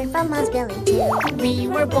was born from Mom's belly too. We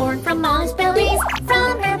were born from Mom's bellies.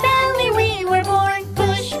 From her belly we were born.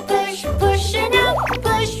 Push, push, pushing out.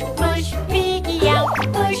 Push, push, piggy out.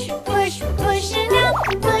 Push, push, pushing out.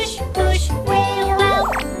 Push, push, whale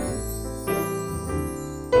out.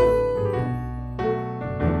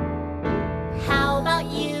 How about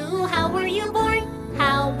you? How were you born?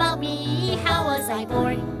 How about me? How was I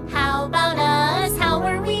born? How about us? How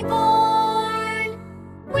were we born?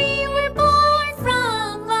 We were born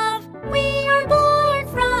from love. We are born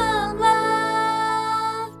from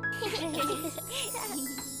love.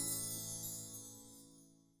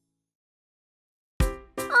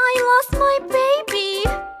 I lost my baby.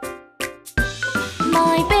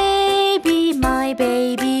 My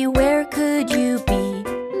baby, where could you be?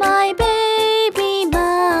 My baby,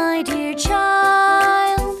 my dear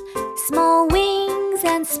child. Small wings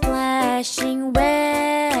and splashing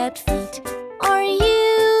wet feet. Are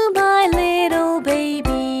you my little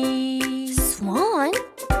baby? Swan?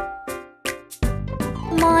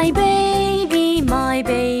 My baby,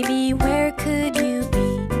 where could you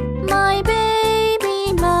be? My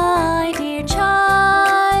baby, my dear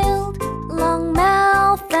child. Long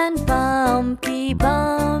mouth and bumpy,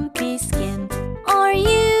 bumpy skin. Are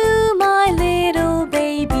you my little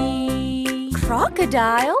baby?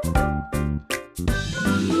 Crocodile?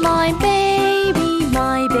 My baby,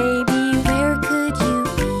 where could you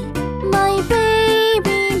be? My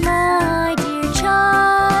baby, my dear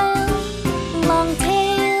child. Long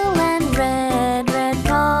tail and red, red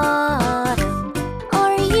bottom.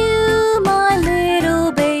 Are you my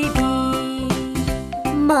little baby?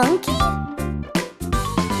 Monkey?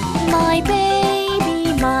 My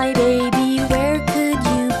baby, where could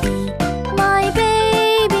you be? My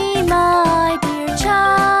baby, my dear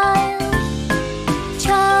child.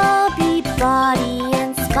 Chubby body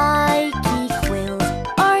and spiky quills.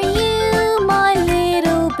 Are you my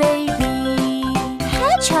little baby?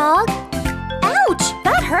 Hedgehog? Ouch,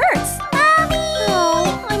 that hurts. Mommy!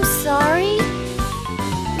 Oh, I'm sorry.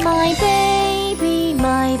 My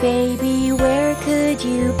baby, where could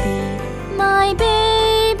you be? My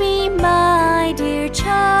baby, my dear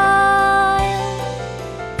child.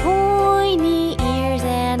 Pointy ears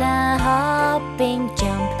and a hopping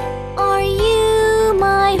jump. Are you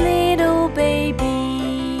my little baby?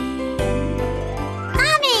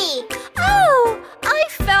 Mommy! Oh, I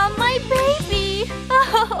found my baby.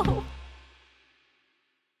 Oh.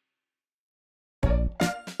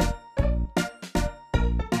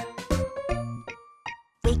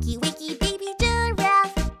 Wakey, wakey, baby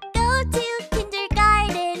giraffe. Go to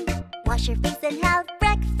kindergarten. Wash your face and have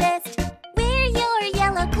breakfast. Wear your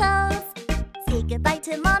yellow clothes. Say goodbye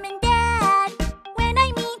to Mom and Dad. When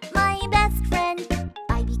I meet my best friend,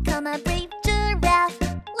 I become a brave giraffe.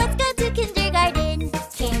 Let's go to kindergarten.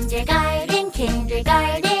 Kindergarten,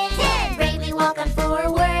 kindergarten. Bravely walk on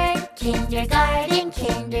forward. Kindergarten,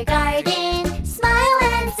 kindergarten. Smile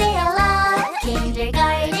and say hello.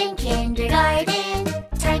 Kindergarten, kindergarten.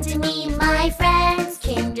 Turn to me, my friends.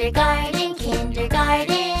 Kindergarten,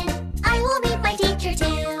 kindergarten. I will meet my teacher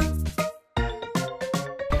too.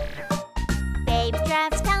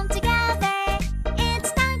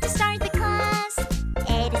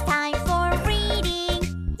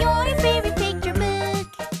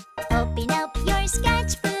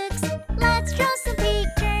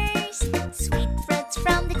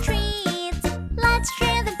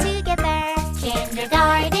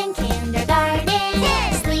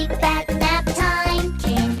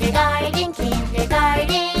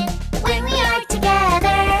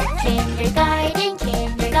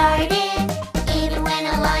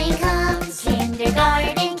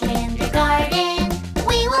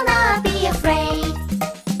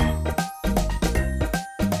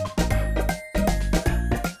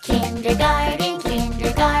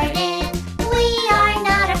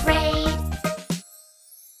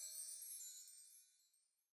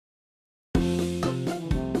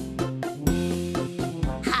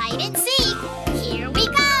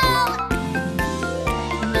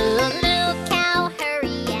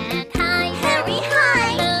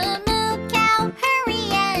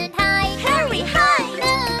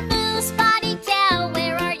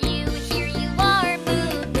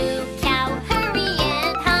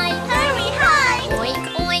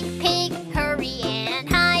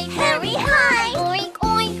 Hurry, hi! Oink,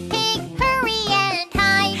 oink, pig, hurry and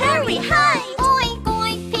hide. Hurry, hi! Oink,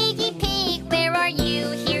 oink, piggy pig, where are you?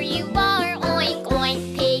 Here you are. Oink,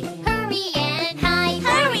 oink, pig, hurry and hide.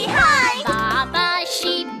 Hurry, hi! Baba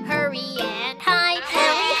sheep, hurry and hide.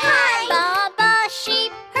 Hurry, hi! Baba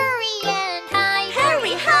sheep, hurry and hide.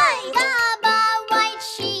 Hurry, hi! Baba white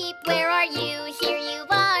sheep, where are you? Here you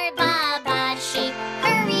are. Baba sheep,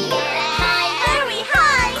 hurry and hide. Hurry,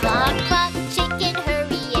 hi! Cluck, cluck, chicken,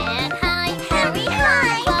 hurry and hide. Hurry,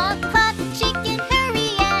 hi! Cluck, cluck, chicken, hurry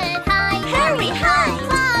and hide. Hurry, hi!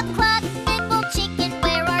 Cluck, cluck, nimble chicken,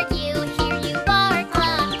 where are you? Here you are.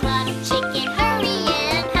 Cluck, cluck, chicken, hurry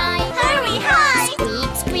and hide. Hurry, hi!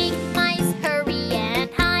 Squeak, squeak, mice, hurry and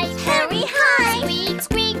hide. Hurry, hi! Squeak,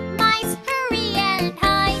 squeak, mice, hurry and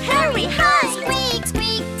hide. Hurry, hi! Squeak,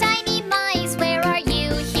 squeak, tiny mice, where are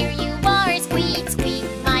you? Here you are. Squeak, squeak,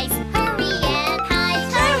 mice, hurry and hide.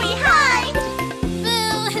 Hurry, hi!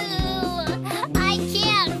 Boo-hoo! I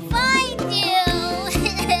can't find you!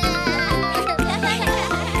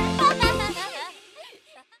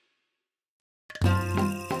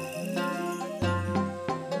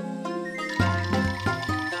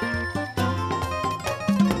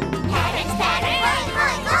 Patterns, pattern, hi,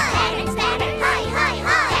 hi, hi! Patterns, pattern, hi, hi,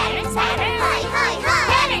 hi! Patterns, pattern, hi, hi, hi!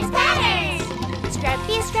 Patterns, patterns!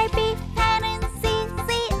 Stripey, stripey, pattern,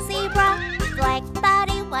 zebra. Black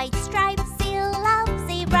body, white stripes, love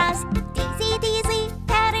zebras. Daisy, daisy,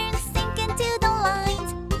 patterns sink into the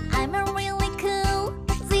lines. I'm a really cool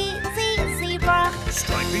zebra.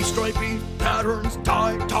 Stripey, stripey, patterns,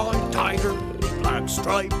 tighter. Black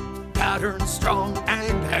stripe, patterns, strong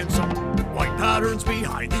and handsome. White patterns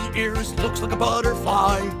behind the ears, looks like a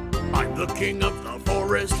butterfly. I'm the king of the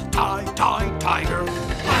forest, tiger.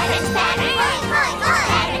 Patterns, pattern, hi, hi, hi!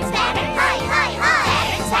 Patterns, pattern, hi, hi, hi!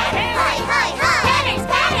 Patterns, pattern, hi, hi, hi! Patterns,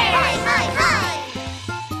 pattern, hi, hi, hi!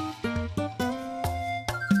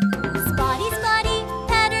 Spotty, spotty,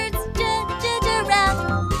 patterns, giraffe.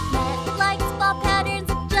 Men like spot patterns,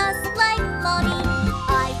 just like Lonnie.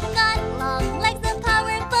 I've got long legs and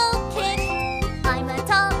powerful kick. I'm a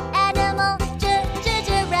tall animal,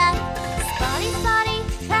 giraffe. Spotty, spotty,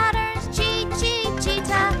 patterns,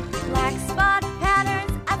 cheetah. Black spot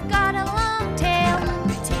patterns, I've got a long tail.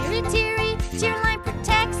 Teary, tear line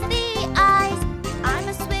protects the eyes. I'm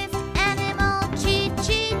a swift animal,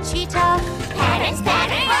 cheetah. Patterns,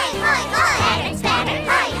 pattern, hi, hi, hi! Patterns, pattern,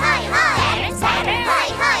 hi, hi, hi! Patterns, pattern, hi,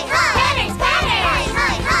 hi, hi! Patterns, pattern, hi,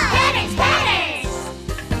 hi, hi! Patterns, patterns!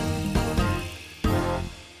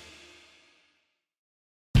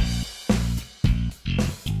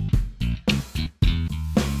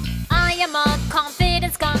 I am a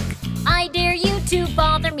confident skunk. I dare you to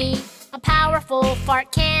bother me. A powerful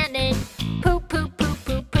fart cannon. Poop, poop, poop,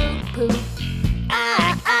 poop, poop, poop.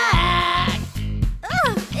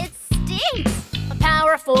 Ugh, it stinks. A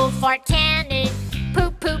powerful fart cannon.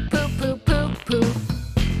 Poop, poop, poop, poop, poop, poop.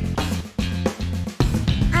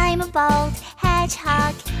 I'm a bold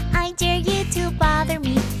hedgehog. I dare you to bother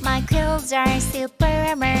me. My quills are super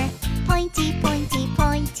armor. Pointy, pointy,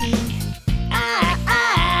 pointy.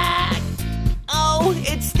 Oh,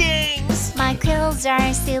 it stings! My quills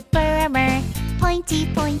are super armor. Pointy,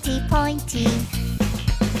 pointy, pointy.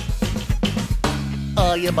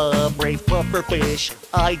 I am a brave puffer fish.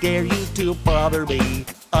 I dare you to bother me.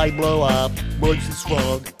 I blow up, nice and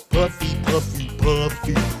strong. Puffy, puffy,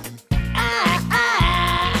 puffy.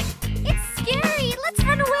 It's scary. Let's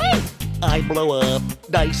run away. I blow up,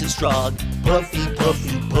 nice and strong. Puffy,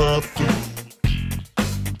 puffy, puffy.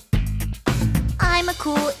 I'm a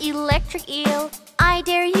cool electric eel. I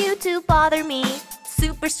dare you to bother me.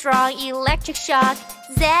 Super strong electric shock.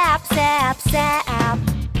 Zap, zap, zap.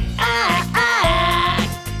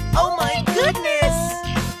 Oh my goodness!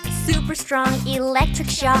 Super strong electric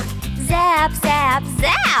shock. Zap, zap,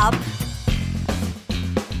 zap.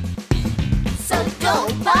 So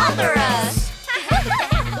don't bother us!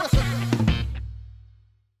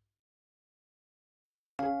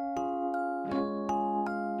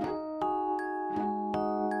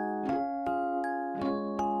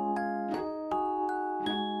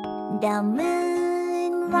 The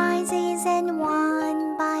moon rises and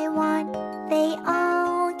one by one they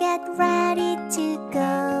all get ready to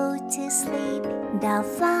go to sleep. The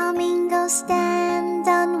flamingos stand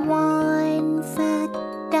on one foot.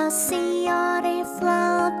 The sea otter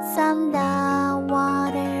floats on the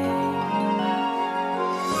water.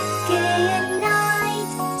 Good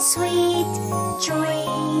night, sweet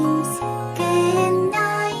dreams. Good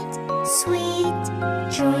night, sweet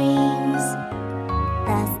dreams.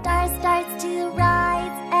 The star starts to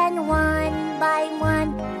rise, and one by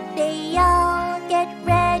one they all get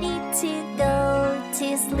ready to go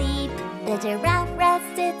to sleep. The giraffe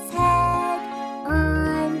rests its head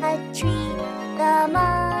on a tree. The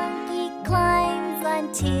monkey climbs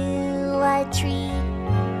onto a tree.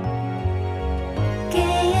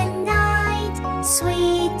 Good night,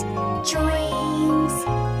 sweet dreams.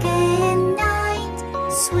 Good night,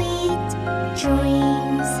 sweet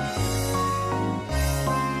dreams.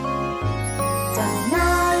 The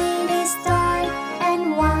night is dark,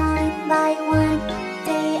 and one by one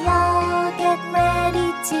they all get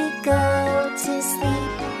ready to go to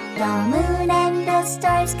sleep. The moon and the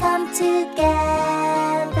stars come together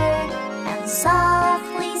and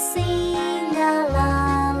softly sing a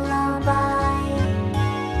lullaby.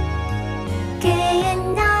 Good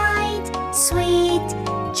night, sweet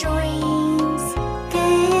dreams.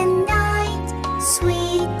 Good night,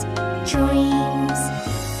 sweet dreams.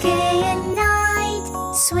 Good night,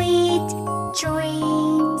 sweet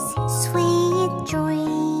dreams. Sweet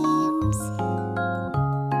dreams.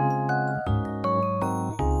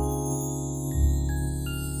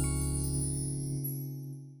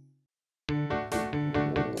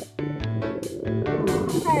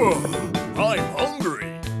 I'm hungry.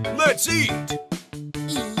 Let's eat.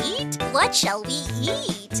 Eat? What shall we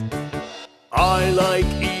eat? I like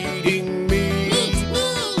eating meat.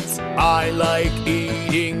 Meat. I like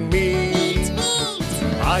eating meat.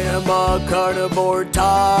 I am a carnivore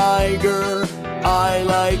tiger. I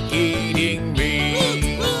like eating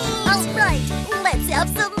meat. All right, let's have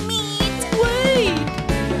some meat. Wait!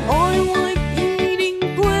 I like eating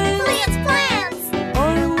plants. Plants.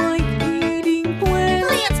 I like eating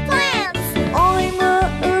plants. Plants. I'm a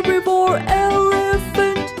herbivore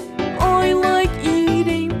elephant. I like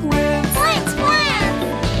eating plants. Plants.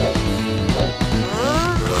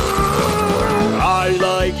 I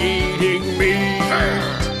like eating meat.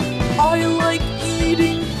 I like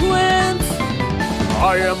eating plants.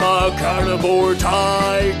 I am a carnivore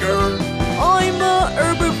tiger. I'm a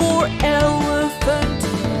herbivore elephant.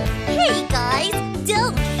 Hey guys,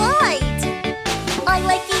 don't fight. I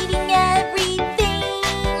like eating everything.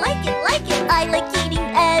 Like it. I like eating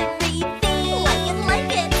everything.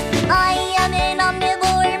 Like it. I am an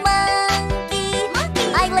omnivore monkey.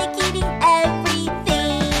 I like eating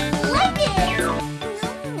everything. Like it.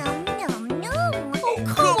 Nom. Oh,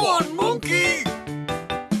 come on, monkey.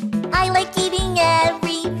 I like eating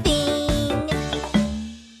everything.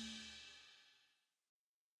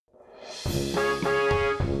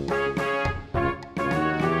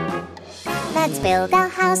 Let's build a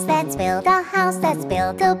house, let's build a house, let's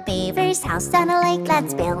build a beaver's house on a lake.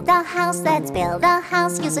 Let's build a house, let's build a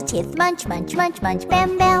house. Use a teeth, munch, munch, munch, munch,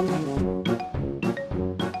 bam, bam.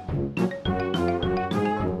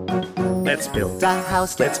 Let's build a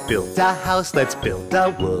house, let's build a house, let's build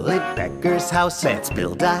a woodpecker's house. Let's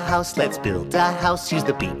build a house, let's build a house. Use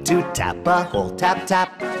the beat to tap a hole, tap, tap.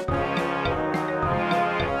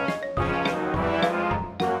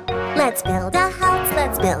 Let's build a house,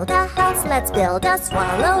 let's build a house, let's build a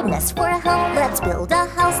swallow nest for a home. Let's build a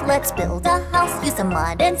house, let's build a house. Use some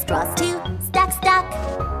mud and straws to stack, stack.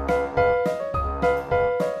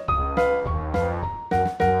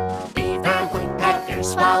 Beaver, woodpecker,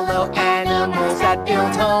 swallow, animals that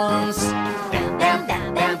build homes. Bam, bam,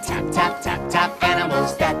 bam, bam, tap, tap, tap, tap,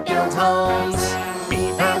 animals that build homes.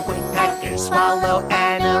 Beaver, woodpecker, swallow,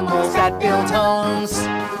 animals that build homes.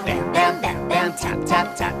 Bam, bam, bam, bam, tap,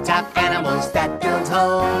 tap, tap, tap, animals that build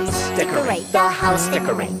homes. Decorate the house,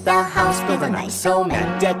 Decorate the house, build a nice home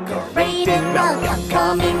and decorate it. Welcome,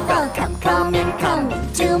 come in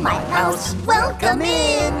to my house. Welcome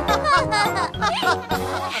in.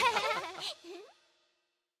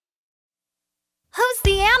 Who's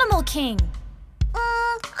the animal king?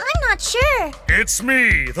 I'm not sure. It's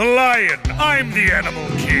me, the lion. I'm the animal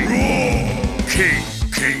king. King,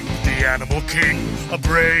 the animal king. A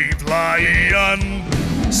brave lion.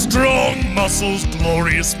 Strong muscles,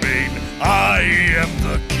 glorious mane. I am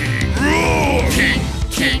the king.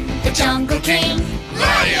 King, the jungle king.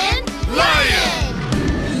 Lion.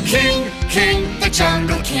 King, the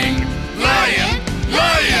jungle king. Lion.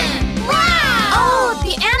 Wow! Oh,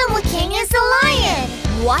 the animal king is the lion.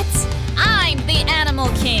 What? I'm the animal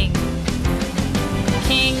king.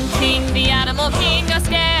 King, the animal king, a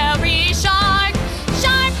scary shark.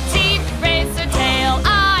 Sharp teeth, razor tail,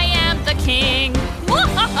 I am the king.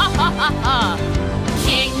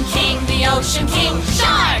 King, the ocean king.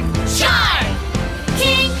 Shark.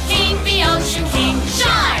 King, the ocean king.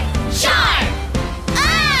 Shark.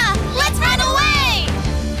 Ah! Let's run away!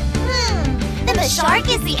 Then the shark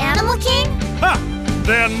is the animal king? Ha!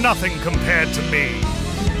 They're nothing compared to me.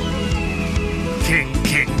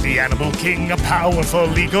 King, the animal king, a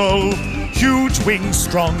powerful eagle. Huge wings,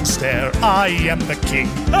 strong stare, I am the king.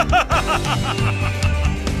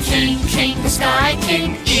 King, king, the sky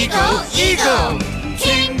king, eagle, eagle.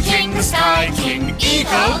 King, king, the sky king,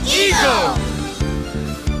 eagle, eagle.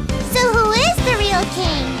 So who is the real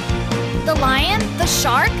king? The lion, the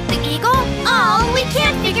shark, the eagle? Oh, we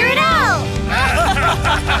can't figure it out!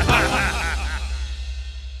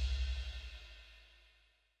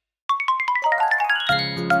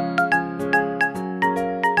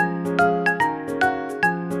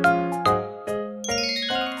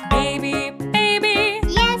 Baby, baby.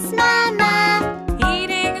 Yes, Mama.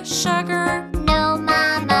 Eating sugar. No,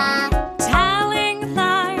 Mama. Telling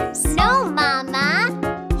lies. No, Mama.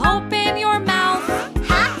 Open your mouth.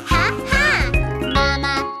 Ha, ha, ha.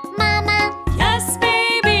 Mama, Mama. Yes,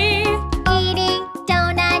 baby. Eating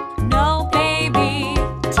donut. No, baby.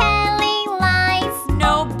 Telling lies.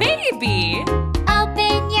 No, baby.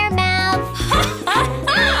 Open your mouth. Ha, ha,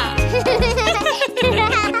 ha.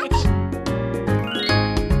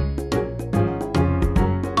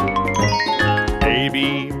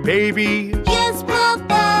 Baby, baby, Yes,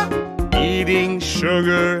 Papa. eating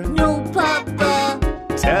sugar, No, Papa.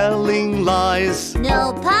 telling lies.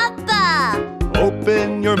 No, Papa.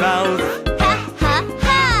 Open your mouth. Ha, ha,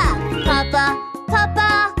 ha. Papa,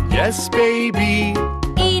 Papa. Yes, baby.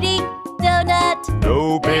 Eating donut.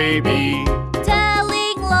 No, baby.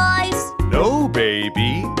 Telling lies. No,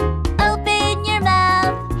 baby. Open your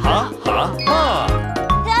mouth. Ha, ha, ha.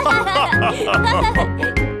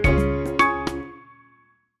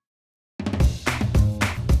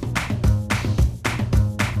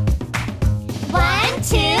 1,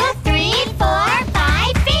 2, 3, 4,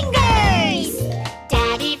 5 fingers.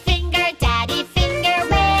 Daddy finger,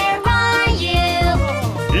 where are you?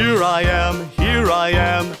 Here I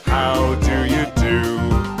am, how do you do?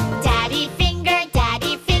 Daddy finger,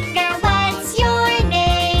 what's your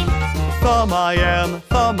name? Thumb I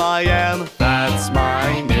am, that's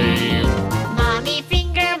my name. Mommy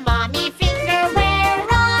finger, where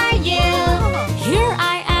are you? Here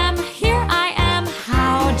I am.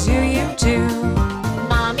 How do you do?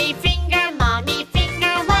 Mommy finger,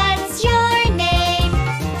 what's your name?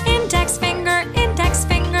 Index finger,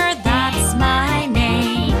 that's my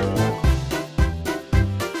name.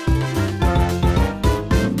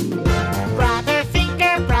 Brother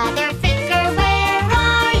finger, where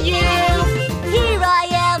are you? Here I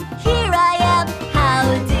am, how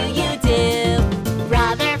do you do?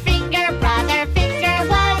 Brother finger,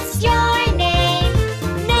 what's your name?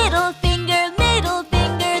 Middle finger,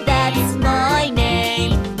 that's my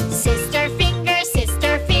name. Sister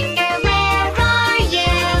finger, where are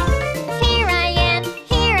you? Here I am,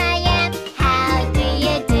 how do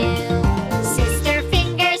you do? Sister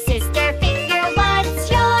finger, what's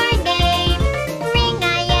your name? Ring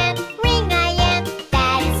I am,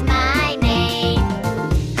 that is my name.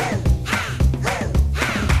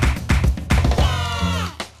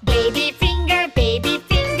 Baby finger,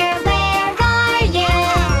 where are you?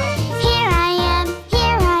 Here I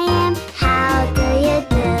am, how do you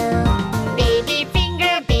do? Baby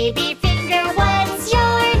finger, what's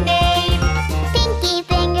your name?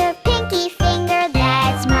 Pinky finger,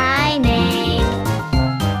 that's my name.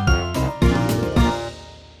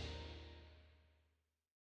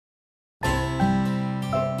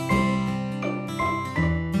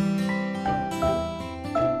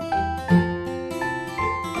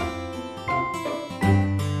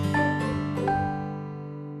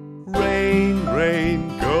 Rain,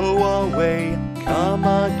 rain, go away. Come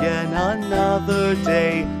again another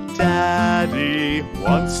day. Daddy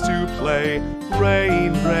wants to play.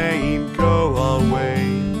 Rain, rain, go away.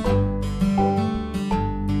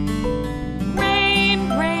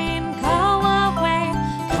 Rain, go away.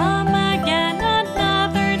 Come again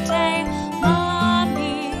another day.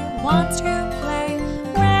 Mommy wants to play.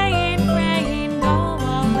 Rain, go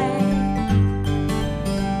away.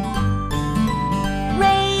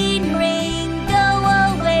 Rain, go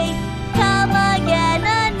away. Come again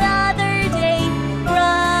another day.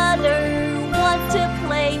 Brother wants to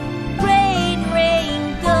play. Rain,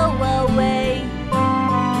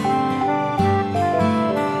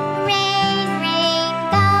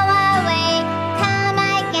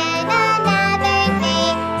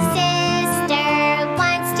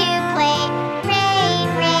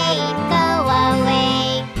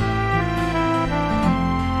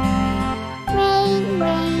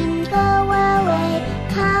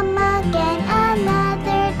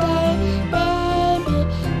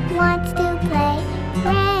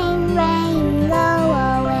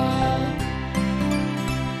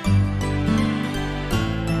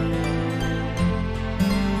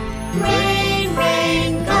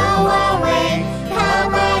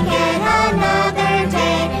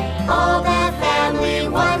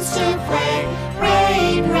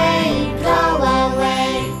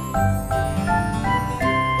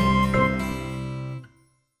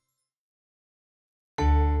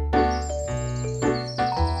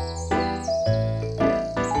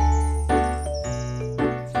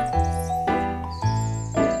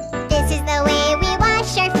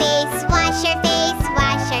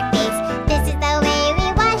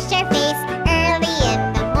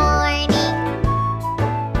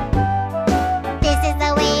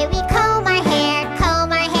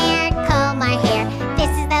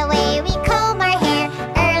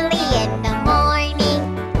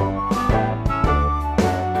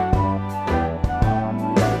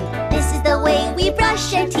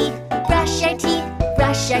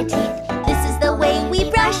 our teeth. This is the way we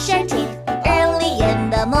brush our teeth early in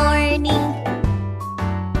the morning.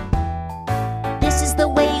 This is the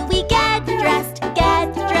way we get dressed,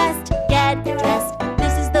 get dressed, get dressed.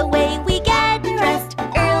 This is the way we get dressed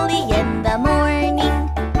early in the morning.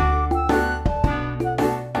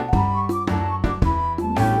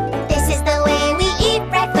 This is the way we eat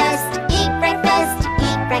breakfast, eat breakfast,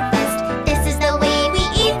 eat breakfast. This is the way we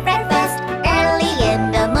eat breakfast early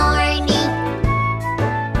in the morning.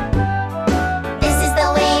 This is the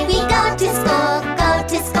way we go to school, go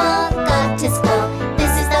to school, go to school.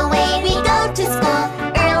 This is the way we go to school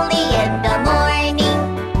early in the morning.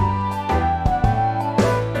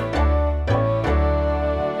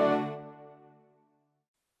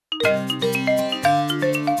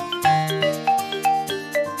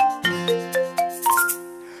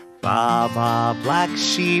 Ba ba, black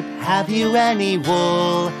sheep, have you any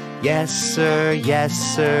wool? Yes sir,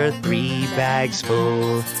 3 bags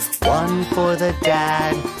full. 1 for the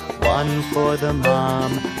dad, 1 for the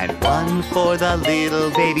mom, and 1 for the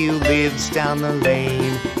little baby who lives down the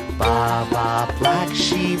lane. Ba ba, black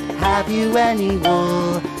sheep, have you any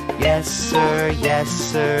wool? Yes sir,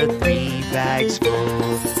 3 bags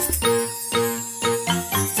full.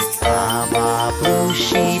 Ba ba, blue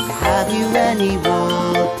sheep, have you any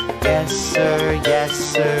wool? Yes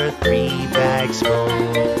sir, 3 bags full.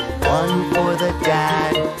 1 for the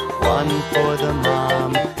dad, 1 for the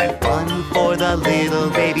mom, and 1 for the little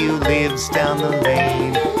baby who lives down the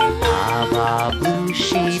lane. Ba ba, blue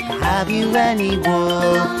sheep, have you any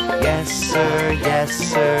wool? Yes sir,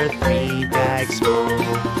 3 bags full.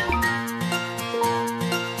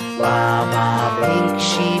 Ba ba, pink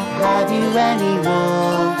sheep, have you any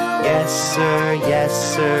wool? Yes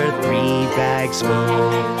sir, 3 bags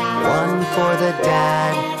full. 1 for the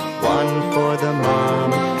dad, 1 for the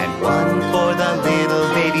mom, and 1 for the little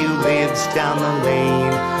baby who lives down the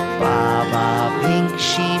lane. Ba ba, pink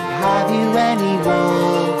sheep, have you any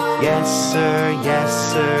wool? Yes sir,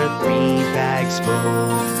 3 bags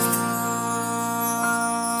full.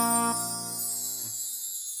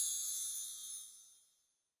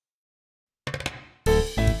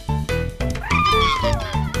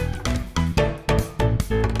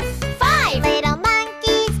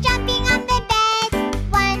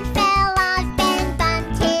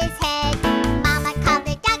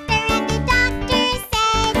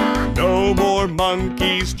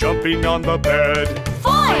 Monkeys jumping on the bed.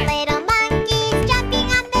 4 little monkeys jumping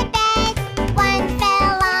on the bed. 1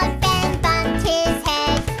 fell off and bumped his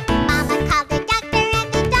head. Mama called the doctor and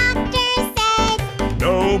the doctor said,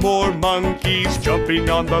 No more monkeys jumping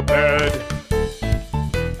on the bed.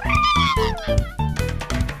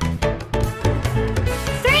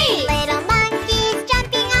 3 little monkeys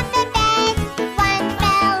jumping on the bed. 1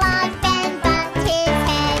 fell off and bumped his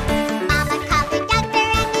head. Mama called the doctor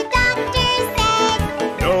and the doctor said,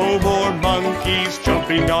 No more monkeys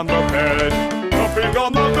jumping on the bed. Jumping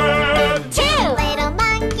on the bed. 2 little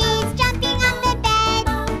monkeys jumping on the bed.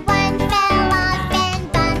 1 fell off and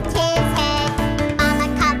bumped his head. Mama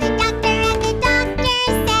called the doctor and the doctor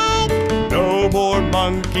said, No more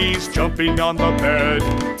monkeys jumping on the bed.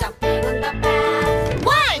 Jumping on the bed.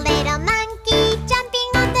 1 little monkey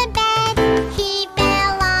jumping on the bed. He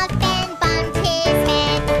fell off and bumped his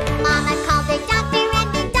head. Mama called the doctor and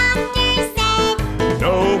the doctor said,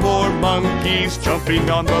 No more monkeys jumping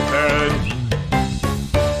on the bed.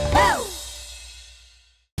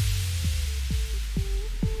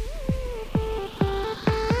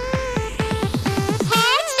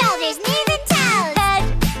 Head, shoulders, knees and toes. Head,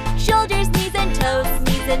 shoulders, knees and toes,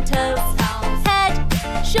 knees and toes. Head,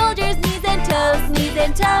 shoulders, knees and toes, knees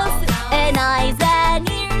and toes. And eyes and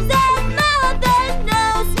ears and mouth and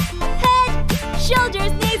nose. Head,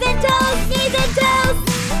 shoulders, knees and toes, knees and toes.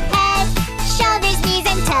 Head, shoulders, knees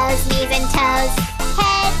and toes, knees and toes.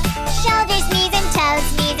 Head, shoulders, knees and toes,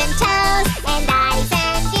 knees and toes. And eyes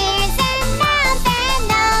and ears and mouth and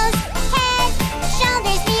nose. Head,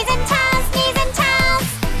 shoulders, knees and toes, knees and toes.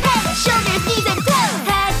 Head, shoulders, knees and toes.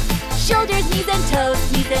 Head, shoulders, knees and toes,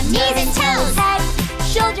 knees and toes. Knees and toes. Head,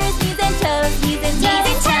 shoulders, knees and toes, knees and toes. Knees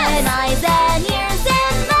and toes. And eyes and ears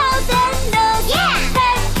and mouth and nose. Yeah.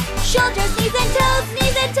 Head, shoulders, knees and toes,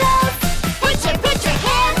 knees and toes. Put your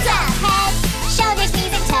hands up. Head, shoulders,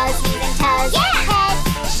 knees and toes, knees and toes. Yeah. Head,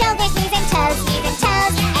 shoulders, knees and toes, knees and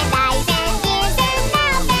toes. And eyes and ears and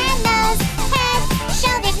mouth and nose. Head,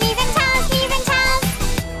 shoulders, knees and toes, knees and toes.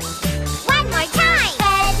 One more time.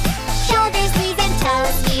 Head, shoulders, knees and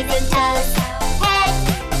toes, knees and toes. Head,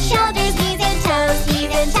 shoulders, knees and toes,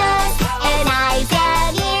 knees and toes. And eyes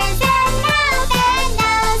and ears and mouth and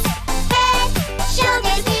nose. Head,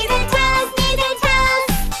 shoulders, knees and toes, knees and toes.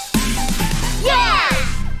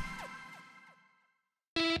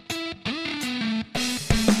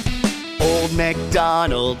 Old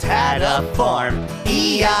MacDonald had a farm,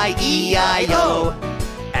 E-I-E-I-O.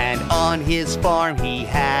 And on his farm he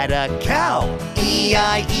had a cow,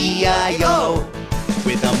 E-I-E-I-O.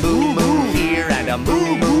 With a moo-moo here and a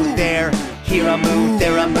moo-moo there, here a moo,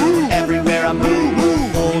 there a moo, everywhere a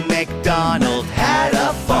moo-moo. Old MacDonald had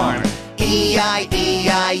a farm,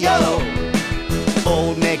 E-I-E-I-O.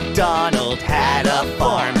 Old MacDonald had a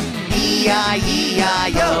farm,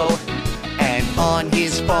 E-I-E-I-O. And on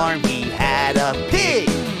his farm he had a pig,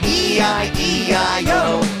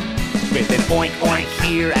 E-I-E-I-O. With an oink oink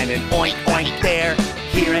here and an oink oink there,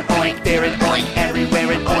 here an oink, there an oink,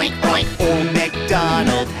 everywhere an oink oink. Old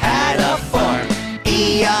MacDonald had a farm,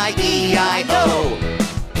 E-I-E-I-O.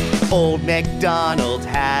 Old MacDonald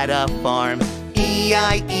had a farm,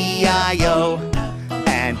 E-I-E-I-O.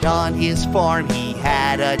 And on his farm he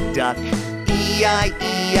had a duck,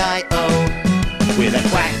 E-I-E-I-O. With a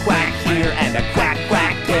quack quack here and a quack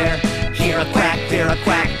quack there, here a quack, there a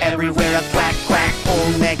quack, everywhere a quack quack.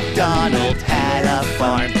 Old MacDonald had a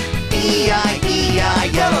farm,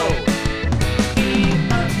 E-I-E-I-O.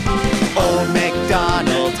 Old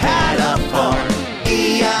MacDonald had a farm,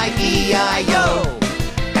 E-I-E-I-O.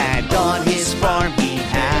 And on his farm he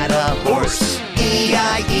had a horse,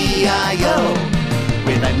 E-I-E-I-O.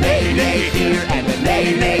 With a neigh-neigh here and a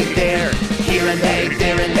neigh-neigh there, here a neigh,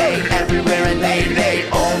 there a neigh, everywhere a neigh-neigh.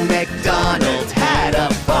 Old MacDonald had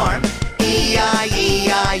a farm,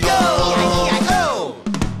 E-I-E-I-O.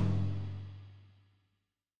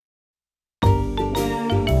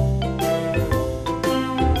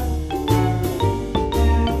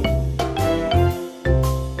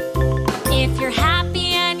 If you're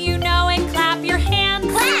happy and you know it, clap your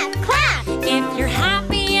hands. Clap, clap. If you're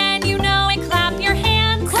happy and you know it, clap your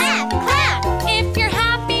hands. Clap, clap. If you're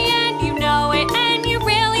happy and you know it and you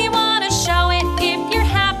really want to show it. If you're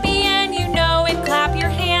happy and you know it, clap your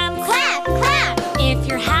hands. Clap, clap. If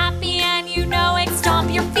you're happy and you know it,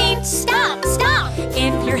 stomp your feet. Stomp, stomp.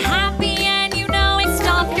 If you're happy and you know it,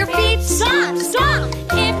 stomp your feet. Stomp, stomp.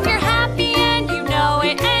 If you're happy and you know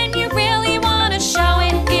it and you really want to show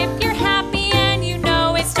it. If you're happy and you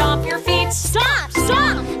know it, stomp your feet. Stomp,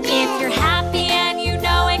 stomp. If you're happy and you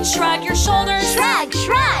know it, shrug your shoulders. Shrug,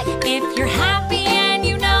 shrug. If you're happy and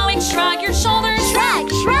you know it, shrug your shoulders. Shrug,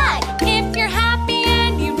 shrug. If you're happy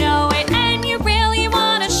and you know it and you really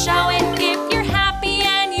want to show it. If you're happy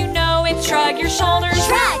and you know it, shrug your shoulders.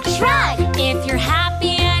 Shrug, shrug. If you're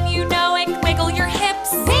happy and you know it, wiggle your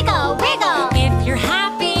hips. Wiggle, wiggle. If you're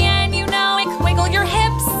happy and you know it, wiggle your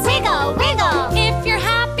hips. Wiggle, wiggle. If you're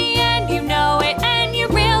happy and you know it and you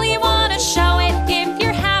really want to show it. If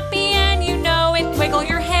you're happy and you know it, wiggle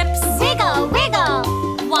your hips. Wiggle, wiggle.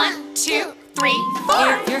 1, 2, 3,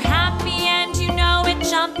 4. If you're happy and you know it,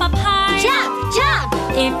 jump up high. Jump, jump.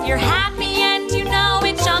 If you're happy and you know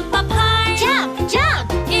it, jump up high. Jump, jump.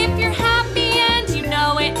 If you're happy and you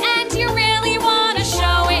know it and you really want to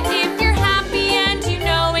show it. If you're happy and you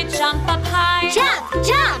know it, jump up high. Jump,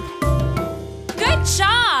 jump. Good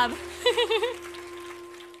job!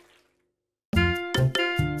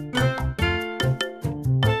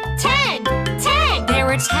 10, 10. There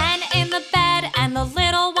were 10 in the bed and the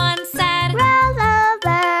little one said, Roll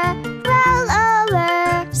over, roll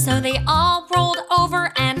over. so they all rolled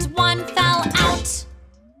over and one fell out.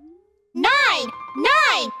 9,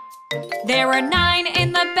 9. There were 9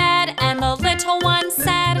 in the bed and the little one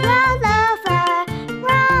said, Roll over,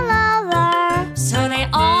 roll over. so they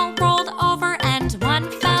all rolled over and one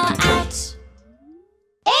fell out.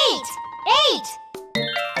 8, 8.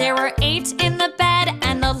 There were 8 in the bed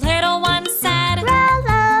and the little one said, Roll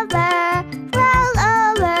over, roll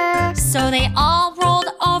over. so they all rolled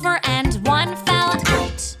over and one fell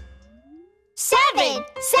out. 7,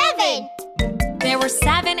 7. There were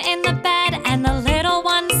 7 in the bed and the little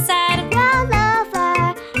one said, Roll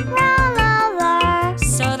over, roll over.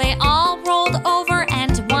 so they all rolled over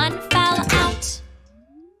and one fell out.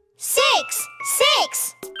 6,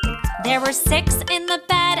 6. There were 6 in the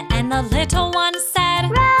bed and the little one said,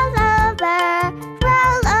 Roll over,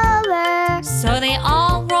 roll over. so they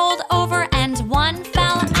all rolled over and one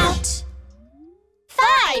fell out.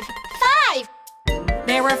 5, 5.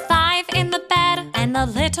 There were 5 in the bed and the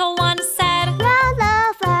little one said, Roll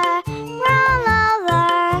over, roll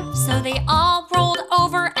over. so they all rolled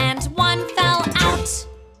over and one fell out.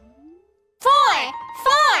 4,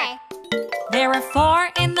 4. There were 4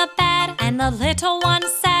 in the bed and the little one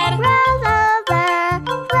said, Roll over,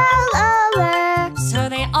 roll over. so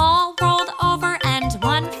they all rolled over and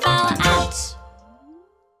one fell out.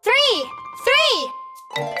 3,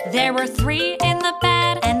 3. There were 3 in the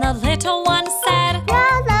bed and the little one said,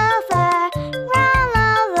 Roll over, roll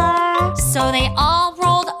over. so they all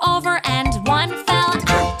rolled over and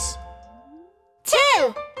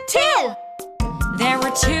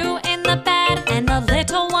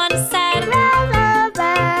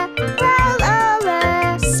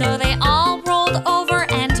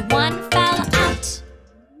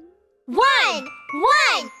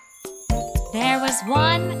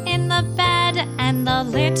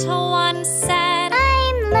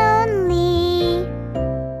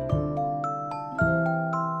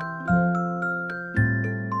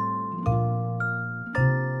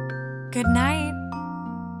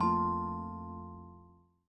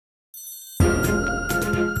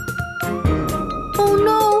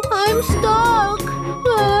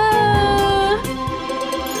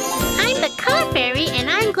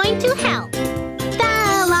going to help.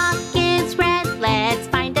 The lock is red, let's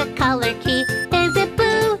find a color key. Is it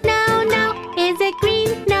blue? No, no. Is it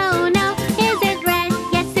green? No, no. Is it red?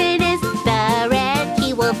 Yes, it is. The red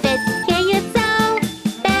key will fit. Here you go.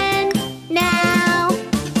 Then, now.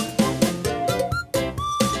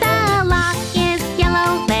 The lock is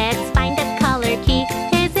yellow, let's find a color key.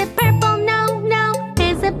 Is it purple? No, no.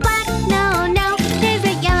 Is it black? No, no. Is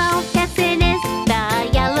it yellow? Yes, it is. The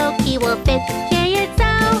yellow key will fit. Here you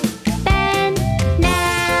go. Then,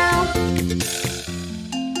 now.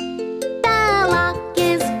 The lock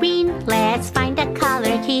is green, let's find a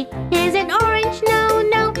color key. Is it orange? No,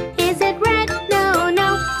 no. Is it red? No,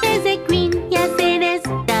 no. Is it green? Yes, it is.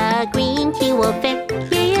 The green key will fit.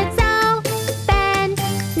 Here you go. Then,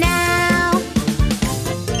 now.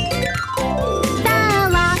 The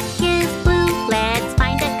lock is blue, let's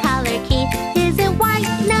find a color key. Is it white?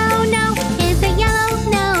 No, no. Is it yellow?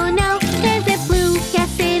 No, no. Is it blue?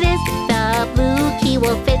 Yes, it is. The blue key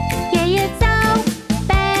will fit. Here you go.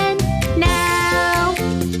 Then, now.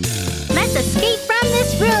 Let's escape from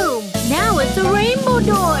this room. Now it's a rainbow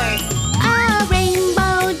door. A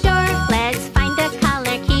rainbow door. Let's find a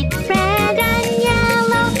color key. Red and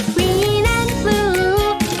yellow, green and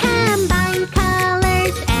blue. Combine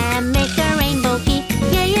colors and make a rainbow key.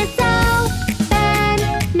 Here you go. Then,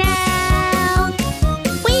 now.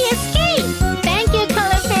 We escaped. Thank you,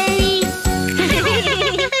 Color Fairy.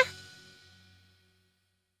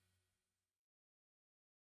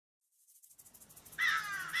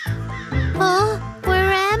 Oh,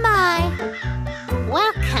 where am I?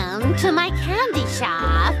 Welcome to my candy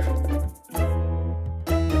shop.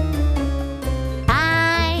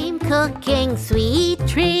 I'm cooking sweet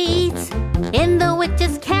treats in the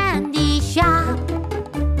witch's candy shop.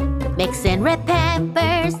 Mixing red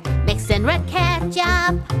peppers, mixing red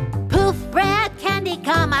ketchup. Poof, red candy,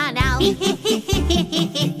 come on out.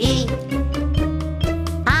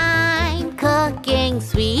 I'm cooking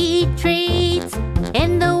sweet treats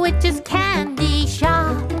in the witch's candy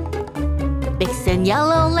shop. Mixing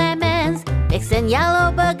yellow lemons, mixing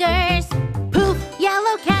yellow boogers. Poof,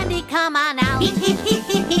 yellow candy, come on out.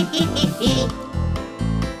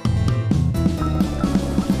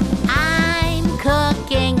 I'm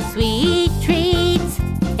cooking sweet treats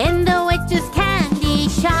in the witch's candy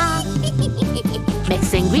shop.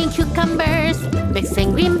 Mixing green cucumbers,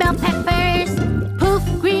 mixing green bell peppers. Poof,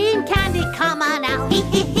 green candy, come on out.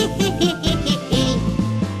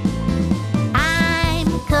 I'm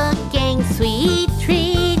cooking sweet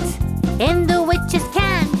treats in the witch's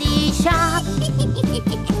candy shop.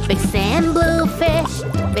 Mixing blue fish,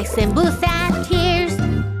 mixing blue sad tears.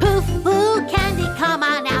 Poof, blue candy, come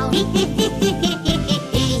on out.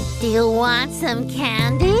 Do you want some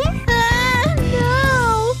candy?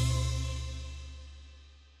 No.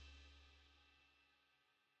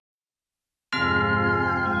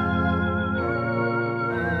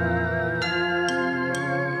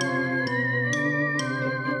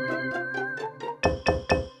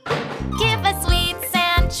 Give us sweets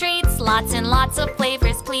and treats, lots and lots of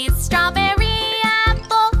flavors, please. Strawberry,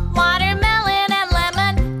 apple, watermelon, and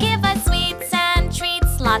lemon. Give us sweets and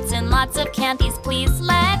treats, lots and lots of candies, please.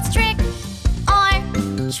 Let's trick or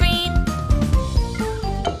treat.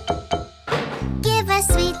 Give us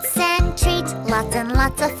sweets and treats, lots and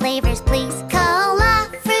lots of flavors, please. Cola,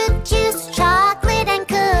 fruit juice, chocolate, and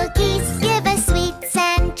cookies. Give us sweets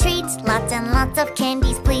and treats, lots and lots of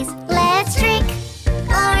candies, please. Let's trick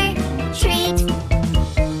or treat.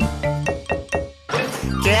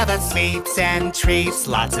 Give us sweets and treats,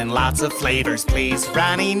 lots and lots of flavors, please.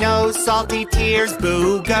 Runny nose, salty tears,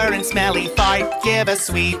 booger and smelly fart. Give us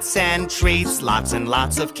sweets and treats, lots and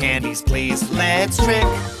lots of candies, please. Let's trick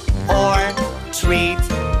or treat.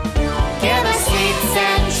 Give us sweets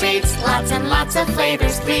and treats, lots and lots of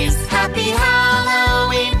flavors, please. Happy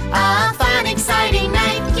Halloween, a fun, exciting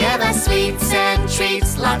night. Give us sweets and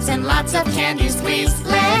treats, lots and lots of candies, please.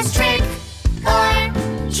 Let's trick or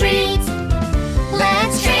treat.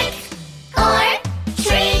 Let's trick or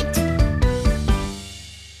treat.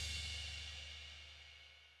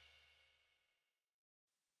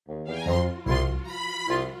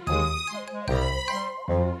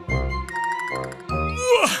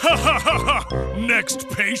 Next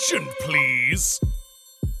patient, please.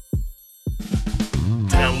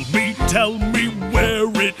 Tell me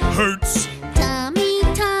where it hurts. Tummy,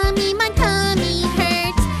 tummy, my tummy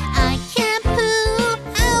hurts. I can't poo.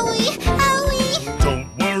 Owie, owie. Don't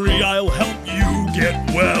worry, I'll help you get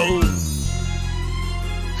well.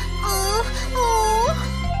 Oh.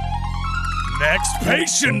 Next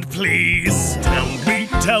patient, please.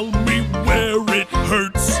 Tell me where it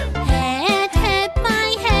hurts. Head,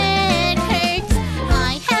 my head hurts.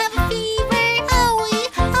 I have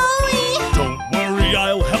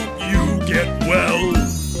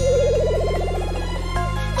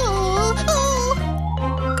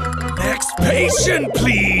Patient,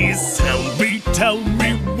 please. Tell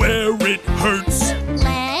me where it hurts.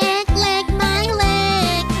 Leg, my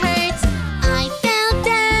leg hurts. I fell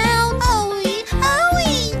down. Owie,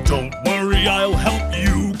 owie. Don't worry, I'll help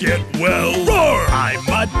you get well. Roar! I'm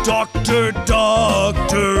a doctor.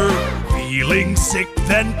 Feeling sick,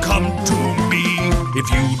 then come to me. If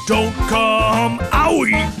you don't come,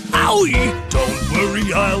 owie, owie. Don't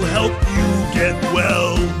worry, I'll help you get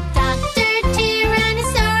well. Dr.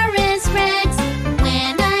 Tyrannosaurus Rex,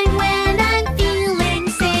 when I'm feeling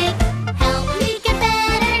sick, help me get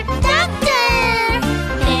better, doctor.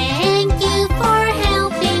 Thank you for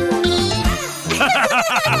helping me.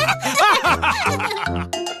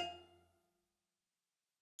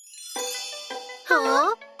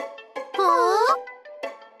 Huh? Huh?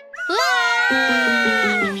 Ah!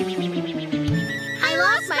 I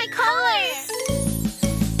lost my color.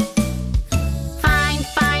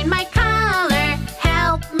 Find my color.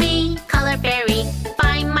 Help me, color fairy.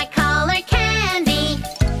 Find my color candy.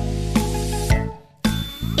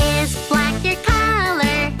 Is black your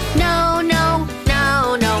color? No.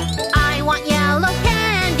 I want yellow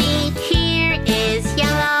candy. Here is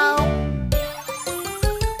yellow.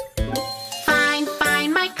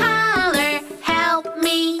 Find my color. Help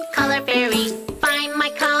me, color fairy. Find my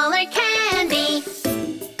color candy.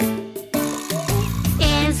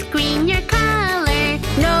 Is green your color?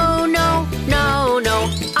 No.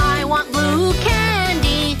 I want blue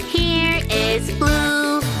candy. Here is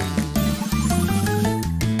blue.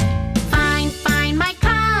 Find my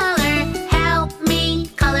color. Help me,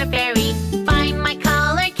 color fairy. Find my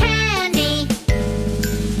color candy.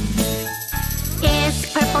 Is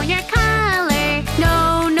purple your color?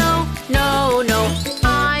 No.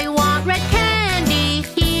 I want red candy.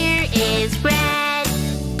 Here is red.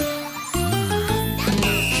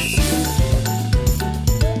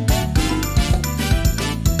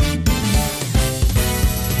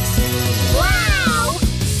 Wow!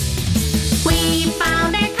 We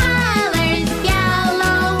found our colors,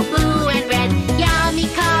 yellow, blue, and red. Yummy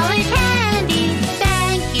color candy.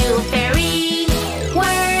 Thank you, fairy.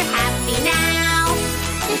 We're happy now.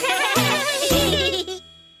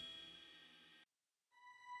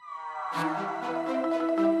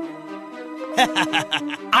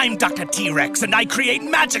 I'm Dr. T-Rex, and I create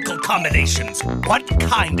magical combinations. What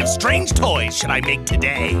kind of strange toys should I make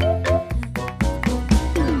today?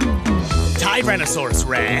 Tyrannosaurus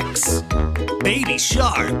Rex, Baby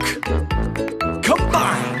Shark.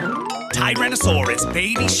 Combine. Tyrannosaurus,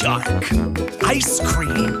 Baby Shark, Ice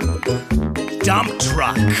Cream, Dump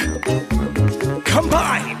Truck.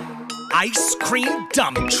 Combine. Ice Cream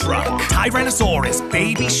Dump Truck. Tyrannosaurus,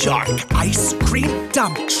 Baby Shark, Ice Cream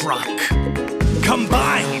Dump Truck.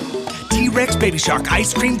 Combine. T-Rex, Baby Shark,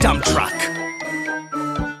 Ice Cream Dump Truck.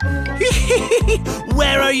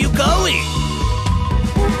 Where are you going?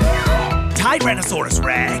 Tyrannosaurus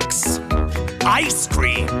Rex, Ice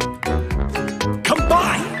Cream.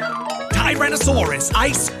 Combine. Tyrannosaurus,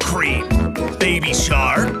 Ice Cream, Baby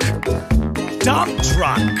Shark, Dump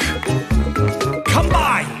Truck.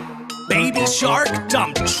 Combine. Baby Shark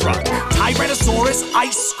Dump Truck. Tyrannosaurus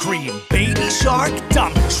Ice Cream, Baby Shark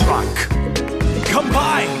Dump Truck.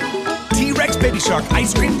 Combine. T-Rex Baby Shark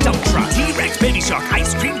Ice Cream Dump Truck. T-Rex Baby Shark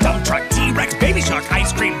Ice Cream Dump Truck. T-Rex Baby Shark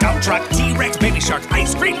Ice Cream Dump Truck. T-Rex Baby Shark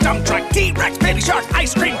Ice Cream Dump Truck. T-Rex Baby Shark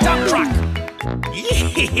Ice Cream Dump Truck.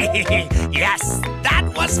 Yes, that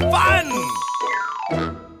was fun!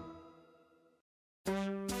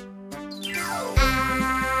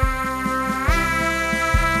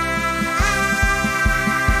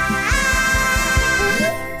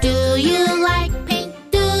 Do you like pink?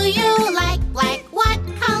 Do you like black? What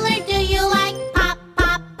color do you like? Pop,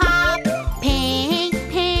 pop, pop. Pink,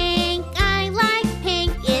 pink. I like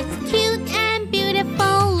pink. It's cute and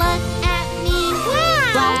beautiful. Look at me.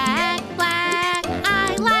 Wow. Black, black.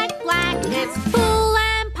 I like black. It's cool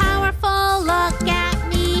and powerful. Look at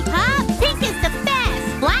me. Huh? Pink is the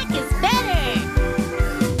best. Black is better.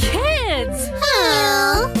 Kids!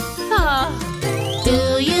 Oh. Do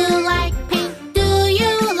you like pink? Do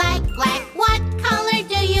you like black? What color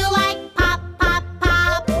do you like? Pop, pop,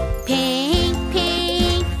 pop. Pink,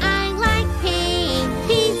 pink. I like pink.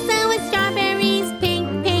 Pizza with strawberries.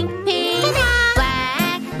 Pink, pink, pink.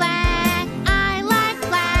 Black, black. I like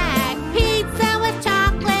black. Pizza with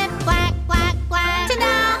chocolate. Black, black, black.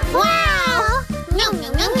 Ta-da! Wow! Nom,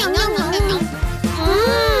 nom, nom, nom, nom, nom, nom.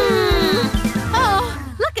 Oh,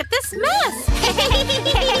 look at this mess!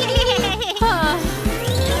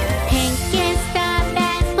 Pink is the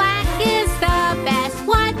best, black is the best.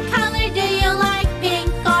 What color do you like, pink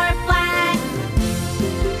or black?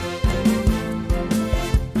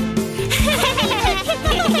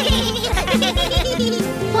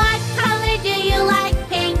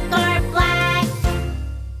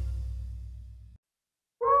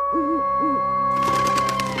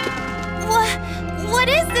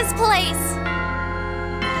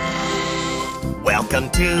 Welcome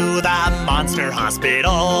to the Monster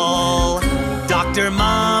Hospital. Dr.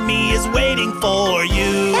 Mommy is waiting for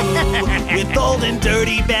you. With old and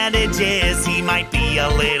dirty bandages, he might be a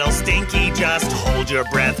little stinky. Just hold your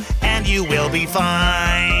breath and you will be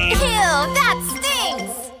fine. Ew, that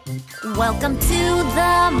stinks! Welcome to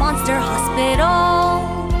the Monster Hospital.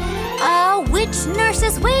 Which nurse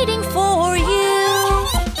is waiting for you?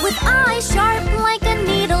 With eyes sharp like a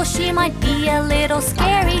needle, she might be a little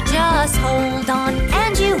scary. Just hold on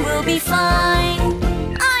and you will be fine.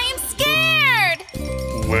 I'm scared!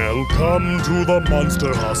 Welcome to the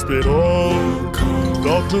Monster Hospital.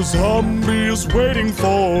 Dr. Zombie is waiting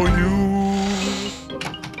for you.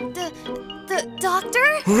 The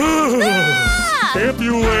doctor? If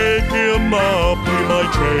you wake him up, he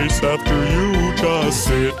might chase after you. Just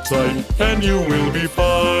sit tight and you will be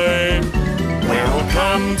fine.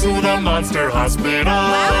 Welcome to the Monster Hospital.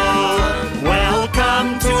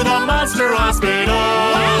 Welcome to the Monster Hospital.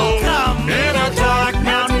 Welcome in a dark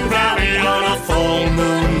mountain valley on a full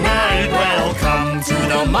moon night. Welcome to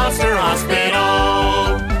the Monster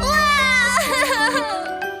Hospital.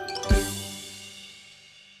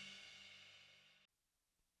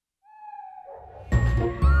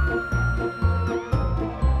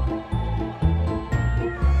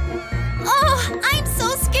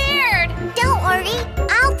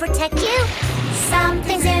 Protect you.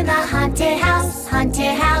 Something's in the haunted house,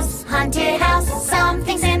 haunted house, haunted house.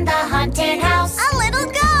 Something's in the haunted house. A little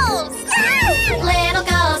ghost! Little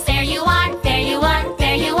ghost, there you are, there you are,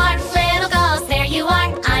 there you are. Little ghost, there you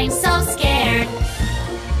are. I'm so scared.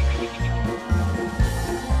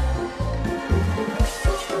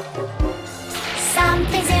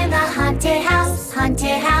 Something's in the haunted house,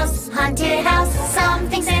 haunted house, haunted house.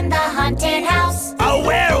 Something's in the haunted house. A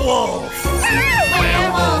werewolf!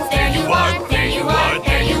 Werewolf, there you are, there you are,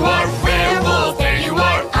 there you are. Werewolf, there you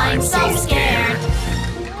are. I'm so scared.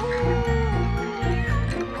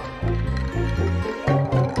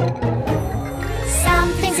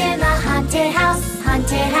 Something's in the haunted house,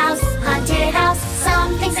 haunted house, haunted house.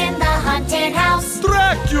 Something's in the haunted house.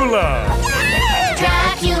 Dracula!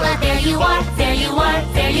 Dracula, there you are, there you are,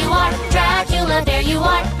 there you are. Dracula, there you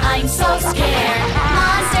are. I'm so scared.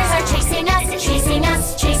 Monsters are chasing us, chasing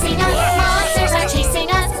us, chasing us. Monsters are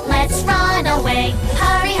chasing us. Let's run away.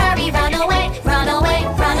 Hurry, hurry, run away, run away,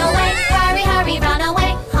 run away. Hurry, hurry, run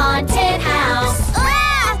away. Haunted house.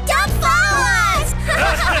 Ah! Don't follow us!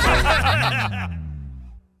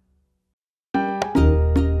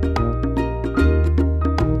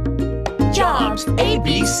 Job's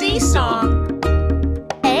ABC song.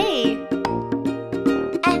 A.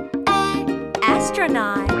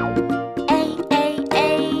 Astronaut. A.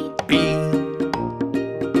 B.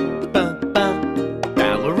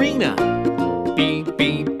 Ballerina. B.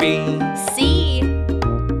 C.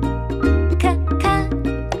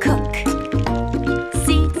 Cook. C.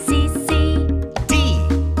 D.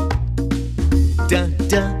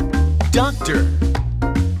 Doctor.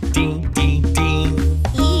 D. E.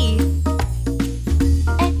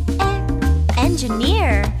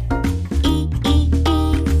 Engineer. E.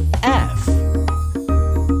 F.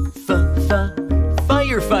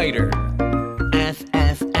 Firefighter. F.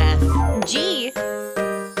 G.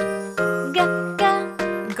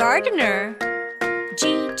 Gardener. G.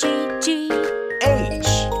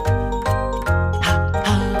 H.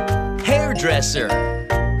 Hairdresser.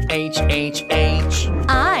 H.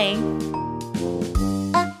 I.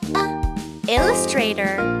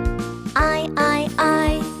 Illustrator. I.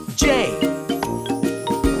 J.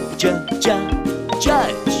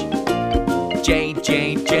 Judge. J.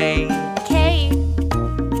 K.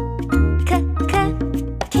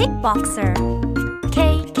 Kickboxer. K.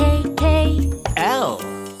 L.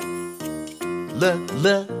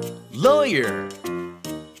 Lawyer.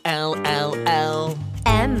 L.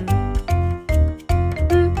 M.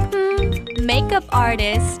 Makeup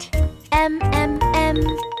artist. M. N.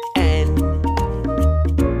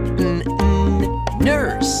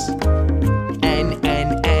 Nurse. N.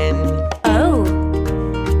 O.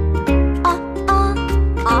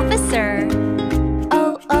 Officer.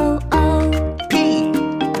 O. P.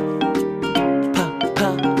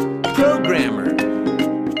 Programmer.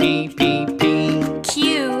 P. Q.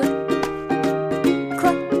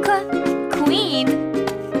 Queen.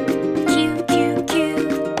 Q.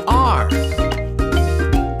 R.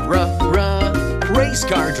 Race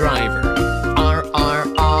car driver.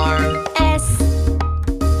 R. S.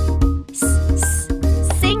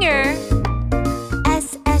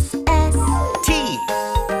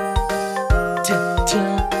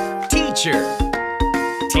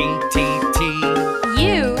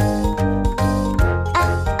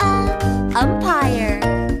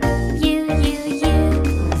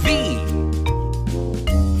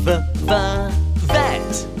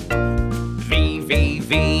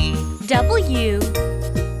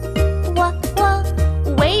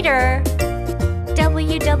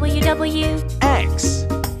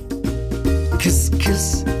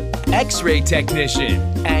 X-ray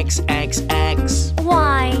technician. X, X, X.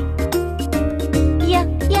 Y. Yeah.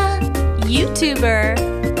 YouTuber.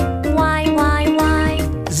 Y, Y, Y.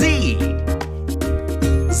 Z.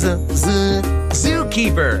 Z, Z.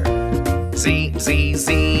 Zookeeper. Z, Z,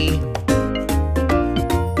 Z.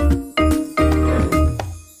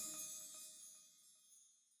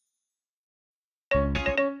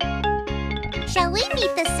 Shall we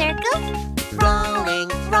meet the circle? Rolling,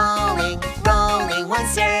 rolling, rolling one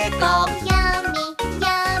circle. Yummy,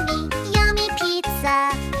 yummy, yummy pizza.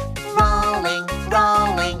 Rolling,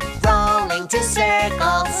 rolling, rolling two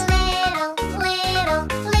circles. Little, little,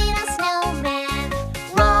 little snowman.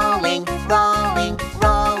 Rolling, rolling,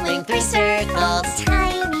 rolling three circles.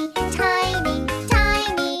 Tiny, tiny,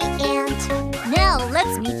 tiny ant. Now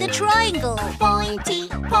let's meet the triangle. Pointy,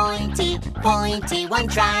 pointy, pointy one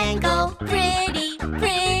triangle. Pretty,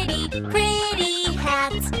 pretty, pretty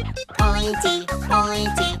hat. Pointy,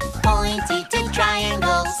 pointy, pointy two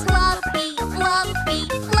triangles. Floppy, floppy,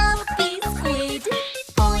 floppy squid.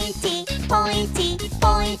 Pointy, pointy,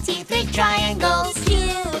 pointy three triangles.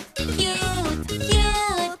 Cute, cute,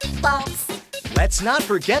 cute box. Let's not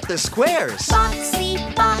forget the squares. Boxy,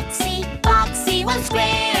 boxy, boxy one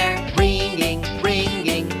square. Ringing,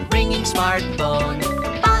 ringing, ringing smartphone.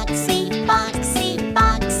 Boxy, boxy,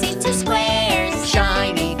 boxy two squares.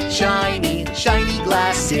 Shiny, shiny, shiny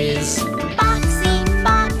glasses. Boxy,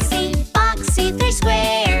 boxy, boxy three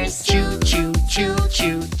squares. Choo, choo, choo,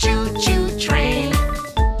 choo, choo, choo train.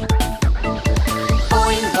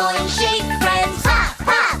 Boing, boing, shake friends. Pop,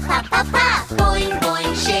 pop, pop, pop, pop. Boing,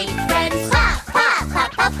 boing, shake friends. Pop, pop,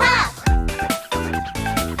 pop, pop, pop.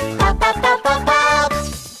 Pop, pop, pop, pop, pop.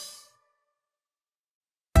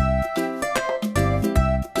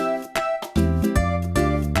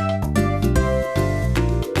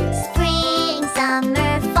 Spring,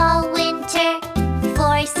 summer, fall, winter.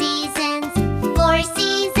 4 seasons, 4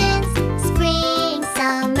 seasons. Spring,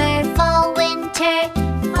 summer, fall, winter.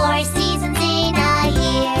 4 seasons in a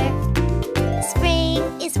year. Spring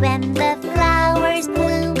is when the flowers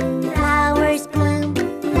bloom. Flowers bloom,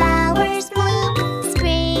 flowers bloom.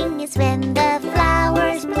 Spring is when the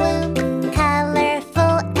flowers bloom.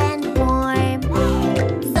 Colorful and warm.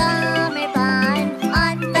 Summer fun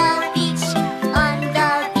on the beach, on the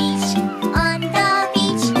beach, on the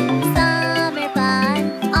beach. Summer fun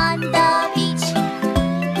on the beach.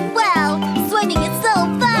 Wow, swimming is so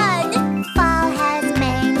fun. Fall has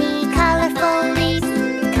many colorful leaves,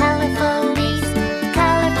 colorful leaves,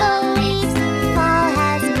 colorful leaves. Fall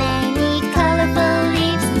has many colorful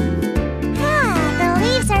leaves. Ah, the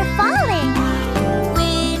leaves are falling.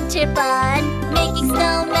 Winter fun, making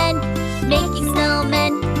snowmen, making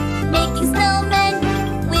snowmen, making snowmen.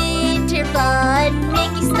 Winter fun,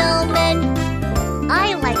 making snowmen.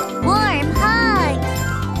 I like warm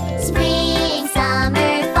hugs. Spring,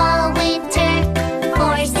 summer, fall, winter.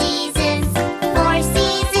 4 seasons, 4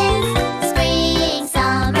 seasons. Spring,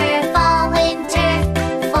 summer, fall, winter.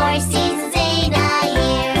 4 seasons in a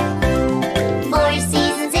year. 4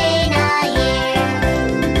 seasons in a year.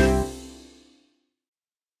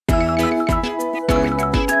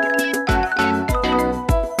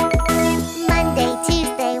 Monday,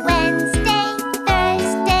 Tuesday, Wednesday,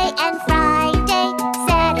 Thursday and Friday,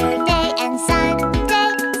 Saturday and Sunday,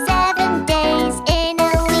 7 days in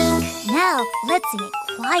a week. Now let's sing it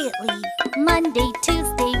quietly. Monday,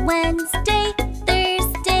 Tuesday, Wednesday,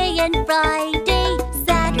 Thursday and Friday,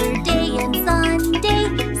 Saturday and Sunday,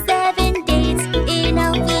 7 days in a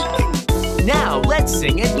week. Now let's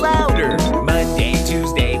sing it louder. Monday,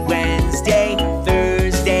 Tuesday, Wednesday,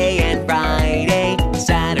 Thursday and Friday,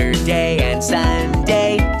 Saturday and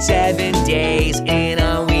Sunday, 7 days in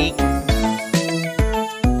a week.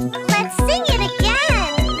 Let's sing it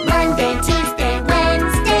again. Monday, Tuesday,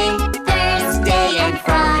 Wednesday, Thursday and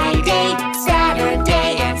Friday, Saturday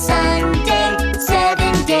and Sunday,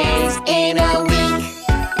 7 days in a week.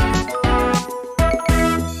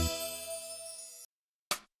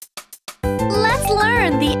 Let's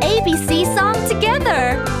learn the ABC song together.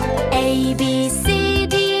 A, B, C,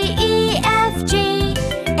 D, E, F, G,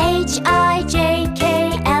 H, I, J, K,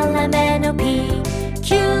 L, M, N, O, P,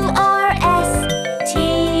 Q, R, S, T,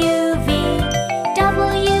 U, V,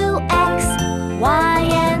 W, X, Y,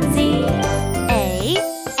 and Z. A,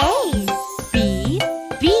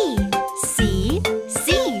 B, C,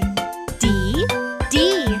 D,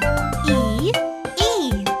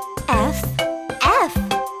 E, F,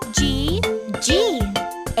 G,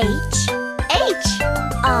 H,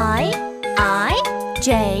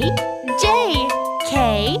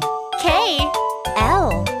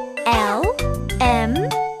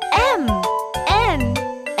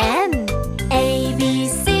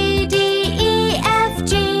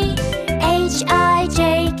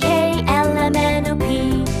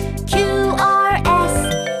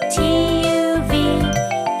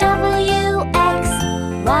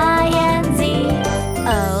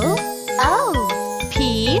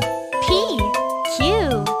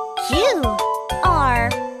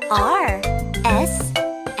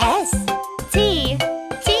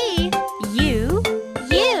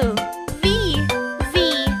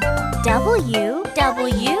 W,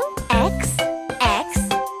 W, X, X,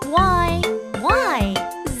 Y, Y,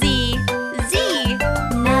 Z, Z.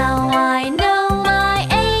 Now I know my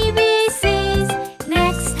ABCs.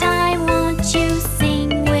 Next time won't you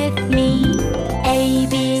sing with me? A,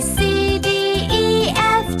 B, C, D, E,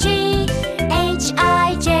 F, G, H,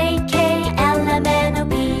 I, J, K, L, M, N, O,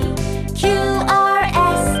 P, Q, R,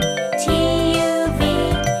 S, T, U, V,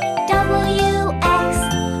 W, X,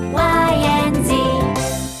 Y, and Z.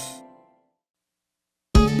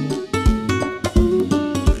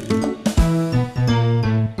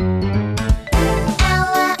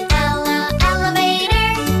 Ella, Ella, elevator.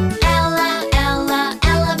 Ella, Ella,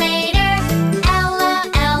 elevator. Ella,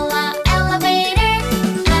 Ella, elevator.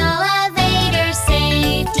 Elevator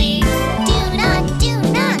safety. Do not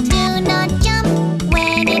jump.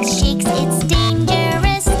 When it shakes, it's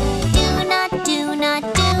dangerous. Do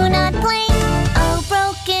not blink. Oh,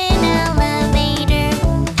 broken elevator.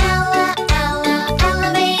 Ella, Ella,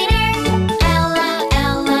 elevator. Ella,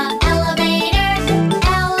 Ella, elevator.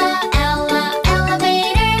 Ella, Ella,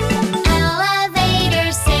 elevator. Elevator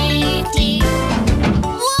safety.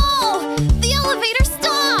 Whoa! The elevator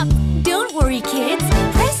stopped! Don't worry, kids.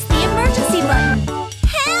 Press the emergency button.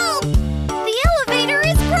 Help! The elevator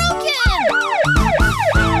is broken!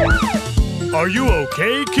 Are you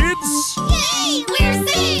okay, kids? Yay! We're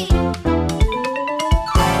safe!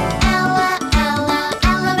 Ella, Ella,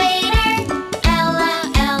 elevator. Ella,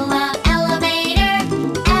 Ella, elevator.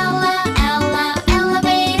 Ella, Ella,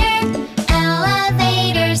 elevator.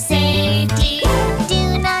 Elevator safety. Do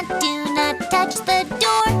not touch the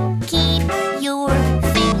door. Keep your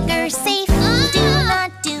fingers safe. Do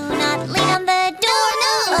not lean on the door.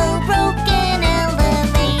 Oh, broken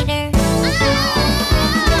elevator. Ella,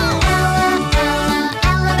 Ella,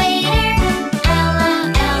 elevator. Ella,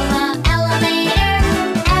 Ella, elevator.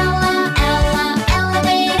 Ella, Ella,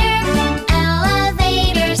 elevator.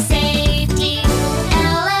 Elevator safety.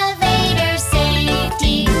 Elevator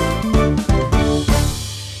safety.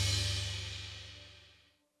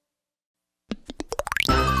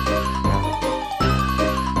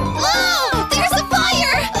 Whoa! There's a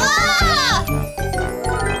fire! Ah!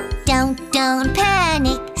 Don't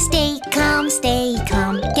panic. Stay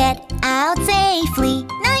calm. Get out safely.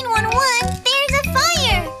 911, there's a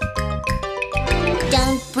fire!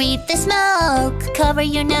 Don't breathe the smoke. Cover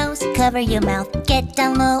your nose, cover your mouth. Get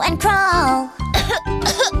down low and crawl.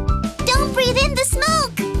 Don't breathe in the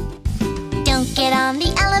smoke. Don't get on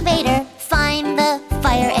the elevator. Find the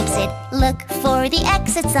fire exit. Look for the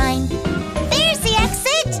exit sign. There's the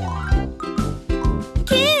exit!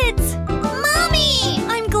 Kids! Mommy!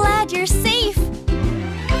 I'm glad you're safe.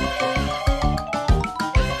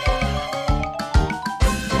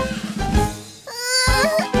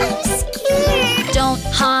 I'm scared. Don't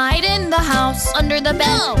hide in the house, under the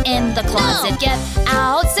bed, No. in the closet. No. Get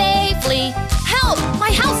out safely. Help!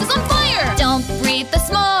 My house is on fire! Don't breathe the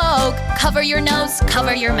smoke. Cover your nose,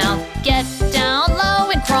 cover your mouth. Get down low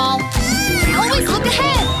and crawl. Always look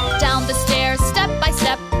ahead. Down the stairs, step by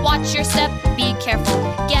step. Watch your step, be careful.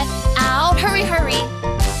 Get out, hurry, hurry.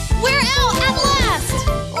 We're out at last!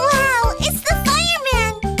 Wow, it's the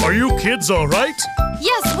fireman! Are you kids all right?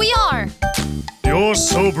 Yes, we are. You're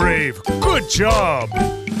so brave. Good job.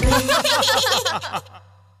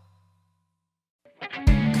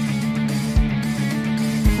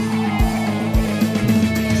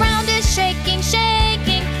 Ground is shaking,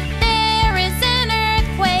 shaking. There is an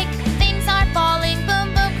earthquake. Things are falling,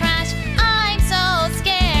 boom, boom, crash. I'm so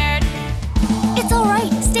scared. It's all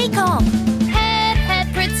right. Stay calm. Head,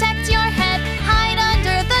 protect your head. Hide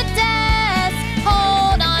under the desk.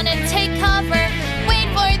 Hold on and take cover. Wait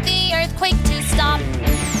for the earthquake to stop.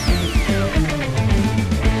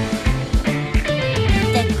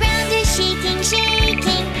 The ground is shaking,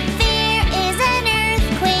 shaking. There is an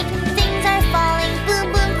earthquake. Things are falling, boom,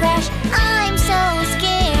 boom, crash. I'm so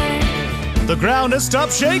scared. The ground has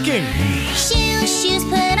stopped shaking. Shoes,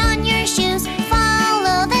 put on your shoes.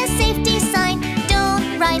 Follow the safety sign.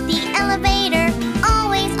 Don't ride the elevator.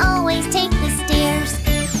 Always take the stairs.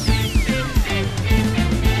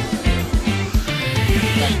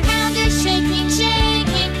 The ground is shaking,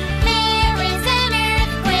 shaking. There is an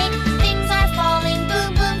earthquake. Things are falling,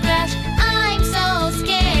 boom, boom, crash. I'm so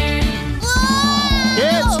scared. Whoa!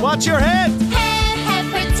 Kids, watch your head. Head,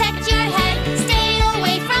 protect your head. Stay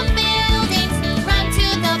away from buildings. Run to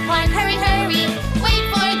the park, hurry, hurry. Wait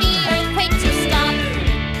for the earthquake to stop.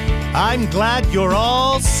 I'm glad you're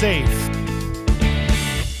all safe.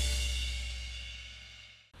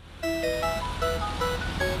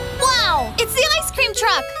 Wow! It's the ice cream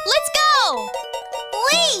truck. Let's go!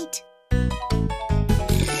 Wait!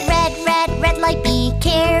 Red light, be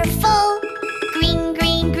careful.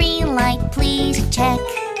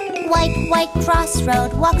 White, white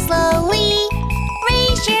crossroad, walk slowly.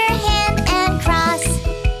 Raise your hand and cross.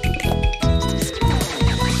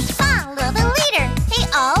 Follow the leader, hey,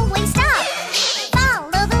 always stop.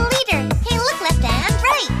 Follow the leader, hey, look left and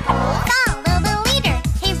right. Follow the leader,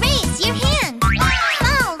 hey, raise your hand.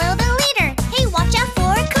 Follow the leader, hey, watch out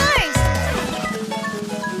for cars.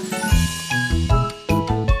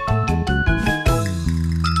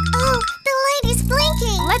 Oh, the light is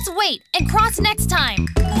blinking. Let's wait and cross next time.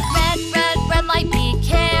 Red, red, red light, be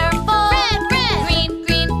careful. Red, red. Green,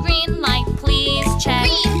 green, green light, please check.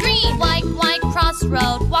 Green, green. White, white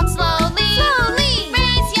crossroad, walk slowly. Slowly.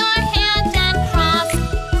 Raise your hand and cross.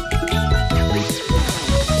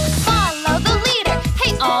 Follow the leader,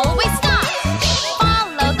 hey, always stop.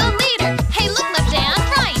 Follow the leader, hey, look left and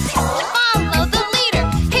right. Follow the leader,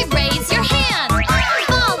 hey, raise your hand.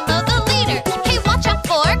 Follow the leader, hey, watch out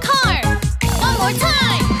for cars. One more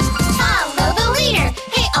time. Follow the leader,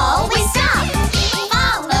 hey, always stop.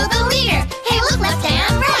 Follow the leader, hey, look left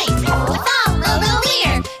and right. Follow the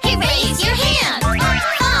leader, hey, raise your hand.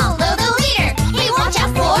 Follow the leader, hey, watch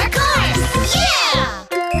out for cars. Yeah!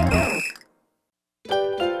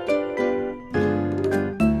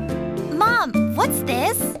 Mom, what's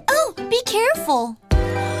this? Oh, be careful.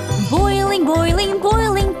 Boiling, boiling,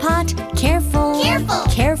 boiling pot. Careful, Careful.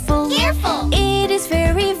 careful, Careful. It is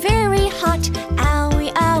very, very hot.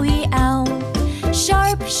 Owie, owie, ow.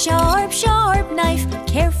 Sharp, sharp, sharp knife.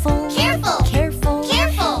 Careful, Careful. careful,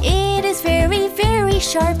 Careful. It is very, very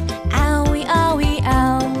sharp. Owie, owie,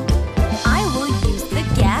 ow. I will use the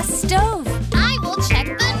gas stove. I will check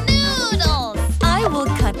the noodles. I will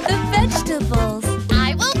cut the vegetables.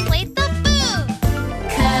 I will plate the food.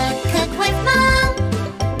 Cook, cook with Mom.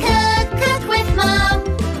 Cook, cook with Mom.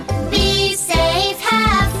 Be safe,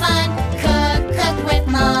 have fun. Cook, cook with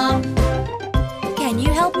Mom. Can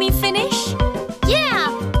you help me finish? Yeah,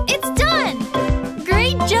 it's done.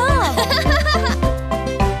 Great job!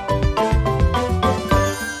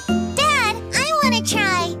 Dad, I want to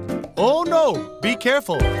try. Oh no, be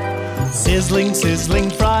careful. Sizzling, sizzling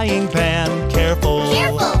frying pan. Careful,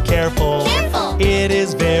 Careful. careful. Careful. It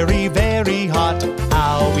is very, very hot.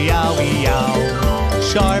 Owie, owie, ow.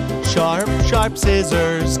 Sharp, sharp, sharp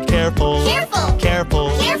scissors. Careful, Careful.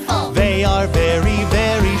 careful. Careful. They are very,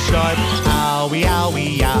 very sharp. Owie,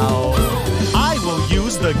 owie, ow. I will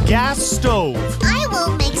use the gas stove. I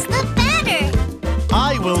will mix the batter.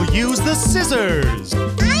 I will use the scissors.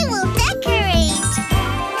 I will decorate.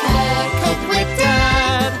 Cook, cook with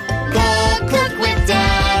Dad. Cook, cook with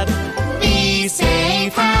Dad. Be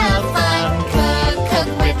safe, have fun. Cook, cook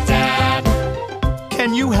with Dad.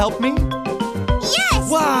 Can you help me? Yes!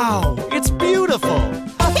 Wow, it's beautiful.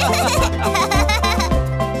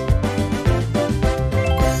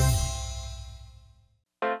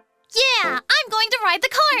 Yeah, I'm going to ride the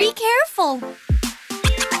cart. Be careful!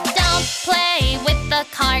 Don't play with the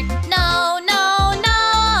cart. No, no,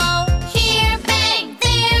 no. Here bang,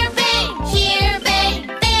 there bang. Here bang,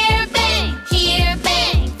 there bang. Here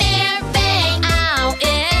bang, there bang. Ow,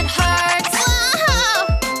 it hurts. Whoa!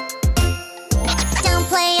 Don't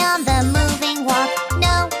play on the moving walk.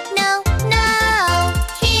 No, no, no.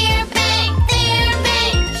 Here bang, there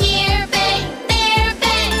bang. Here bang, there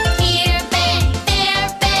bang. Here bang, there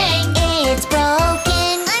bang. It's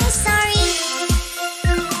broken. I'm sorry.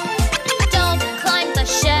 Don't climb the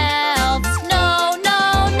shelves. No, no,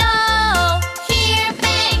 no. Here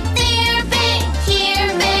bang, there bang.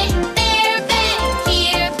 Here bang, there bang.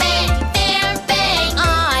 Here bang, there bang.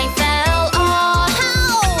 I fell off.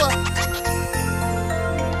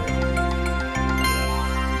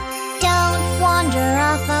 Don't wander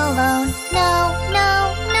off alone. No, no,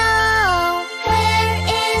 no. Where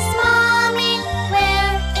is Mommy?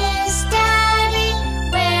 Where is Daddy?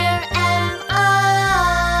 Where am I?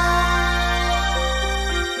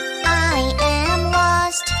 I am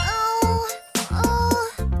lost.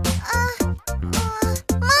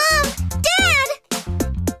 Mom! Dad!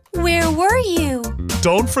 Where were you?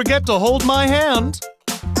 Don't forget to hold my hand.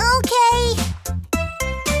 Okay.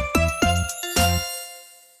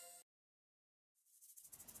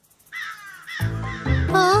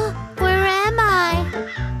 Huh? Where am I?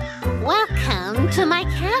 Welcome to my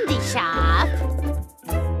candy shop.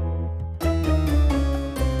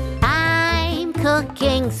 I'm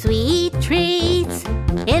cooking sweet treats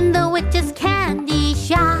in the witch's candy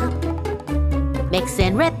shop.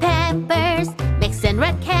 Mixing red peppers, mixing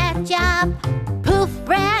red ketchup. Poof,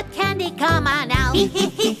 red candy, come on now.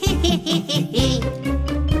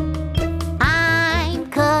 I'm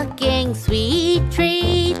cooking sweet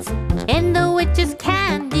treats in the witch's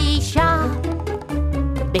candy shop.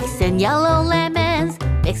 Mixing yellow lemons,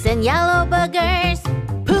 mixing yellow boogers.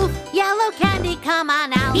 Poof, yellow candy, come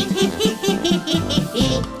on out.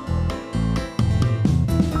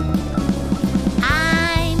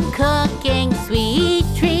 I'm cooking sweet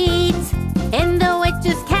treats in the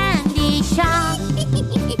witch's candy shop.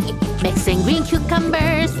 Mixing green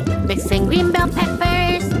cucumbers, mixing green bell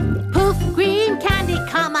peppers. Poof, green candy,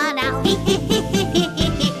 come on out.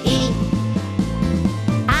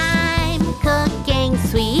 I'm cooking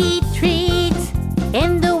sweet treats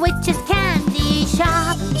in the witch's candy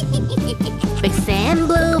shop. Mixing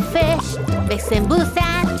blue fish, mixing blue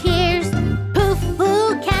sad tears. Poof,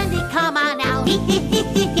 blue candy, come on out.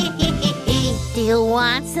 Do you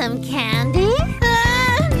want some candy?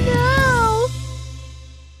 No!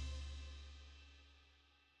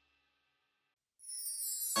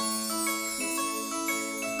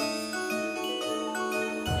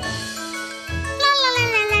 La la la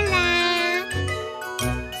la la la.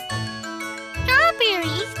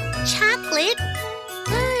 Strawberries, chocolate.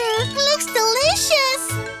 Looks delicious.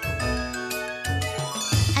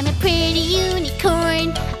 I'm a pretty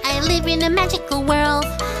unicorn. I live in a magical world.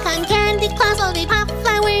 Cotton candy clouds, all they pop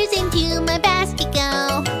flowers into my basket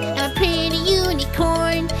go. I'm a pretty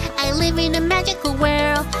unicorn. I live in a magical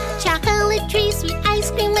world. Chocolate trees, sweet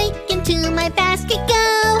ice cream lake, into my basket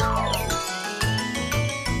go.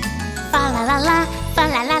 Fa la la la, fa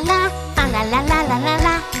la la la, fa la la la la la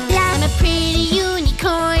la. I'm a pretty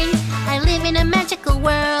unicorn. I live in a magical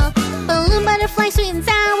world. Balloon butterfly, sweet and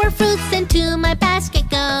sour fruits, into my basket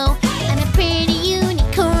go. I'm a pretty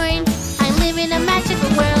unicorn. I live in a magical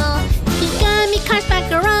world. Gummy cars,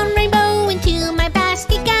 macaron, rainbow, into my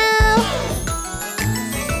basket go.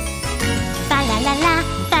 Fa la la la,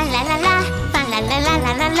 fa la la la, fa la la la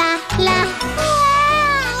la la la la.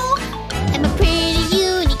 Wow! I'm a pretty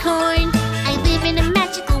unicorn. I live in a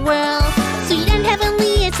magical world. Sweet and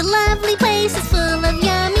heavenly, it's a lovely place. It's full of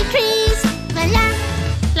yummy trees. La la,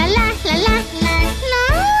 la la la la la la.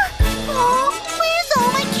 Oh, where's all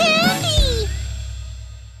my candy?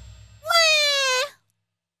 Wah!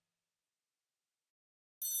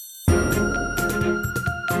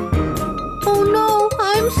 Oh no,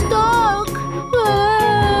 I'm stuck.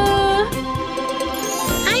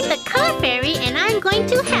 I'm the color fairy and I'm going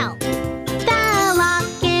to help. The lock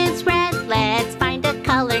is red, let's find a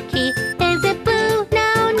color key. Is it blue?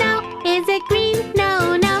 No, no. Is it green?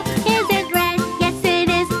 No, no. Is it red? Yes, it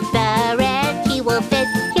is. The red key will fit.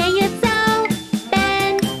 Can you sew?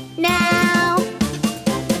 Then, now.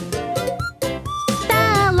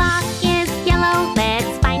 The lock is yellow,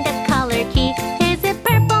 let's find a color key. Is it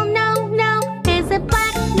purple? No, no. Is it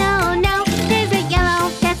black? No, no. Is it yellow?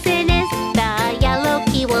 Yes, it is. The yellow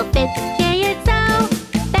key will fit. Can you sew?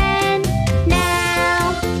 Then,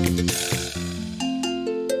 now.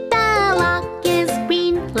 The lock is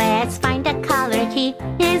green, let's find a color key.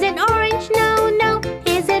 Is it orange? No, no.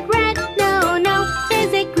 Is it red? No, no.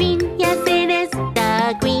 Is it green? Yes, it is.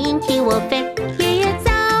 The green key will fit. Here it's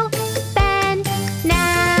so. Then,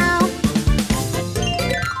 now.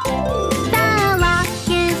 The lock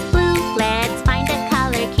is blue, let's find a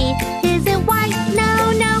color key. Is it white?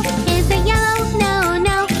 No, no. Is it yellow? No,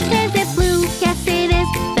 no. Is it blue? Yes, it is.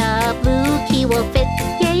 The blue key will fit.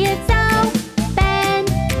 Here it's so. Then,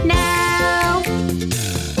 now.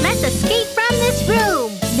 Let's escape from this room.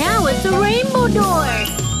 Now it's a rainbow door.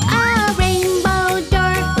 A rainbow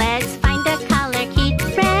door. Let's find a color key.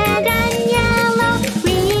 Red and yellow,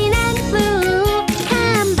 green and blue.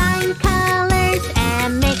 Combine colors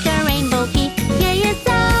and make a rainbow key. Here you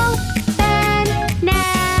go. Then,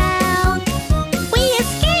 now. We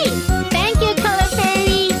escaped. Thank you, color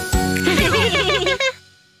fairy.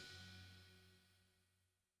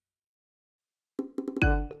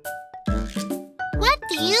 What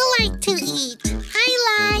do you like to eat? I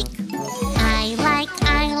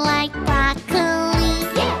like broccoli.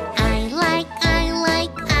 I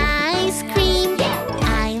like ice cream.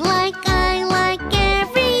 I like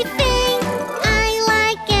everything. I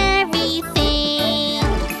like everything.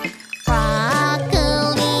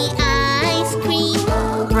 Broccoli ice cream.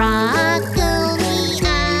 Broccoli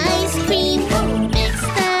ice cream. Mix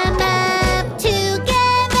them up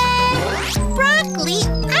together. Broccoli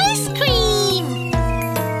ice cream.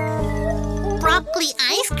 Broccoli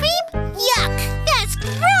ice cream? Yuck! That's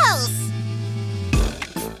gross!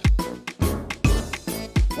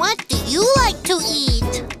 What do you like to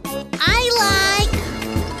eat? I like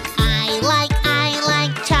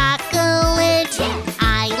chocolate.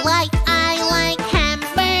 I like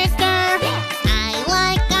hamburger. I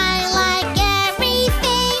like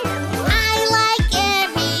everything. I like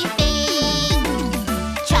everything.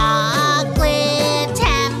 Chocolate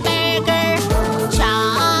hamburger.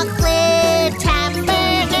 Chocolate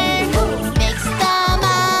hamburger.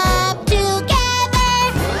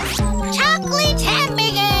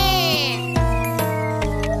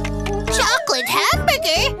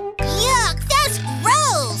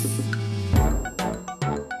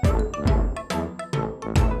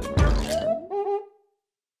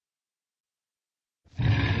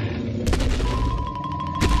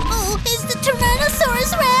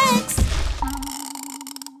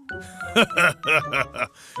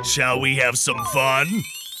 Shall we have some fun?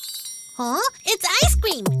 Huh? It's ice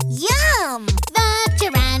cream! Yum! The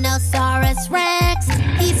Tyrannosaurus Rex,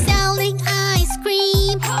 he's selling ice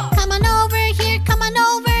cream. Come on over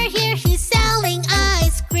here, he's selling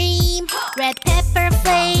ice cream. Red pepper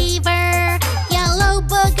flavor, yellow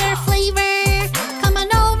booger flavor. Come on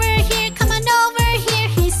over here,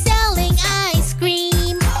 he's selling ice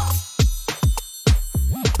cream.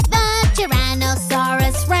 The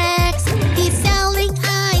Tyrannosaurus Rex, he's selling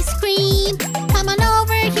ice cream. Come on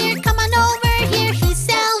over here, he's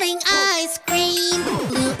selling ice cream.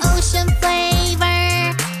 Blue ocean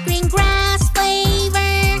flavor, green grass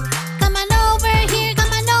flavor. Come on over here,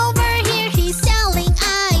 he's selling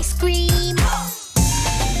ice cream.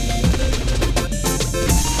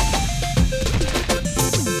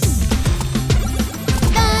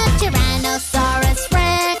 The Tyrannosaurus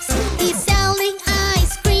Rex, he's selling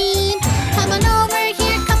ice cream. Come on over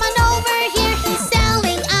here, he's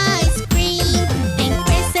selling ice cream. Pink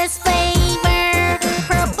princess flavor,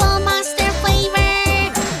 purple monster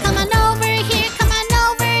flavor. Come on over here,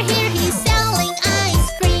 he's selling ice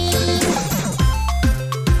cream.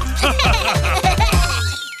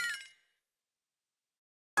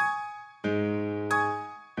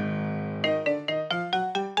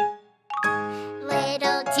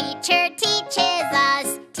 Little teacher teaches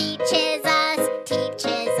us, teaches us,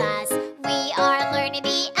 teaches us. We are learning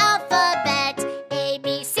the alphabet, A,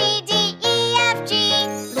 B, C, D, E, F, G.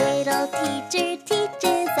 Little teacher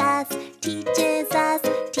teaches us, teaches us,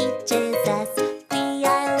 teaches us. We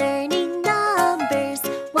are learning numbers,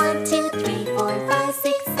 1, 2, 3, 4, 5,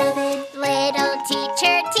 6, 7. Little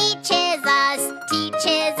teacher teaches us,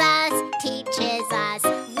 teaches us, teaches us.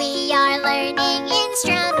 We are learning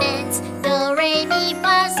instruments, do, re, mi,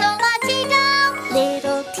 fa, sol, la, ti, do.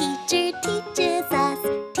 Little teacher teaches us,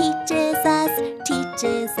 teaches us,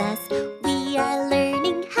 teaches us. We are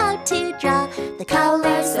learning how to draw the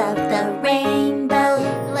colors of the rainbow.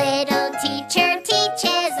 Little teacher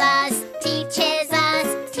teaches us, teaches us,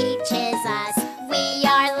 teaches us. We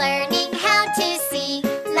are learning how to sing,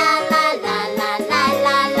 la la la la la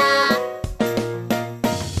la la.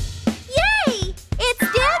 Yay! It's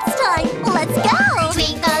dance time! Let's go!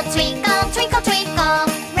 Twinkle, twinkle, twinkle, twinkle,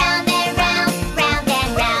 round and round, round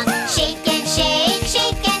and round. Shake and shake,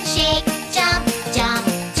 shake and shake, jump, jump,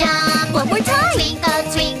 jump. One more time! Twinkle,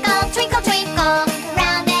 twinkle, twinkle, twinkle,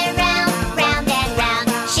 round and round, round and round.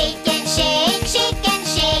 Shake and shake, shake and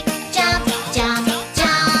shake, jump, jump,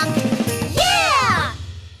 jump. Yeah!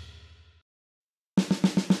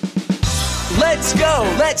 Let's go,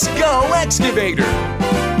 excavator!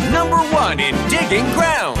 Number 1 in digging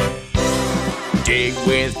ground. Dig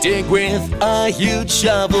with a huge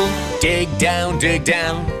shovel. Dig down,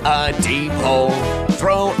 a deep hole.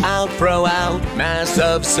 Throw out, mass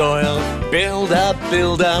of soil. Build up,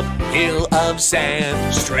 hill of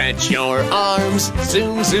sand. Stretch your arms,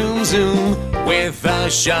 zoom, zoom, zoom. With a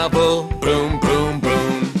shovel, boom, boom,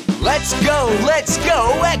 boom. Let's go,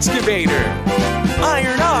 excavator!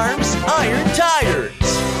 Iron arms, iron tires.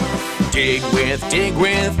 Dig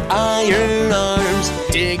with iron arms.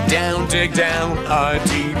 Dig down, a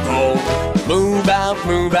deep hole. Move out,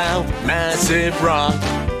 massive rock.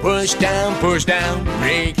 Push down,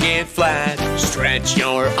 make it flat. Stretch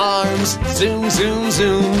your arms, zoom, zoom,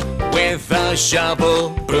 zoom. With a shovel,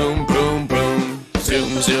 boom, boom, boom.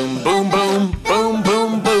 Zoom, zoom, boom, boom, boom,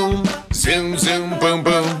 boom, boom. Zoom, zoom, boom,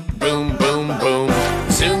 boom, boom, boom, boom.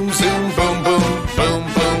 Zoom, zoom, boom, boom, boom,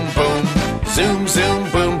 boom, boom. Zoom, zoom,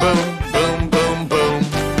 boom, boom, boom, boom, boom.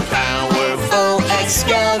 Powerful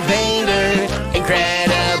excavator,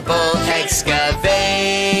 incredible excavator.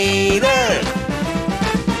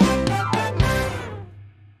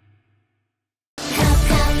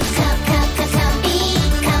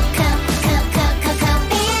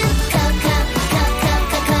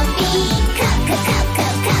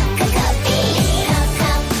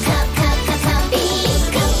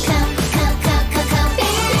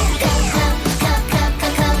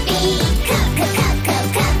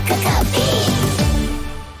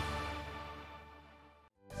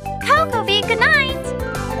 Cocobi, good night!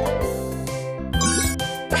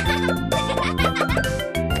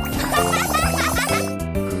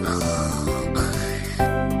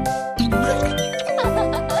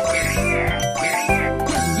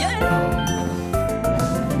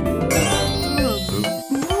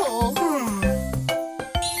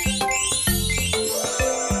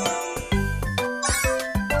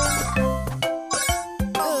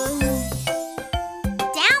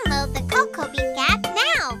 Download the Cocobi app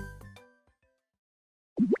now.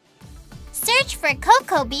 Search for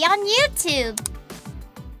Cocobi on YouTube.